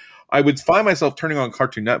 And so I would find myself turning on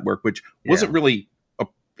Cartoon Network, which wasn't really.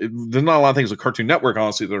 There's not a lot of things with Cartoon Network,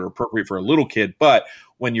 honestly, that are appropriate for a little kid. But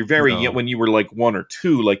when you're when you were like 1 or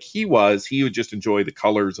 2, like he would just enjoy the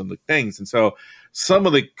colors and the things. And so some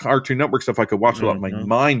of the Cartoon Network stuff I could watch without my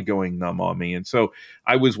mind going numb on me. And so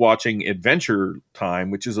I was watching Adventure Time,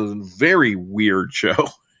 which is a very weird show.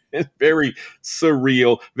 It's very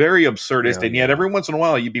surreal, very absurdist. And yet every once in a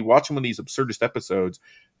while you'd be watching one of these absurdist episodes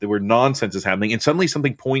that were nonsense is happening. And suddenly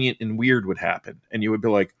something poignant and weird would happen. And you would be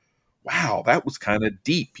like, wow, that was kind of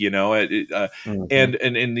deep,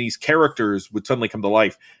 and these characters would suddenly come to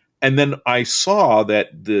life. And then I saw that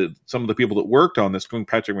some of the people that worked on this, including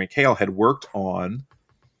Patrick McHale, had worked on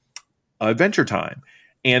Adventure Time.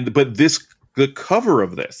 But the cover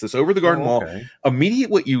of this Over the Garden Wall,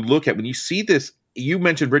 immediately what you look at when you see this, you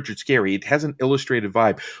mentioned Richard Scarry. It has an illustrated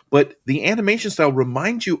vibe, but the animation style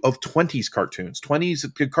reminds you of 20s cartoons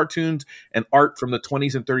and art from the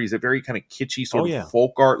 20s and 30s, a very kind of kitschy sort of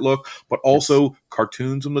folk art look, but also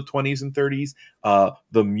cartoons from the 20s and 30s.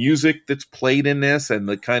 The music that's played in this and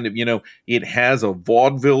the kind of, it has a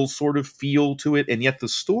vaudeville sort of feel to it. And yet the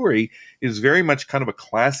story is very much kind of a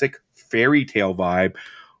classic fairy tale vibe,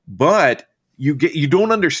 but you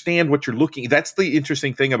don't understand what you're looking. That's the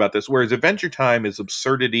interesting thing about this. Whereas Adventure Time is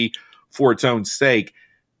absurdity for its own sake.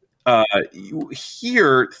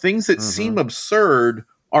 Here, things that seem absurd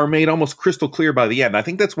are made almost crystal clear by the end. I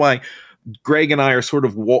think that's why Greg and I are sort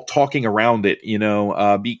of talking around it,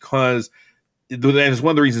 because and it's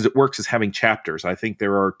one of the reasons it works is having chapters. I think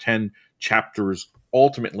there are 10 chapters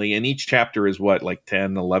ultimately, and each chapter is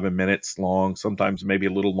 10, 11 minutes long, sometimes maybe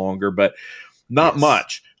a little longer, but not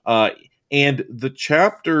much. And the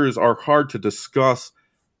chapters are hard to discuss.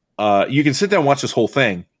 You can sit down and watch this whole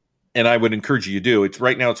thing, and I would encourage you to do.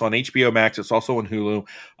 Right now it's on HBO Max. It's also on Hulu.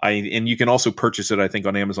 And you can also purchase it, I think,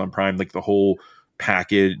 on Amazon Prime, like the whole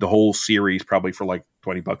package, the whole series, probably for like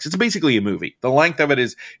 $20. It's basically a movie. The length of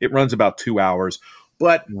it runs about 2 hours.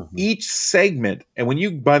 But each segment,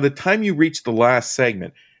 and by the time you reach the last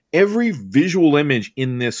segment, every visual image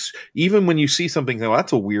in this, even when you see something,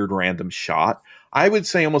 that's a weird random shot, I would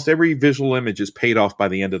say almost every visual image is paid off by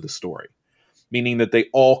the end of the story, meaning that they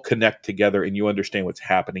all connect together and you understand what's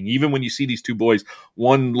happening. Even when you see these two boys,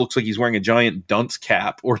 one looks like he's wearing a giant dunce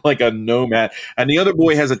cap or like a nomad, and the other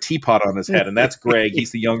boy has a teapot on his head, and that's Greg.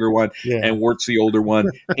 He's the younger one, and Wirt's the older one.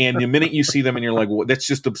 And the minute you see them and you're like, well, that's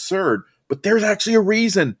just absurd. But there's actually a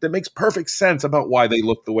reason that makes perfect sense about why they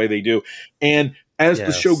look the way they do. And as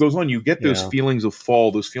the show goes on, you get those feelings of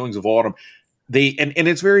fall, those feelings of autumn. And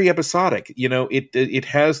it's very episodic. It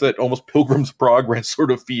has that almost Pilgrim's Progress sort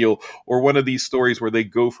of feel, or one of these stories where they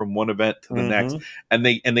go from one event to the next, and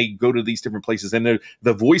they go to these different places. And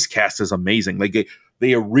the voice cast is amazing. Like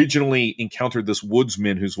they originally encountered this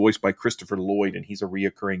woodsman who's voiced by Christopher Lloyd, and he's a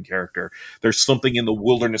reoccurring character. There's something in the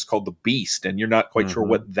wilderness called the Beast, and you're not quite sure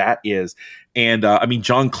what that is. And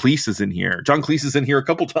John Cleese is in here. John Cleese is in here a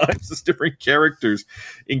couple times as different characters,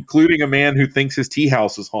 including a man who thinks his tea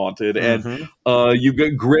house is haunted. And you've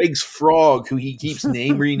got Greg's frog, who he keeps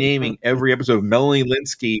renaming every episode. Melanie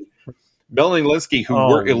Linsky,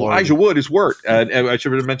 who Elijah Wood is Wirt. And I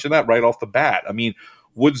should have mentioned that right off the bat. I mean,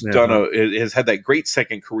 Wood's has had that great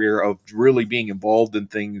second career of really being involved in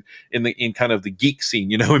things in kind of the geek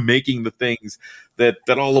scene, and making the things that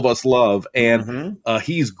all of us love. And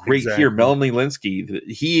he's great here. Melanie Lynskey,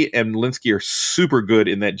 he and Lynskey are super good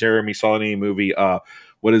in that Jeremy Saulnier movie.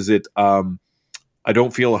 What is it? I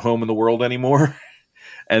Don't Feel at Home in the World Anymore.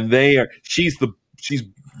 And she's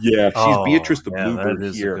Beatrice the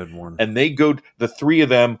Bluebird here. And the three of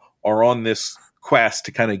them are on this quest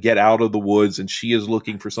to kind of get out of the woods, and she is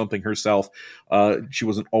looking for something herself. She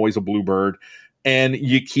wasn't always a bluebird, and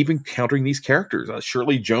you keep encountering these characters.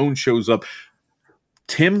 Shirley Jones shows up.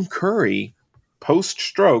 Tim Curry,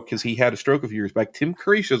 post-stroke, because he had a stroke a few years back, Tim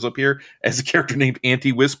Curry shows up here as a character named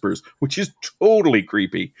Auntie Whispers, which is totally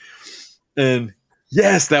creepy. And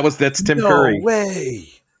yes, that's Tim Curry. No way.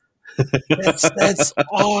 That's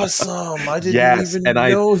awesome. I didn't even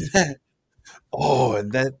know that. Oh,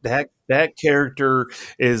 and that character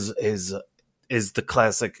is the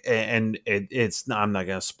classic, and it's I'm not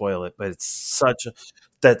going to spoil it, but it's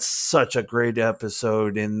such a great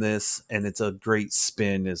episode in this, and it's a great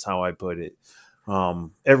spin, is how I put it.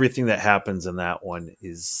 Everything that happens in that one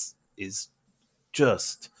is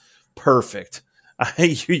just perfect.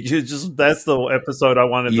 That's the episode I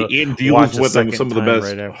wanted to it deals with some of the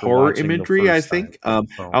best horror imagery, I think.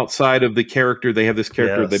 Outside of the character, they have this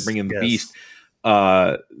character they bring in the Beast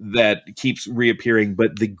that keeps reappearing,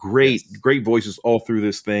 but the great voices all through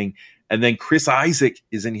this thing. And then Chris Isaac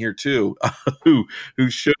is in here too, who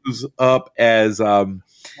shows up as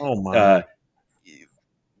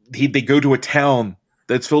they go to a town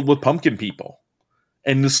that's filled with pumpkin people.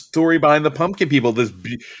 And the story behind the pumpkin people,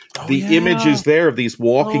 images there of these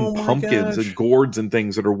walking pumpkins and gourds and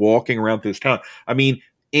things that are walking around this town. I mean,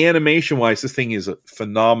 animation-wise, this thing is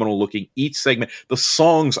phenomenal looking. Each segment, the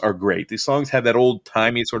songs are great. These songs have that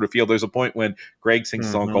old-timey sort of feel. There's a point when Greg sings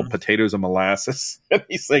a song called "Potatoes and Molasses," and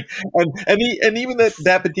he's like, and even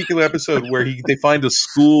that particular episode where they find a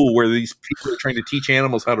school where these people are trying to teach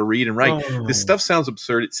animals how to read and write. This stuff sounds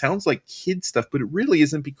absurd. It sounds like kid stuff, but it really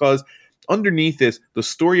isn't, because underneath this, the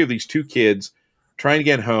story of these two kids trying to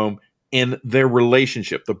get home and their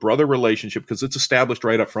relationship, the brother relationship, because it's established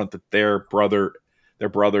right up front that they're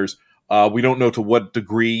brothers. We don't know to what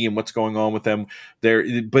degree and what's going on with them there,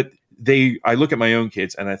 but I look at my own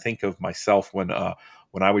kids and I think of myself when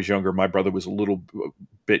I was younger. My brother was a little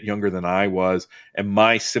bit younger than I was, and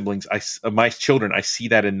my siblings, my children, I see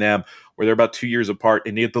that in them, where they're about 2 years apart,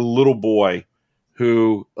 and they have the little boy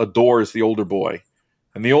who adores the older boy.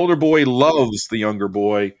 And the older boy loves the younger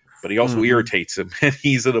boy, but he also irritates him. And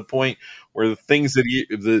he's at a point where the things that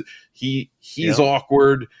he's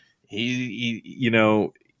awkward. He's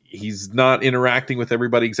not interacting with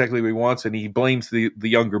everybody exactly what he wants, and he blames the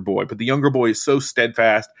younger boy. But the younger boy is so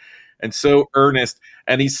steadfast and so earnest,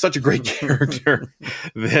 and he's such a great character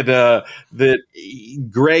that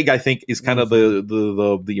Greg, I think, is kind of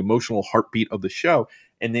the emotional heartbeat of the show.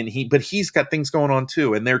 And then he's got things going on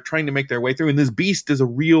too, and they're trying to make their way through. And this Beast is a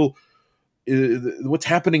real. What's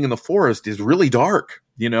happening in the forest is really dark,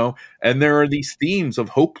 and there are these themes of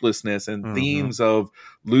hopelessness and themes of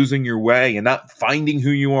losing your way and not finding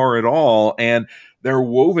who you are at all. And they're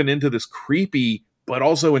woven into this creepy but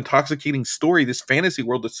also intoxicating story, this fantasy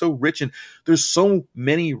world that's so rich, and there's so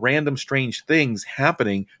many random strange things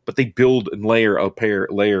happening, but they build and layer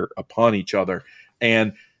upon each other.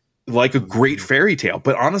 And like a great fairy tale.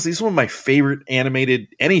 But honestly, it's one of my favorite animated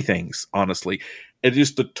anythings, honestly. It's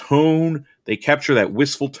just the tone. They capture that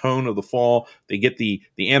wistful tone of the fall. They get the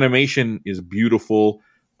animation is beautiful.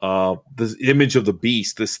 The image of the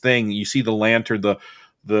Beast, this thing, you see the lantern,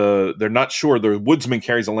 they're not sure. The woodsman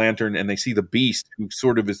carries a lantern, and they see the Beast, who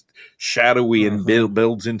sort of is shadowy and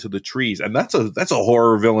builds into the trees. And that's a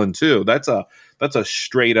horror villain too. That's a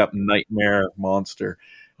straight up nightmare monster.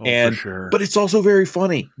 For sure. But it's also very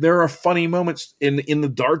funny. There are funny moments in the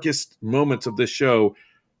darkest moments of this show.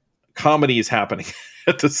 Comedy is happening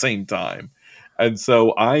at the same time. And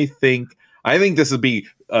so I think this would be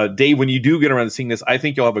Dave, when you do get around to seeing this, I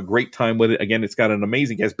think you'll have a great time with it. Again, it's got an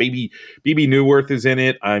amazing cast. Bebe Neuwirth is in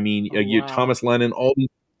it. I mean, Thomas Lennon, all these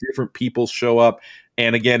different people show up.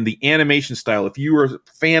 And again, the animation style, if you are a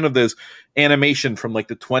fan of this animation from like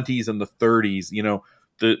the 20s and the 30s,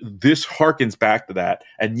 this harkens back to that,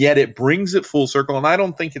 and yet it brings it full circle. And I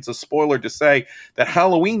don't think it's a spoiler to say that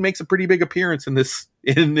Halloween makes a pretty big appearance in this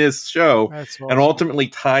show. That's awesome. And ultimately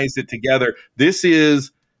ties it together. This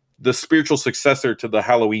is the spiritual successor to the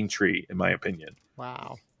Halloween tree, in my opinion.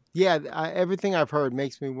 Wow. Yeah, everything I've heard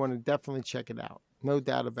makes me want to definitely check it out. No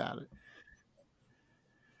doubt about it.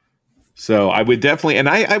 So I would definitely, and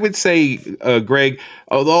I would say, Greg,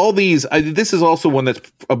 all these, this is also one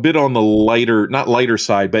that's a bit on the not lighter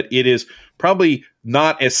side, but it is probably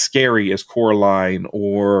not as scary as Coraline,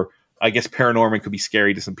 or I guess Paranorman could be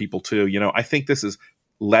scary to some people too. I think this is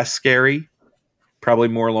less scary, probably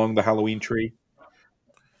more along the Halloween tree.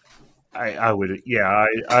 I would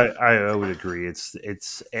agree.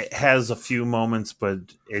 It has a few moments, but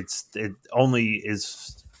it only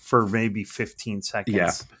is for maybe 15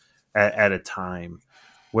 seconds at a time,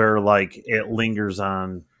 where like it lingers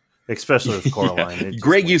on, especially with Coraline.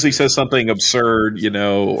 Greg usually says something absurd, around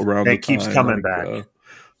the time. It keeps coming back.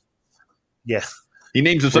 Yeah. He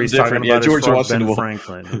names him something different. Yeah, George Washington.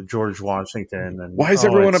 Franklin, George Washington. And why is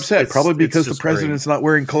everyone upset? Probably because the president's not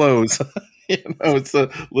wearing clothes. It's the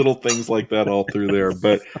little things like that all through there.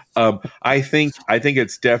 But I think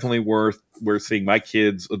it's definitely worth seeing. My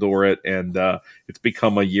kids adore it, and it's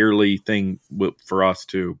become a yearly thing for us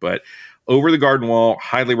too. But Over the Garden Wall,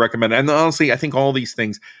 highly recommend. And honestly, I think all these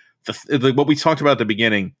things, what we talked about at the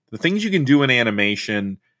beginning, the things you can do in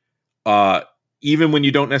animation, even when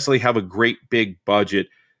you don't necessarily have a great big budget,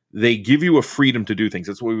 they give you a freedom to do things.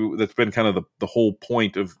 That's been kind of the whole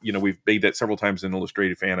point of, we've made that several times in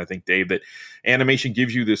Illustrated Fan, I think, Dave, that animation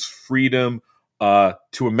gives you this freedom to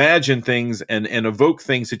imagine things and evoke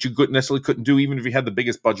things that you couldn't do even if you had the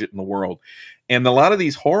biggest budget in the world. And a lot of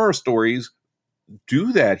these horror stories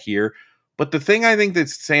do that here. But the thing I think that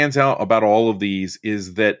stands out about all of these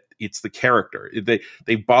is that it's the character.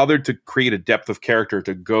 They bothered to create a depth of character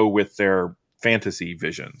to go with their fantasy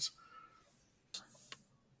visions.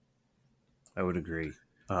 I would agree.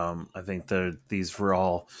 I think that these were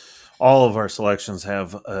all of our selections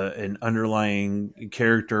have an underlying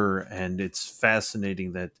character, and it's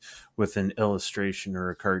fascinating that with an illustration or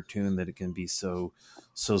a cartoon that it can be so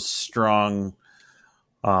strong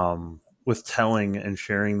with telling and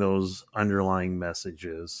sharing those underlying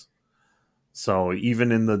messages. So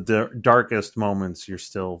even in the darkest moments, you're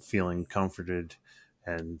still feeling comforted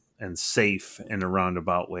and safe in a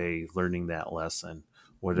roundabout way, learning that lesson.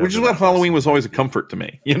 Which is what Halloween was always a comfort to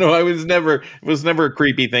me. It was never a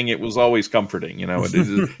creepy thing. It was always comforting. It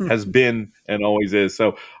has been and always is.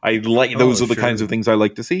 So I like those are the kinds of things I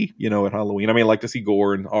like to see. At Halloween. I mean, I like to see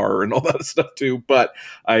gore and horror and all that stuff too. But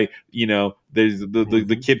there's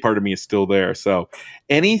the kid part of me is still there. So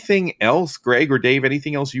anything else, Greg or Dave?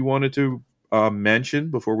 Anything else you wanted to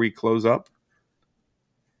mention before we close up?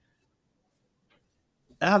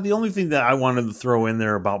 The only thing that I wanted to throw in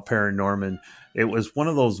there about Paranorman, it was one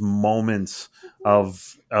of those moments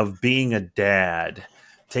of being a dad,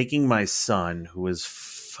 taking my son, who was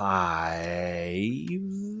 5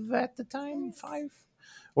 at the time, 5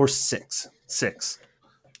 or 6.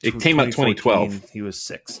 It came out 2012. He was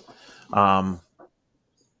 6.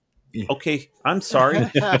 Okay, I'm sorry.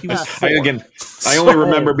 He was 4. I only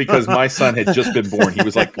remember because my son had just been born. He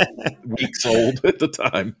was like weeks old at the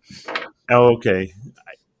time. Okay.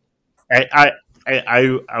 I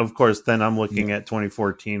of course, then I'm looking at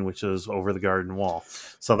 2014, which is Over the Garden Wall.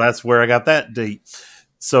 So that's where I got that date.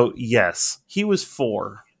 So yes, he was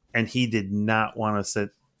 4 and he did not want to sit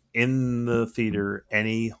in the theater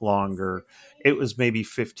any longer. It was maybe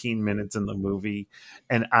 15 minutes in the movie,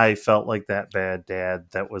 and I felt like that bad dad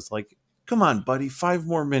that was like, come on, buddy, 5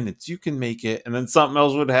 more minutes. You can make it. And then something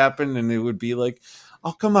else would happen, and it would be like,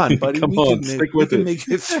 oh, come on, buddy. We can make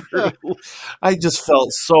it through. I just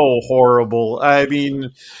felt so horrible. I mean,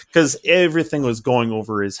 because everything was going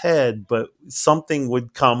over his head, but something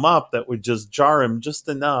would come up that would just jar him just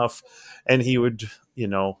enough, and he would,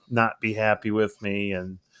 not be happy with me.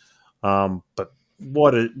 And but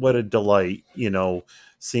what a delight,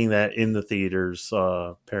 seeing that in the theaters.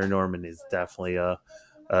 Paranorman is definitely a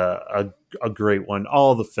great one.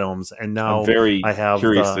 All the films, and now I have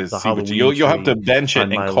curious to see what you'll have to bench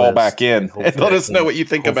it and call back in and let us know what you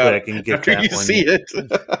think about it after you see it.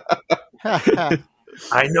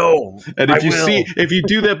 I know. And if you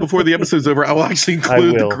do that before the episode's over, I'll actually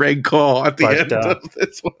include the Greg call at the end of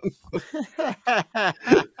this one.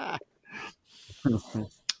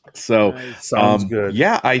 So sounds good.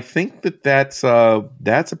 Yeah, I think that's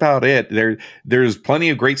about it. There's plenty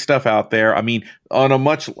of great stuff out there. I mean, on a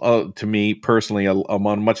much to me personally, on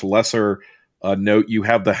a much lesser note, you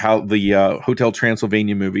have the Hotel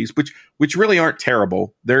Transylvania movies, which really aren't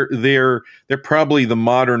terrible. They're probably the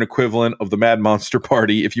modern equivalent of the Mad Monster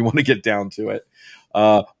Party if you want to get down to it.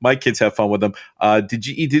 My kids have fun with them. Did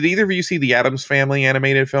either of you see the Addams Family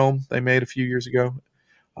animated film they made a few years ago?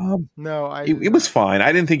 No, it was fine.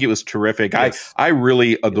 I didn't think it was terrific. Yes. I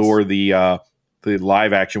really adore the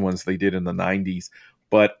live action ones they did in the 90s.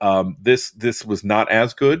 But this was not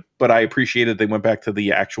as good. But I appreciated they went back to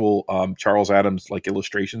the actual Charles Addams like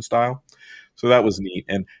illustration style, so that was neat.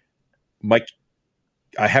 And Mike,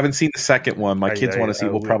 I haven't seen the second one. My kids want to see.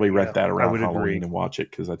 We'll probably rent that around Halloween and watch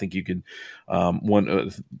it because I think you can.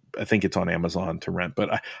 I think it's on Amazon to rent,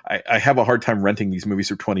 but I have a hard time renting these movies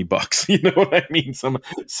for $20. You know what I mean?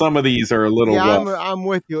 Some of these are a little. Yeah, I'm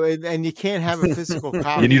with you, and you can't have a physical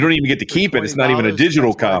copy, and you don't even get to keep it. It's not even a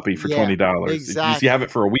digital copy for $20. Exactly. You have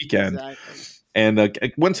it for a weekend. Exactly.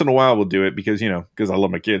 And once in a while we'll do it because I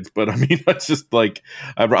love my kids. But I mean, it's just like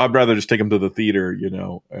I'd rather just take them to the theater,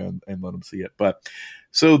 and let them see it. But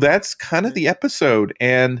so that's kind of the episode.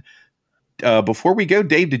 And before we go,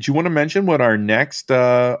 Dave, did you want to mention what our next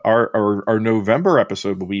our November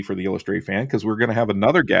episode will be for the Illustrated Fan? Because we're going to have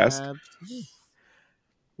another guest.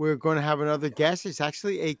 We're going to have another guest. It's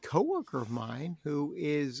actually a coworker of mine who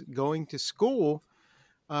is going to school,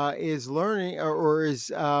 is learning or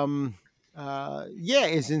is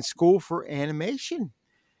is in school for animation,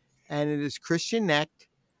 and it is Christian Necht,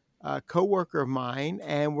 a co-worker of mine,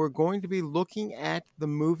 and we're going to be looking at the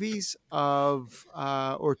movies of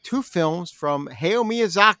or two films from Hayao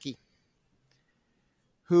Miyazaki,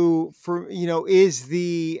 who is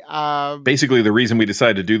the basically the reason we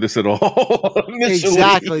decided to do this at all.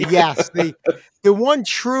 Exactly, yes, the one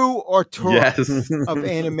true auteur of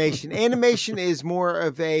animation. Animation is more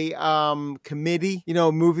of a committee,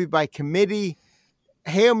 movie by committee.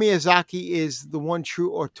 Hayao Miyazaki is the one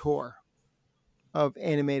true auteur of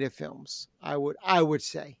animated films. I would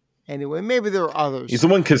say. Anyway, maybe there are others. He's the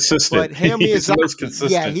one consistent. But Hayao Miyazaki, most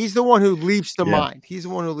consistent. Yeah, he's the one who leaps the mind. He's the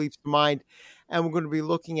one who leaps the mind. And we're going to be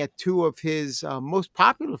looking at two of his most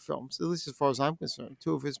popular films, at least as far as I'm concerned,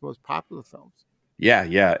 two of his most popular films.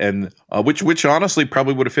 Yeah, and which honestly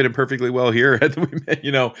probably would have fitted perfectly well here.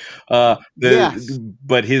 But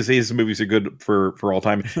his movies are good for all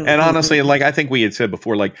time. And honestly, like I think we had said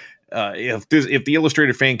before, like if the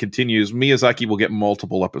Illustrated Fan continues, Miyazaki will get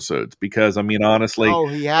multiple episodes because I mean honestly,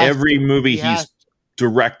 every movie he's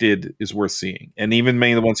directed is worth seeing, and even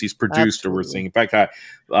many of the ones he's produced are worth seeing. In fact,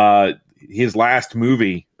 his last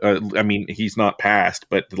movie, he's not past,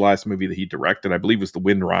 but the last movie that he directed, I believe, was The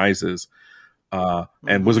Wind Rises.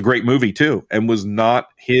 And was a great movie too, and was not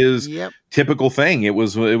his typical thing. It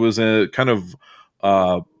was a kind of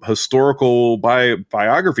historical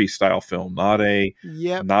biography style film, not a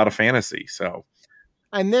fantasy. So,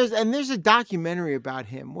 and there's a documentary about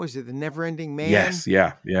him. Was it The Never-Ending Man? Yes,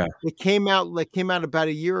 yeah. It came out about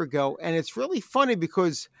a year ago, and it's really funny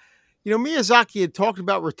because Miyazaki had talked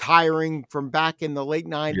about retiring from back in the late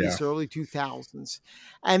 90s, early 2000s,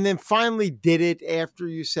 and then finally did it after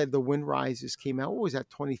you said The Wind Rises came out. What was that,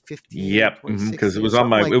 2015? Yep, because it was on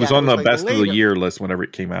the best of the year list whenever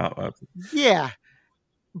it came out. Yeah,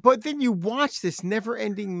 but then you watch this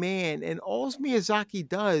Never-Ending Man, and all Miyazaki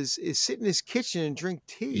does is sit in his kitchen and drink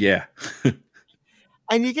tea. Yeah.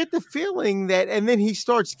 And you get the feeling that, and then he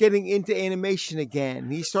starts getting into animation again.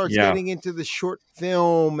 He starts getting into the short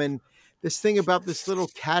film and this thing about this little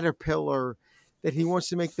caterpillar that he wants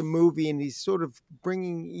to make the movie, and he's sort of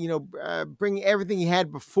bringing everything he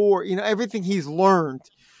had before, everything he's learned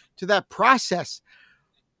to that process.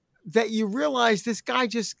 That you realize this guy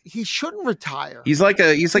he shouldn't retire. He's like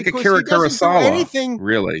a Akira Kurosawa. Anything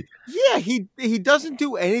really? Yeah, he doesn't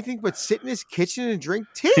do anything but sit in his kitchen and drink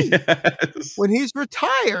tea when he's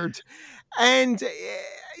retired. And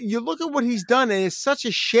you look at what he's done, and it's such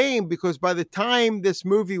a shame because by the time this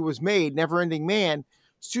movie was made, Never-Ending Man,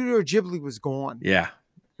 Studio Ghibli was gone. Yeah.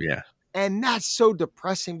 And that's so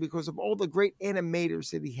depressing because of all the great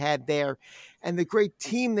animators that he had there and the great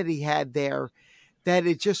team that he had there, that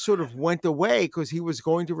it just sort of went away because he was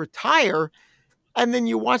going to retire. And then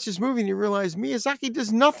you watch this movie and you realize Miyazaki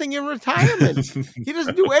does nothing in retirement. He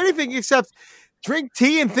doesn't do anything except drink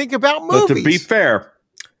tea and think about movies. But to be fair,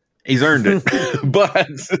 he's earned it. But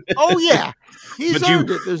oh yeah, he's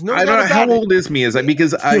earned it. There's no. I don't know how old is Miyazaki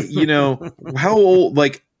because how old?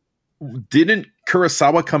 Like, didn't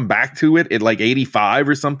Kurosawa come back to it at like 85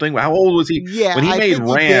 or something? How old was he? Yeah, when he made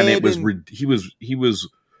Ran, it was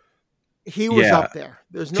he was up there.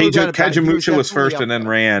 There's no doubt about it. Kagemusha was first and then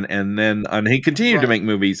Ran, and then he continued to make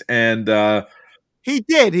movies. And he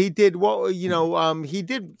did. Well, he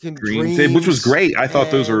did Dreams, which was great. I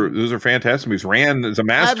thought those are fantastic movies. Ran is a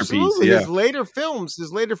masterpiece. Absolutely. Yeah. His later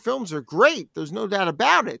films are great. There's no doubt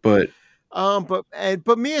about it. But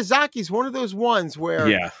Miyazaki's one of those ones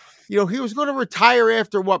where he was going to retire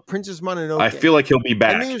after Princess Mononoke. I feel like he'll be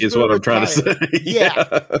back, is what I'm trying to say.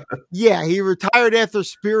 Yeah, he retired after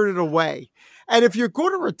Spirited Away. And if you're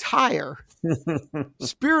going to retire,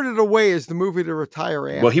 Spirited Away is the movie to retire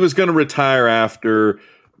after. Well, he was going to retire after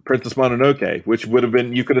Princess Mononoke, which would have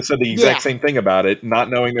been, you could have said the exact same thing about it, not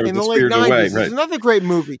knowing there was a Spirited Away. Right. It's another great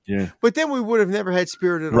movie. Yeah. But then we would have never had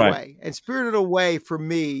Spirited Away. And Spirited Away, for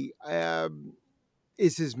me,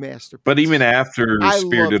 is his masterpiece. But even after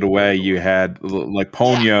Spirited Away, you had like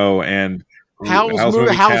Ponyo and Howl's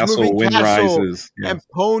Moving Castle, Wind Rises, and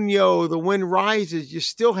Ponyo, The Wind Rises. You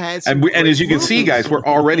still had some and as you can see, guys, we're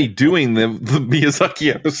already doing the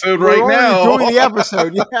Miyazaki episode we're right now. Doing the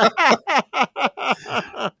episode,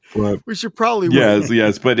 but, we should probably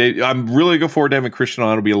yes. But I'm really looking forward to having Christian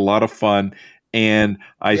on. It'll be a lot of fun, and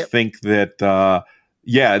I think that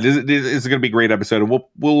this is going to be a great episode. And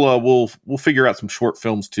we'll figure out some short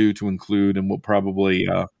films too to include, and we'll probably.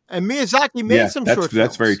 And Miyazaki made some short films.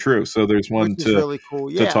 That's very true. So there's one to really cool.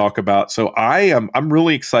 to talk about. So I'm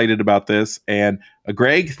really excited about this. And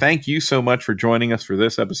Greg, thank you so much for joining us for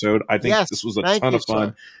this episode. I think this was a ton of fun.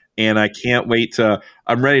 Sir. And I can't wait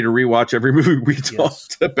I'm ready to rewatch every movie we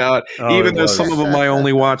talked about, even though some of them I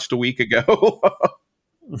only watched a week ago.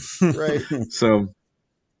 Right. So.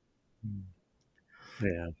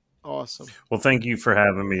 Yeah. Awesome. Well, thank you for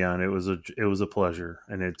having me on. It was a pleasure,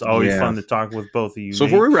 and it's always fun to talk with both of you. So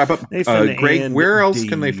before we wrap up, Greg, where else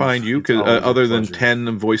can they find you? Other than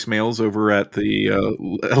 10 voicemails over at the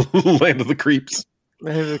Land of the Creeps.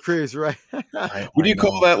 Land of the Creeps, right? What do you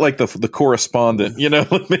call that? Like the correspondent? You know,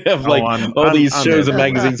 they have all these shows and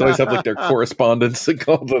magazines always have like their correspondents that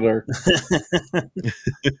call it.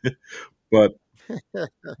 But.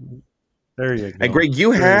 There you go. And Greg,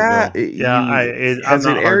 you had has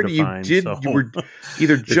it aired? You were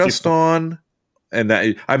either just on,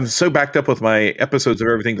 and I'm so backed up with my episodes of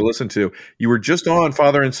everything to listen to. You were just on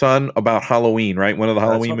Father and Son about Halloween, right? One of the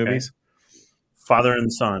Halloween movies. Father and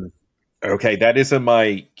Son. Okay, that is in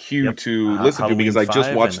my queue to listen to because I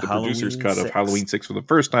just watched the producer's cut of Halloween 6 for the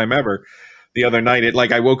first time ever. The other night,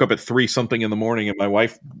 I woke up at 3-something in the morning, and my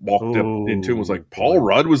wife walked up into and was like, "Paul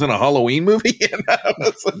Rudd was in a Halloween movie."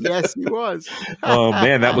 Yes, he was. Oh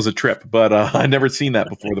man, that was a trip. But I never seen that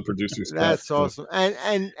before. The producers. That's awesome.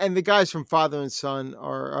 And the guys from Father and Son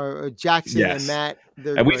are Jackson and Matt.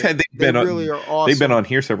 And they've been awesome. They've been on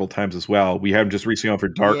here several times as well. We have them just recently on for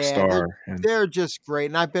Dark Star. They're just great,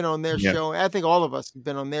 and I've been on their show. I think all of us have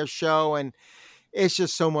been on their show, and it's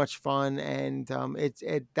just so much fun, and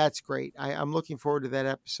that's great. I'm looking forward to that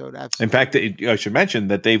episode. Absolutely. In fact, I should mention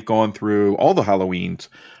that they've gone through all the Halloweens,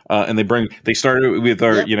 and they started with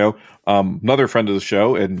our another friend of the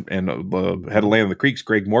show and head of Land of the Creeks,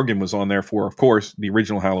 Greg Morgan, was on there for, of course, the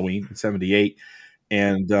original Halloween in '78.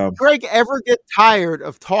 And Greg ever get tired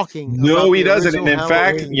of talking? No, he doesn't. And in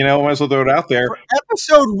fact, I might as well throw it out there. For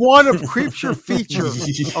episode 1 of Creature Feature,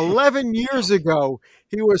 11 years ago,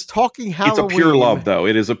 he was talking Halloween. It's a pure love, though.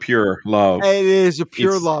 It is a pure love. It is a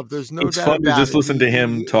pure love. There's no doubt about it. It's fun to just listen to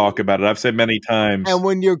him talk about it. I've said many times. And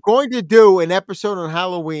when you're going to do an episode on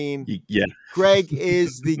Halloween, Greg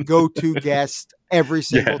is the go-to guest every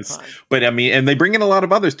single time. But I mean, and they bring in a lot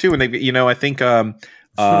of others too. And they, I think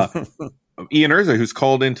Ian Urza, who's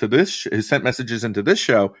called into this, who sent messages into this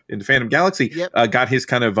show, into Phantom Galaxy, got his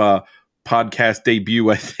kind of podcast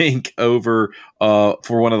debut, I think, over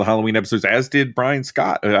for one of the Halloween episodes, as did Brian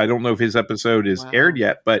Scott. I don't know if his episode is aired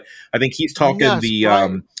yet, but I think he's talking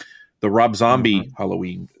the Rob Zombie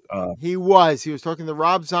Halloween. He was talking to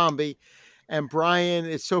Rob Zombie. And Brian,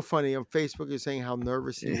 it's so funny on Facebook, he's saying how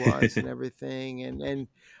nervous he was and everything. And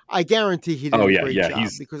I guarantee he did a great job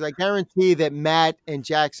because I guarantee that Matt and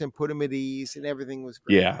Jackson put him at ease and everything was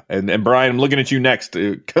great. Yeah. And Brian, I'm looking at you next.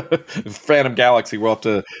 Phantom Galaxy. We'll have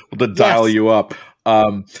to dial you up.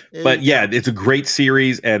 But yeah, it's a great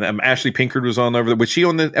series. And Ashley Pinkard was on over there. Was she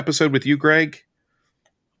on the episode with you, Greg?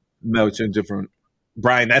 No, it's a different.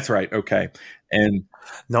 Brian, that's right. Okay. And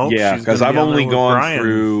because I've only gone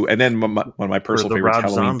through, and then one of my personal favorites,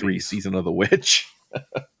 Halloween 3, Season of the Witch.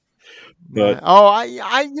 But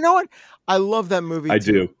I you know what? I love that movie. I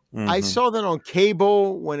do. Mm-hmm. I saw that on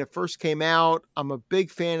cable when it first came out. I'm a big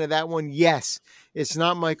fan of that one. Yes, it's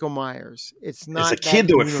not Michael Myers. It's not. As a kid,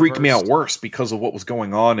 though, it freaked me out worse because of what was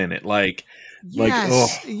going on in it. The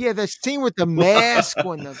scene with the mask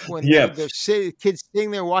when the kids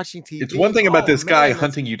sitting there watching TV. It's one thing about this guy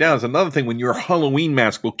hunting you down. It's another thing when your Halloween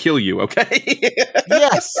mask will kill you. Okay.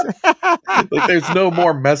 Yes. There's no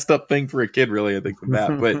more messed up thing for a kid, really, I think, than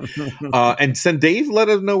that. But and send Dave, let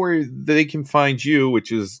us know where they can find you,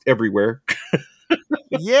 which is everywhere.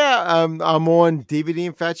 I'm on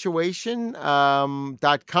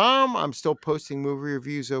DVDinfatuation.com. I'm still posting movie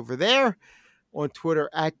reviews over there. on Twitter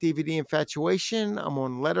at DVD Infatuation. I'm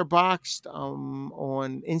on Letterboxd. I'm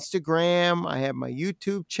on Instagram. I have my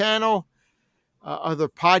YouTube channel. Other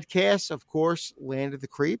podcasts, of course, Land of the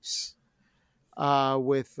Creeps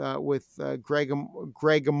with Greg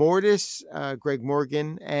Immortis, Greg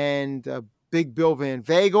Morgan, and Big Bill Van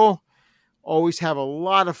Vagel. Always have a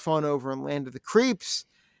lot of fun over in Land of the Creeps.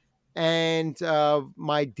 And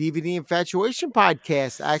my DVD Infatuation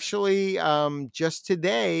podcast. Actually, just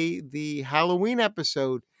today, the Halloween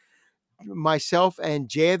episode, myself and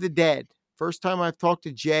Jay of the Dead. First time I've talked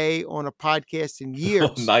to Jay on a podcast in years.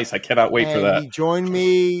 Oh, nice. I cannot wait for that. He joined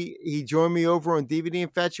me over on DVD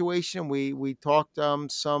Infatuation. We talked some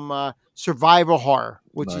survival horror,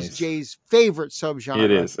 which is Jay's favorite subgenre.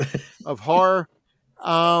 It is. of horror.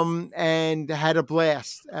 And had a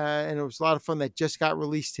blast. And it was a lot of fun. That just got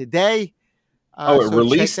released today. It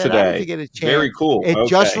released today. If you get a chance. Very cool. It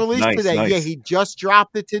just released today. Nice. Yeah, he just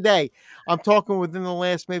dropped it today. I'm talking within the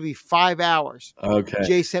last maybe 5 hours. Okay.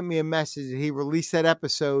 Jay sent me a message that he released that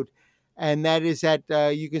episode. And that is at,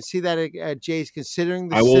 you can see that at Jay's Considering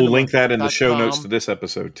the I will Cinema. link that in the show notes to this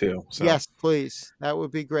episode too. So. Yes, please. That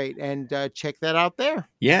would be great. And check that out there.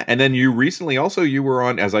 Yeah. And then you recently also, you were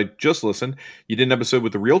on, as I just listened, you did an episode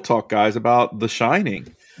with the Real Talk guys about The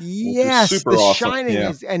Shining. Yes, super The awesome. Shining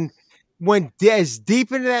is, and went as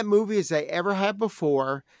deep into that movie as I ever had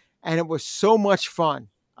before. And it was so much fun.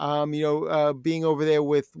 Being over there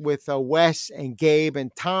with Wes and Gabe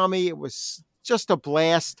and Tommy, it was just a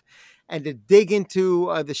blast. And to dig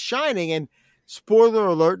into The Shining, and spoiler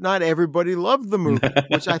alert, not everybody loved the movie,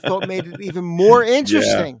 which I thought made it even more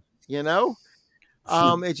interesting.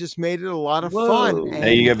 It just made it a lot of fun. And,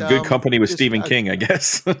 hey, you have good company with Stephen King, I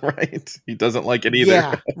guess, right? He doesn't like it either.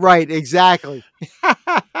 Yeah, right, exactly.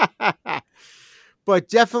 But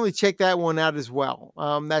definitely check that one out as well.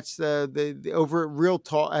 That's the over at Real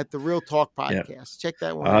Talk at the Real Talk podcast. Yeah. Check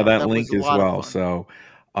that one out. That link as well. So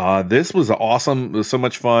this was awesome. It was so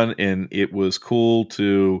much fun, and it was cool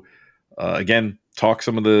to again talk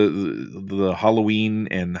some of the Halloween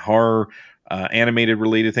and horror animated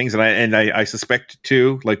related things. And I suspect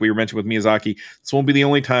too, like we were mentioning with Miyazaki, this won't be the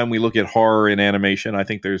only time we look at horror in animation. I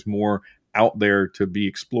think there's more out there to be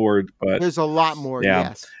explored, but there's a lot more. Yeah.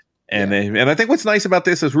 Yes. And I think what's nice about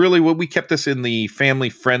this is really what we kept this in the family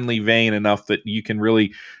friendly vein enough that you can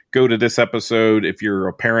really go to this episode if you're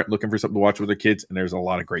a parent looking for something to watch with their kids. And there's a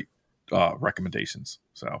lot of great recommendations.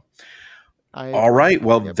 So, all right.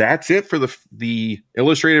 Well, that's it for the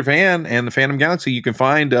Illustrated Fan and the Phantom Galaxy. You can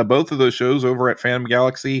find both of those shows over at Phantom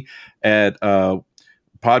Galaxy at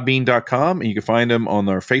podbean.com, and you can find them on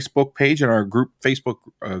our Facebook page and our Facebook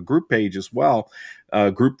group page as well,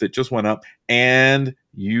 group that just went up. And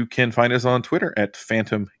you can find us on Twitter at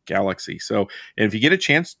Phantom Galaxy. So, and if you get a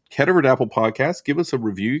chance, head over to Apple Podcasts, give us a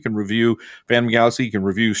review. You can review Phantom Galaxy, you can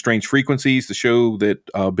review Strange Frequencies, the show that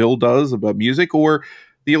Bill does about music, or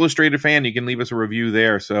the Illustrated Fan. You can leave us a review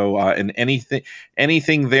there. So, and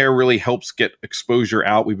anything there really helps get exposure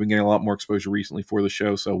out. We've been getting a lot more exposure recently for the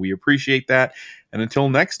show, so we appreciate that. And until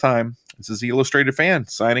next time, this is the Illustrated Fan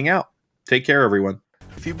signing out. Take care, everyone.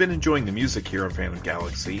 If you've been enjoying the music here on Phantom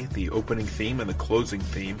Galaxy, the opening theme and the closing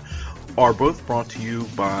theme are both brought to you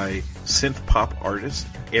by synth pop artist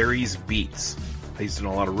Aries Beats. He's done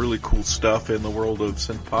a lot of really cool stuff in the world of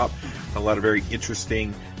synth pop, a lot of very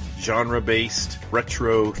interesting genre-based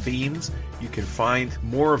retro themes. You can find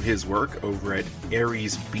more of his work over at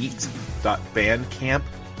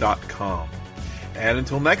ariesbeats.bandcamp.com. And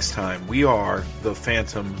until next time, we are the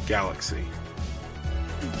Phantom Galaxy.